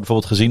 Hij wordt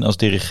bijvoorbeeld gezien als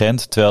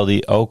dirigent, terwijl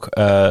hij ook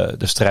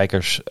de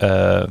strijkers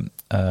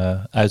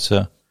uit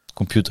zijn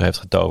computer heeft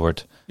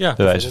getoverd. Ja,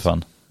 bij wijze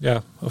van.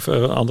 Ja, of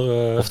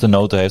andere. Of de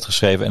noten heeft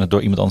geschreven en het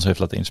door iemand anders heeft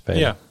laten inspelen.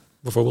 Ja,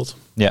 bijvoorbeeld.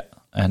 Ja,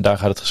 en daar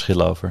gaat het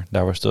geschil over.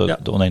 Daar was de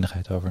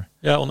oneenigheid over.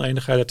 Ja,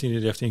 oneenigheid, daar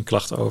heeft hij een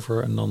klacht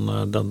over. En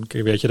dan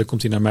weet je, dan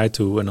komt hij naar mij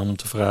toe en dan om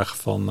te vragen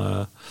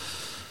van,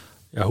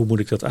 hoe moet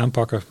ik dat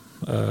aanpakken?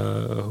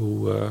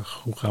 Hoe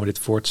gaan we dit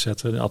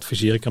voortzetten? Dan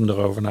adviseer ik hem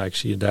erover. Nou, ik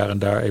zie daar en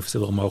daar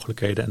eventueel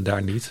mogelijkheden en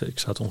daar niet. Ik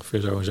zou het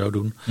ongeveer zo en zo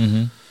doen.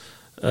 Mm-hmm.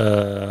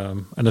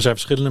 En er zijn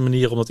verschillende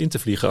manieren om dat in te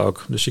vliegen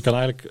ook. Dus je kan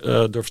eigenlijk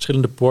door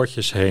verschillende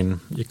poortjes heen.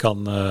 Je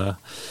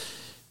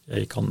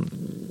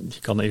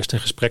kan eerst in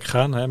gesprek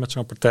gaan met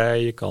zo'n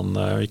partij. Je kan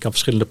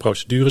verschillende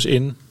procedures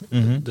in.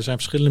 Mm-hmm. Er zijn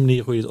verschillende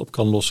manieren hoe je het op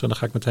kan lossen. En dan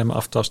ga ik met hem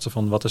aftasten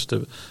van wat is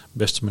de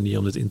beste manier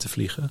om dit in te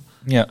vliegen.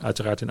 Ja.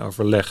 Uiteraard in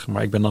overleg.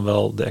 Maar ik ben dan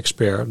wel de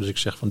expert. Dus ik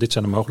zeg van dit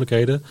zijn de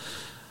mogelijkheden.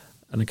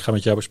 En ik ga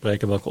met jou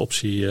bespreken welke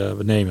optie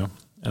we nemen.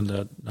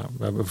 En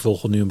we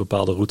volgen nu een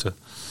bepaalde route.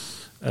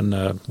 En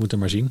we moeten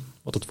maar zien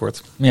wat het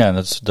wordt. Ja,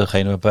 dat is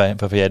degene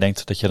waarvan jij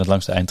denkt dat je het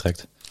langste eind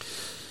trekt.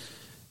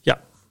 Ja.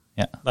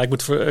 Nou, ik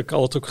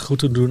kan het ook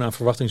goed doen aan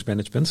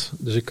verwachtingsmanagement.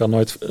 Dus ik kan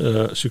nooit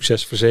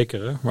succes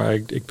verzekeren. Maar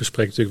ik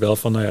bespreek natuurlijk wel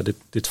van,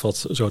 dit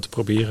valt zo te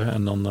proberen.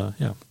 En dan,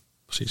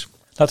 precies.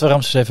 Laten we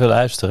Ramses even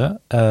luisteren.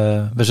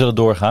 We zullen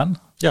doorgaan.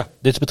 Ja. Dit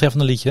is het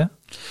betreffende liedje?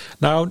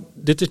 Nou,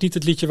 dit is niet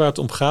het liedje waar het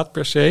om gaat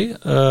per se.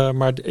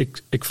 Maar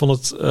ik vond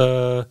het...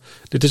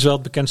 dit is wel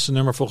het bekendste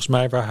nummer volgens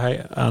mij waar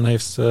hij aan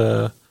heeft...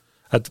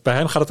 bij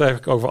hem gaat het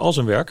eigenlijk over al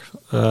zijn werk.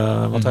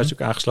 Want hij is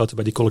ook aangesloten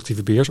bij die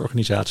collectieve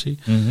beheersorganisatie.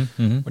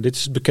 Mm-hmm. Maar dit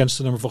is het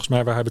bekendste nummer volgens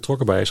mij waar hij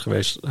betrokken bij is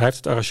geweest. Hij heeft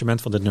het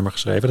arrangement van dit nummer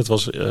geschreven. Dat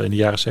was in de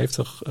jaren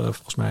 70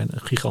 volgens mij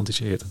een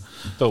gigantische hit.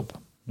 Top.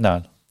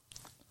 Nou...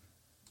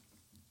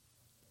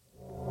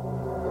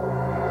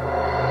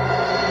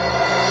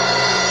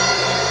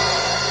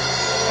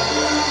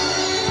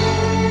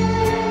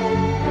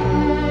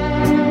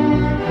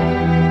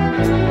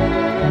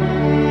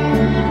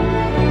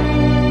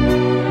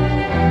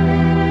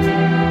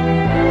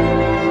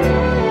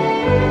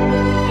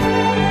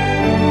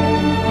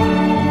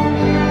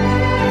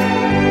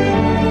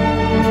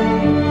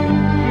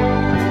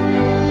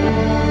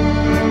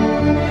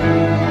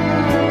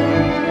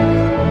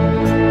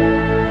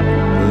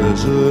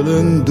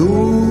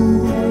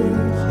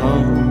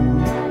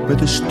 Met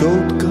de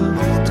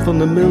stootkracht van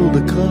de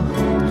milde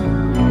kracht,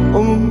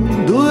 om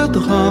door te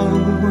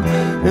gaan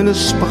in de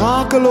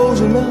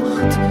sprakeloze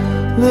nacht.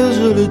 We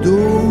zullen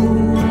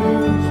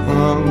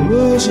doorgaan,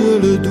 we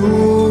zullen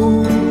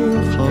doorgaan,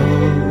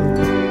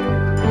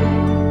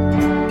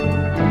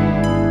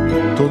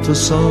 tot we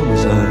samen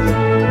zijn.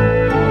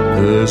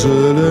 We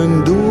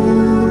zullen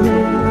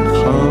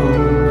doorgaan,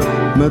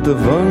 met de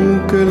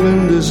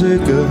wankelende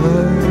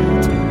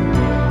zekerheid,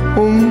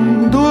 om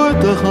door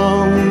te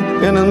gaan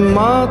in een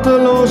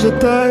mateloze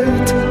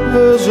tijd.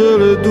 We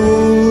zullen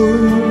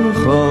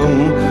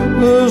doorgaan,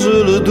 we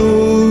zullen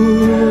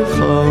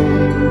doorgaan,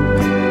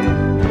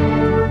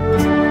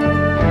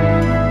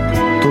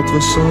 tot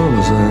we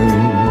samen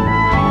zijn.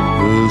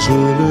 We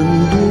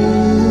zullen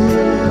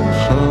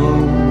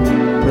doorgaan,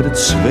 met het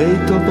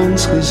zweet op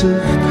ons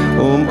gezicht,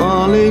 om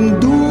alleen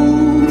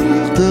door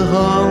te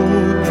gaan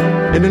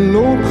in een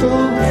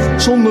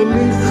loopgraaf zonder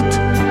licht.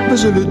 We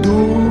zullen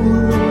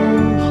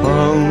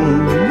doorgaan,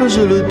 we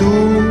zullen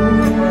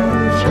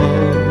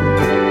doorgaan,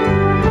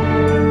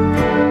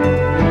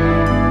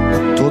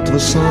 tot we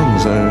samen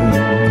zijn.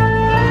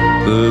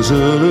 We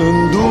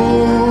zullen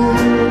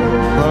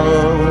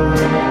doorgaan,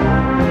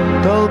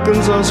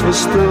 telkens als we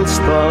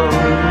stilstaan,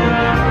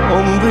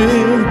 om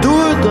weer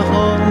door te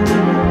gaan,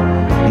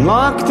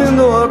 naakt in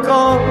de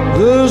orkaan.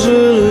 We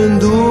zullen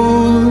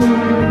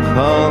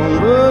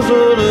doorgaan, we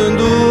zullen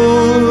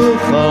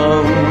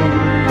doorgaan,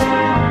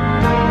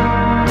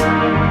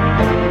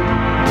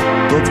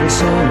 tot we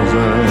samen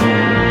zijn.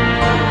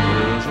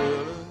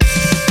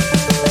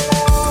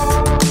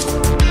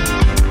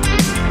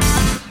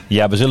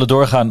 Ja, we zullen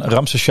doorgaan,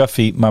 Ramses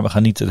Shaffi, maar we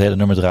gaan niet het hele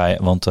nummer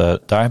draaien, want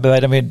daar hebben wij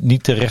dan weer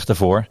niet de rechten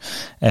voor.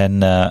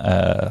 En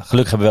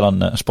gelukkig hebben we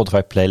wel een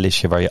Spotify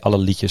playlistje waar je alle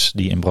liedjes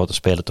die in Brood en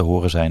Spelen te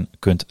horen zijn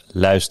kunt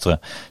luisteren.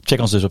 Check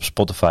ons dus op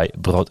Spotify,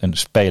 Brood en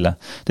Spelen.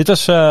 Dit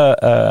was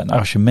een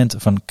arrangement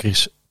van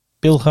Chris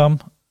Pilgram,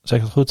 zeg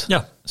ik dat goed?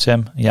 Ja.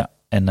 Sam, ja.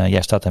 En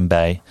jij staat hem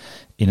bij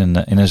in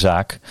een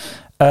zaak.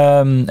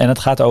 En het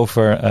gaat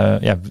over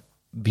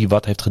wie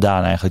wat heeft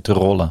gedaan eigenlijk, de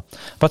rollen.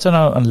 Wat is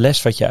nou een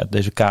les wat je uit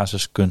deze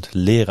casus kunt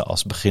leren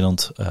als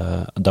beginnend,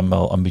 dan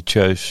wel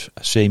ambitieus,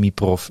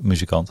 semi-prof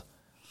muzikant?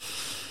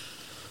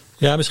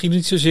 Ja, misschien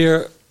niet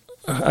zozeer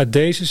uit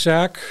deze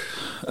zaak.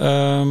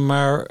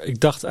 Maar ik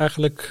dacht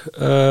eigenlijk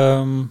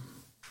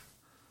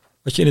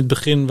wat je in het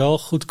begin wel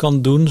goed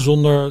kan doen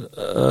zonder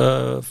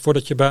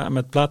voordat je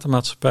met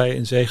platenmaatschappijen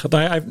in zee gaat.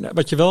 Nou ja,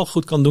 wat je wel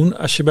goed kan doen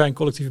als je bij een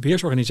collectieve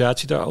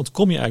beheersorganisatie, daar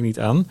ontkom je eigenlijk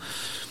niet aan.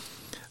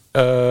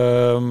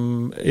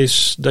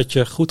 Is dat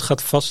je goed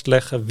gaat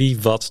vastleggen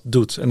wie wat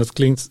doet. En dat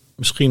klinkt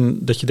misschien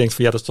dat je denkt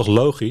van ja, dat is toch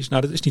logisch.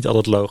 Nou, dat is niet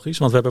altijd logisch.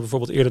 Want we hebben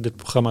bijvoorbeeld eerder dit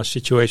programma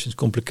Situations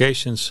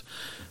Complications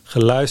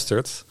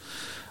geluisterd.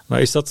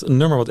 Maar is dat een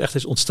nummer wat echt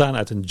is ontstaan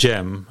uit een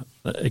jam?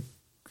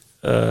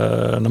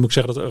 Dan moet ik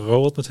zeggen dat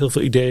Roald met heel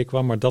veel ideeën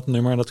kwam. Maar dat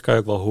nummer, dat kan je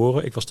ook wel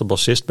horen. Ik was de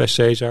bassist bij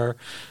César.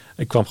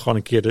 Ik kwam gewoon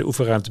een keer de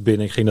oefenruimte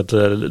binnen. Ik ging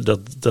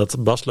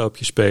dat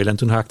basloopje spelen. En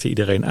toen haakte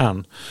iedereen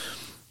aan.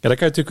 Ja, dan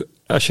kan je natuurlijk,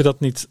 als je dat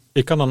niet...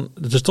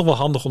 het is toch wel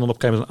handig om dan op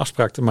een gegeven moment een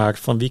afspraak te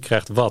maken van wie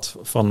krijgt wat.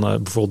 Van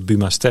bijvoorbeeld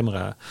Buma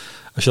Stemra.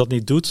 Als je dat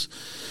niet doet,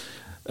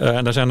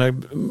 en daar zijn er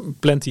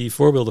plenty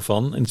voorbeelden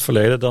van in het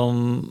verleden,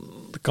 dan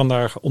kan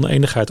daar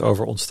oneenigheid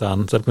over ontstaan.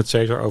 Dat heb ik met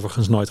César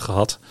overigens nooit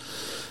gehad.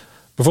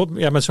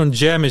 Bijvoorbeeld, met zo'n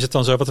jam is het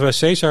dan zo. Wat we bij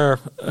César,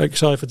 ik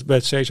zal even bij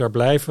het César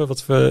blijven.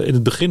 Wat we in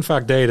het begin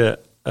vaak deden,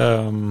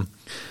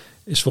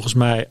 is volgens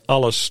mij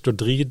alles door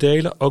 3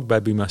 delen. Ook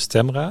bij Buma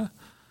Stemra.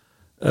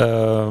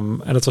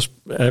 En dat was,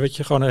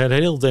 gewoon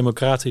heel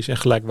democratisch en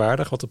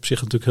gelijkwaardig. Wat op zich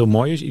natuurlijk heel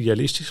mooi is,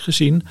 idealistisch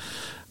gezien. Maar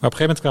op een gegeven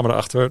moment kwamen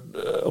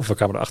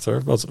we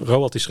erachter. Want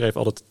Roald die schreef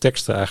altijd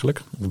teksten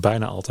eigenlijk.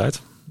 Bijna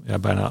altijd. Ja,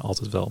 bijna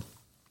altijd wel.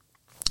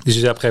 Dus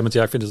hij zei op een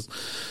gegeven moment,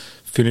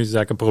 ik vind het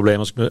eigenlijk een probleem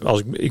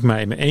als ik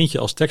mij in mijn eentje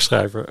als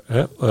tekstschrijver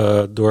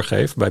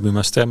doorgeef bij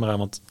Buma Stemra.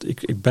 Want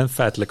ik ben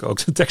feitelijk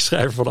ook de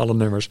tekstschrijver van alle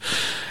nummers.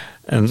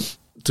 En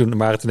toen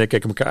Marit en ik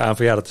keken elkaar aan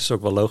van ja, dat is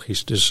ook wel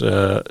logisch. Dus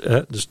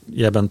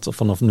jij bent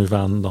vanaf nu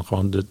aan dan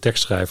gewoon de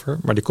tekstschrijver.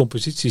 Maar die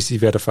composities die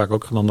werden vaak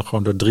ook dan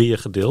gewoon door 3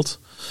 gedeeld.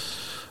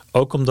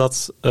 Ook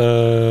omdat,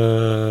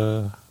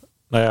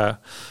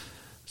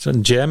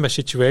 zo'n jam bij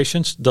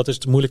Situations, dat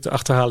is moeilijk te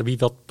achterhalen wie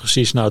wat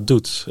precies nou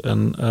doet.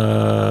 En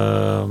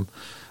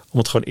om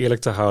het gewoon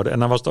eerlijk te houden. En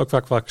dan was het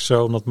ook vaak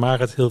zo, omdat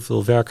Marit heel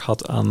veel werk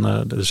had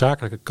aan de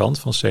zakelijke kant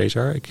van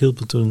César. Ik hielp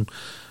me toen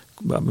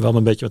wel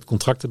een beetje met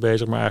contracten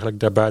bezig, maar eigenlijk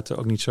daarbuiten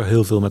ook niet zo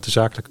heel veel met de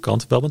zakelijke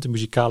kant. Wel met de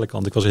muzikale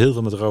kant. Ik was heel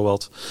veel met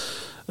Roald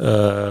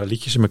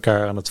liedjes in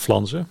elkaar aan het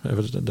flansen.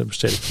 Daar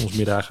besteed ik ons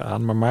middagen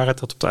aan. Maar Marit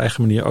had op de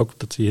eigen manier ook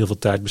dat hij heel veel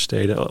tijd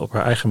besteedde op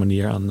haar eigen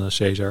manier aan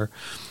César.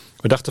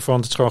 We dachten van,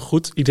 het is gewoon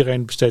goed.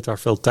 Iedereen besteedt daar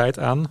veel tijd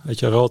aan. Weet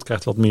je, Roald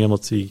krijgt wat meer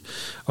omdat hij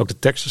ook de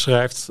teksten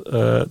schrijft.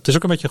 Het is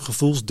ook een beetje een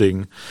gevoelsding.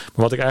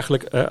 Maar wat ik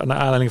eigenlijk, naar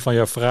aanleiding van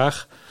jouw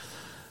vraag,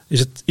 is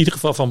het in ieder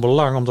geval van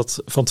belang om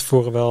dat van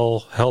tevoren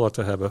wel helder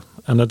te hebben.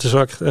 En het is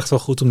ook echt wel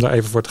goed om daar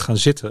even voor te gaan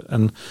zitten.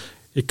 En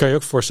ik kan je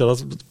ook voorstellen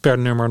dat het per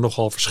nummer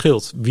nogal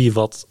verschilt wie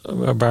wat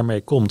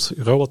waarmee komt.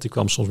 Roald die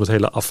kwam soms met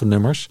hele affe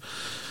nummers.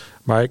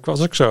 Maar ik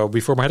was ook zo.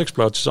 Before My Head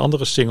Explodes is een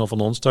andere single van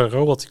ons. Daar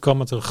Roald die kwam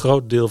met een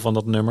groot deel van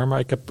dat nummer.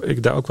 Maar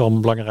ik daar ook wel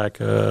een belangrijk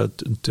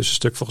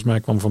tussenstuk volgens mij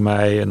kwam voor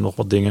mij en nog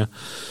wat dingen.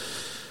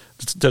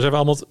 Daar zijn we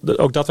allemaal,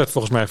 ook dat werd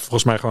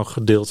volgens mij gewoon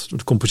gedeeld.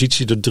 De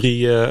compositie door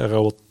 3,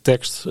 Roald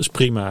tekst is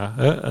prima.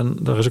 Hè? En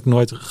daar is ook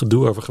nooit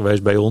gedoe over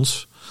geweest bij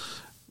ons.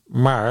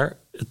 Maar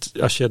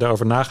als je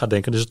daarover na gaat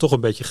denken, is het toch een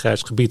beetje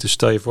grijs gebied. Dus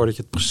stel je voor dat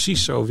je het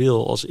precies zo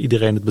wil als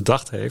iedereen het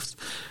bedacht heeft.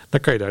 Dan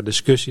kan je daar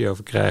discussie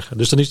over krijgen.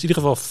 Dus dan is het in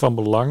ieder geval van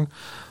belang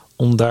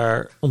om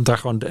daar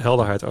gewoon de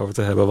helderheid over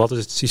te hebben. Wat is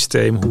het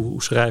systeem?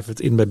 Hoe schrijven we het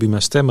in bij Buma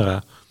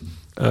Stemra?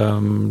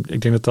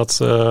 Ik denk dat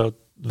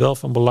wel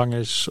van belang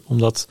is,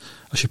 omdat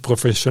als je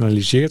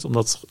professionaliseert,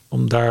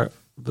 om daar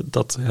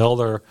dat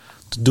helder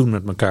te doen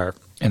met elkaar.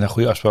 En daar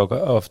goede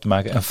afspraken over te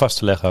maken en vast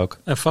te leggen ook.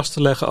 En vast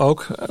te leggen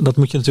ook. Dat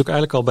moet je natuurlijk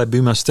eigenlijk al bij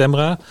Buma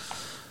Stemra.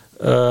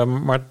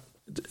 Maar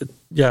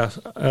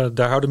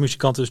daar houden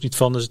muzikanten dus niet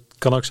van. Dus het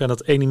kan ook zijn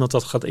dat 1 iemand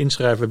dat gaat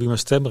inschrijven bij Buma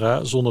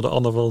Stemra zonder de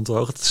ander wel op de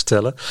hoogte te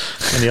stellen.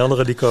 En die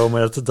anderen die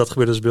komen, dat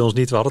gebeurt dus bij ons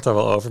niet. We hadden het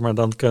daar wel over. Maar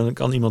dan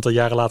kan iemand er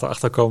jaren later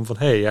achterkomen van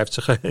hij heeft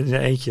zich in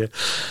zijn eentje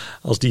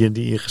als die en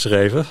die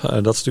ingeschreven. Dat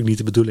is natuurlijk niet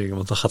de bedoeling,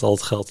 want dan gaat al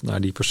het geld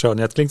naar die persoon.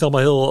 Ja, het klinkt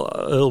allemaal heel,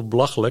 heel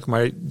belachelijk,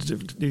 maar er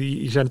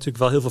zijn natuurlijk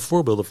wel heel veel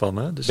voorbeelden van.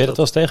 Hè? Dus ben je dat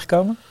wel eens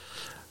tegengekomen?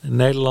 In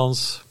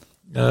Nederlands.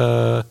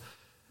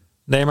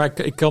 Nee, maar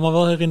ik kan me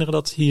wel herinneren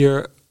dat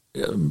hier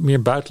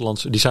meer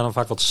buitenlandse, die zijn dan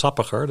vaak wat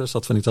sappiger, dus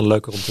dat vind ik dan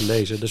leuker om te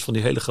lezen. Dus van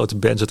die hele grote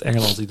bands uit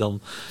Engeland die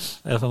dan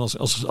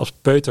als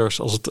peuters,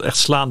 als het echt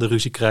slaande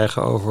ruzie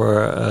krijgen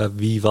over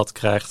wie wat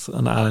krijgt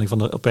aan de aanleiding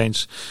van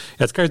opeens. Ja,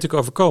 het kan je natuurlijk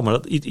overkomen.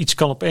 Dat iets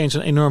kan opeens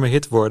een enorme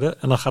hit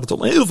worden en dan gaat het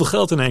om heel veel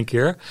geld in één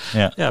keer.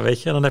 Ja,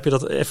 weet je, en dan heb je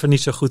dat even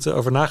niet zo goed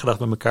over nagedacht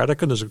met elkaar. Daar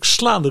kunnen ze ook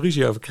slaande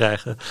ruzie over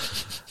krijgen.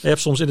 Je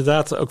hebt soms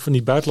inderdaad ook van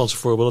die buitenlandse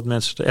voorbeelden dat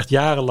mensen er echt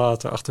jaren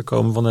later achter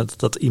komen van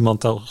dat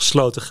iemand dan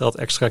gesloten geld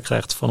extra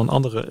krijgt van een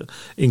andere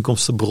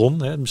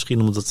inkomstenbron. Hè?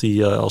 Misschien omdat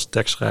hij als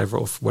tekstschrijver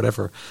of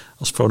whatever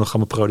als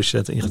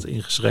fonogrammenproducent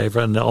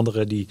ingeschreven. En de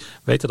anderen die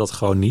weten dat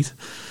gewoon niet.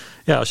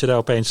 Ja, als je daar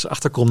opeens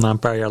achter komt na een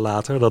paar jaar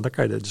later, dan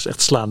kan je er dus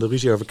echt slaande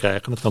ruzie over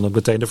krijgen. En dat kan ook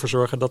meteen ervoor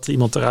zorgen dat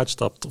iemand eruit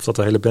stapt of dat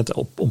de hele band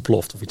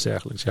ontploft of iets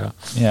dergelijks.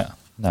 Ja.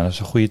 Nou, dat is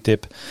een goede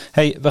tip.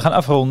 Hey, we gaan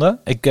afronden.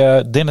 Ik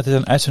denk dat dit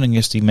een uitzending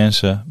is die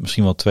mensen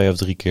misschien wel 2 of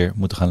 3 keer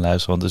moeten gaan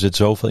luisteren. Want er zit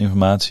zoveel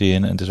informatie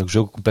in en het is ook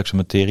zulke complexe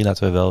materie,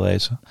 laten we wel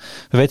wezen.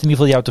 We weten in ieder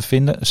geval jou te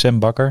vinden, Sam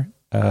Bakker.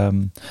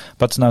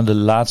 Wat is nou de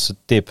laatste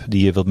tip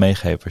die je wilt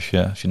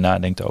meegeven als je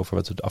nadenkt over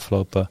wat we de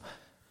afgelopen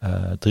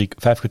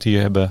 5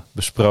 kwartier hebben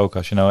besproken?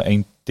 Als je nou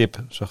 1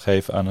 tip zou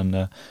geven aan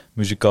een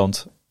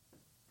muzikant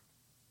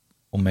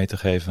om mee te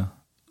geven.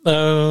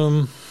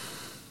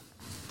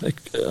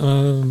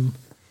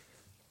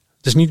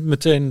 Het is niet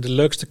meteen de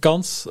leukste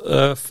kant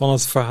van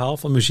het verhaal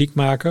van muziek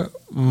maken.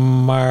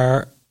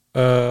 Maar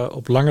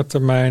op lange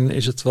termijn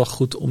is het wel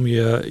goed om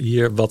je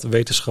hier wat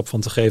wetenschap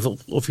van te geven.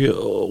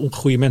 Om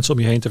goede mensen om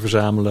je heen te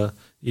verzamelen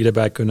die je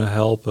daarbij kunnen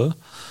helpen.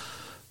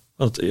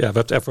 Want we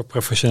hebben het over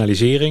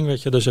professionalisering.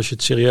 Weet je? Dus als je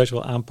het serieus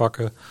wil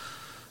aanpakken,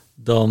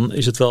 dan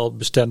is het wel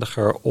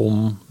bestendiger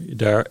om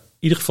daar in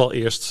ieder geval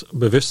eerst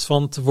bewust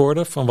van te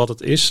worden. Van wat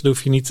het is. Dan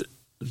hoef je niet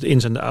de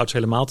ins en de outs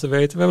helemaal te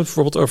weten. We hebben het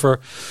bijvoorbeeld over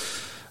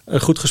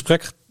een goed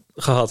gesprek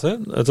gehad. Hè?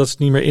 Dat is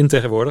niet meer in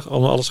tegenwoordig.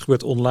 Alles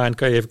gebeurt online.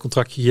 Kan je even een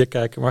contractje hier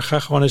kijken. Maar ga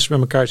gewoon eens met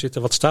elkaar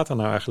zitten. Wat staat er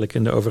nou eigenlijk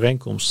in de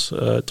overeenkomst?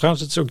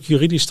 Trouwens, het is ook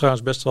juridisch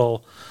trouwens best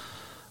wel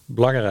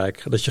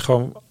belangrijk. Dat je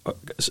gewoon...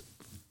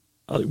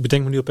 Ik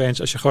bedenk me nu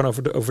opeens, als je gewoon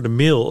over de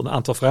mail een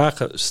aantal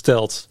vragen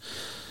stelt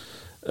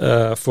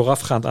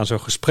voorafgaand aan zo'n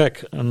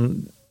gesprek.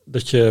 En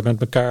dat je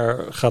met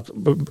elkaar gaat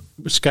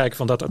eens kijken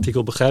van dat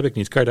artikel begrijp ik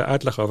niet. Kan je daar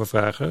uitleg over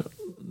vragen?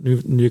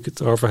 Nu ik het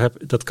erover heb,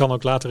 dat kan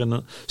ook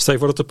later stel je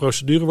voor dat de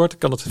procedure wordt,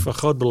 kan het van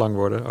groot belang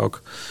worden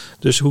ook.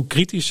 Dus hoe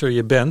kritischer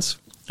je bent,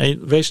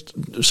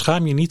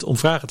 schaam je niet om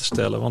vragen te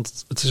stellen,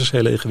 want het is een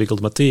hele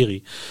ingewikkelde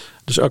materie.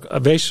 Dus ook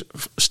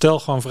stel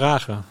gewoon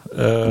vragen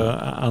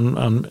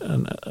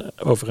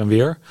over en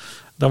weer.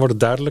 Dan wordt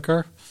het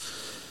duidelijker.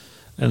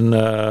 En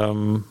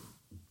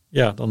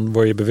dan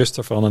word je bewust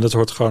ervan. En dat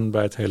hoort gewoon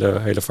bij het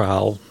hele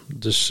verhaal.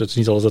 Dus het is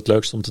niet altijd het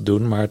leukste om te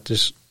doen. Maar het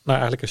is,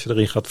 eigenlijk als je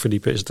erin gaat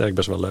verdiepen, is het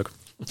eigenlijk best wel leuk.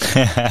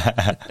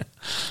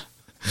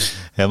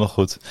 Helemaal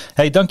goed.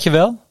 Hey,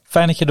 dankjewel.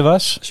 Fijn dat je er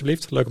was.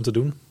 Alsjeblieft, leuk om te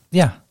doen.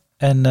 Ja,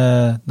 en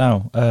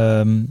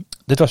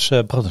dit was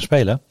Brood en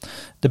Spelen,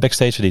 de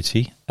backstage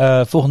editie.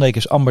 Volgende week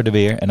is Amber er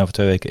weer en over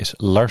 2 weken is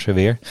Lars er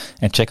weer.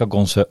 En check ook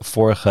onze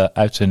vorige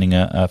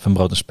uitzendingen van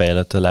Brood en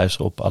Spelen te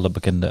luisteren op alle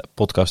bekende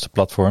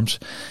podcastplatforms.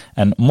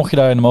 En mocht je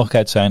daar in de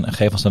mogelijkheid zijn,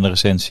 geef ons dan een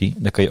recensie.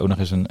 Dan kun je ook nog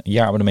eens een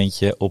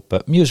jaarabonnementje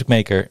op Music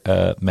Maker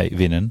mee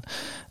winnen.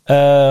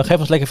 Geef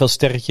ons lekker veel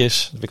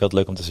sterretjes. Dat vind ik altijd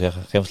leuk om te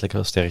zeggen. Geef ons lekker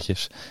veel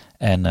sterretjes.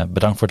 En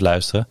bedankt voor het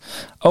luisteren.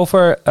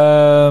 Over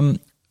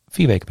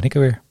 4 weken ben ik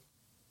er weer.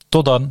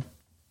 Tot dan.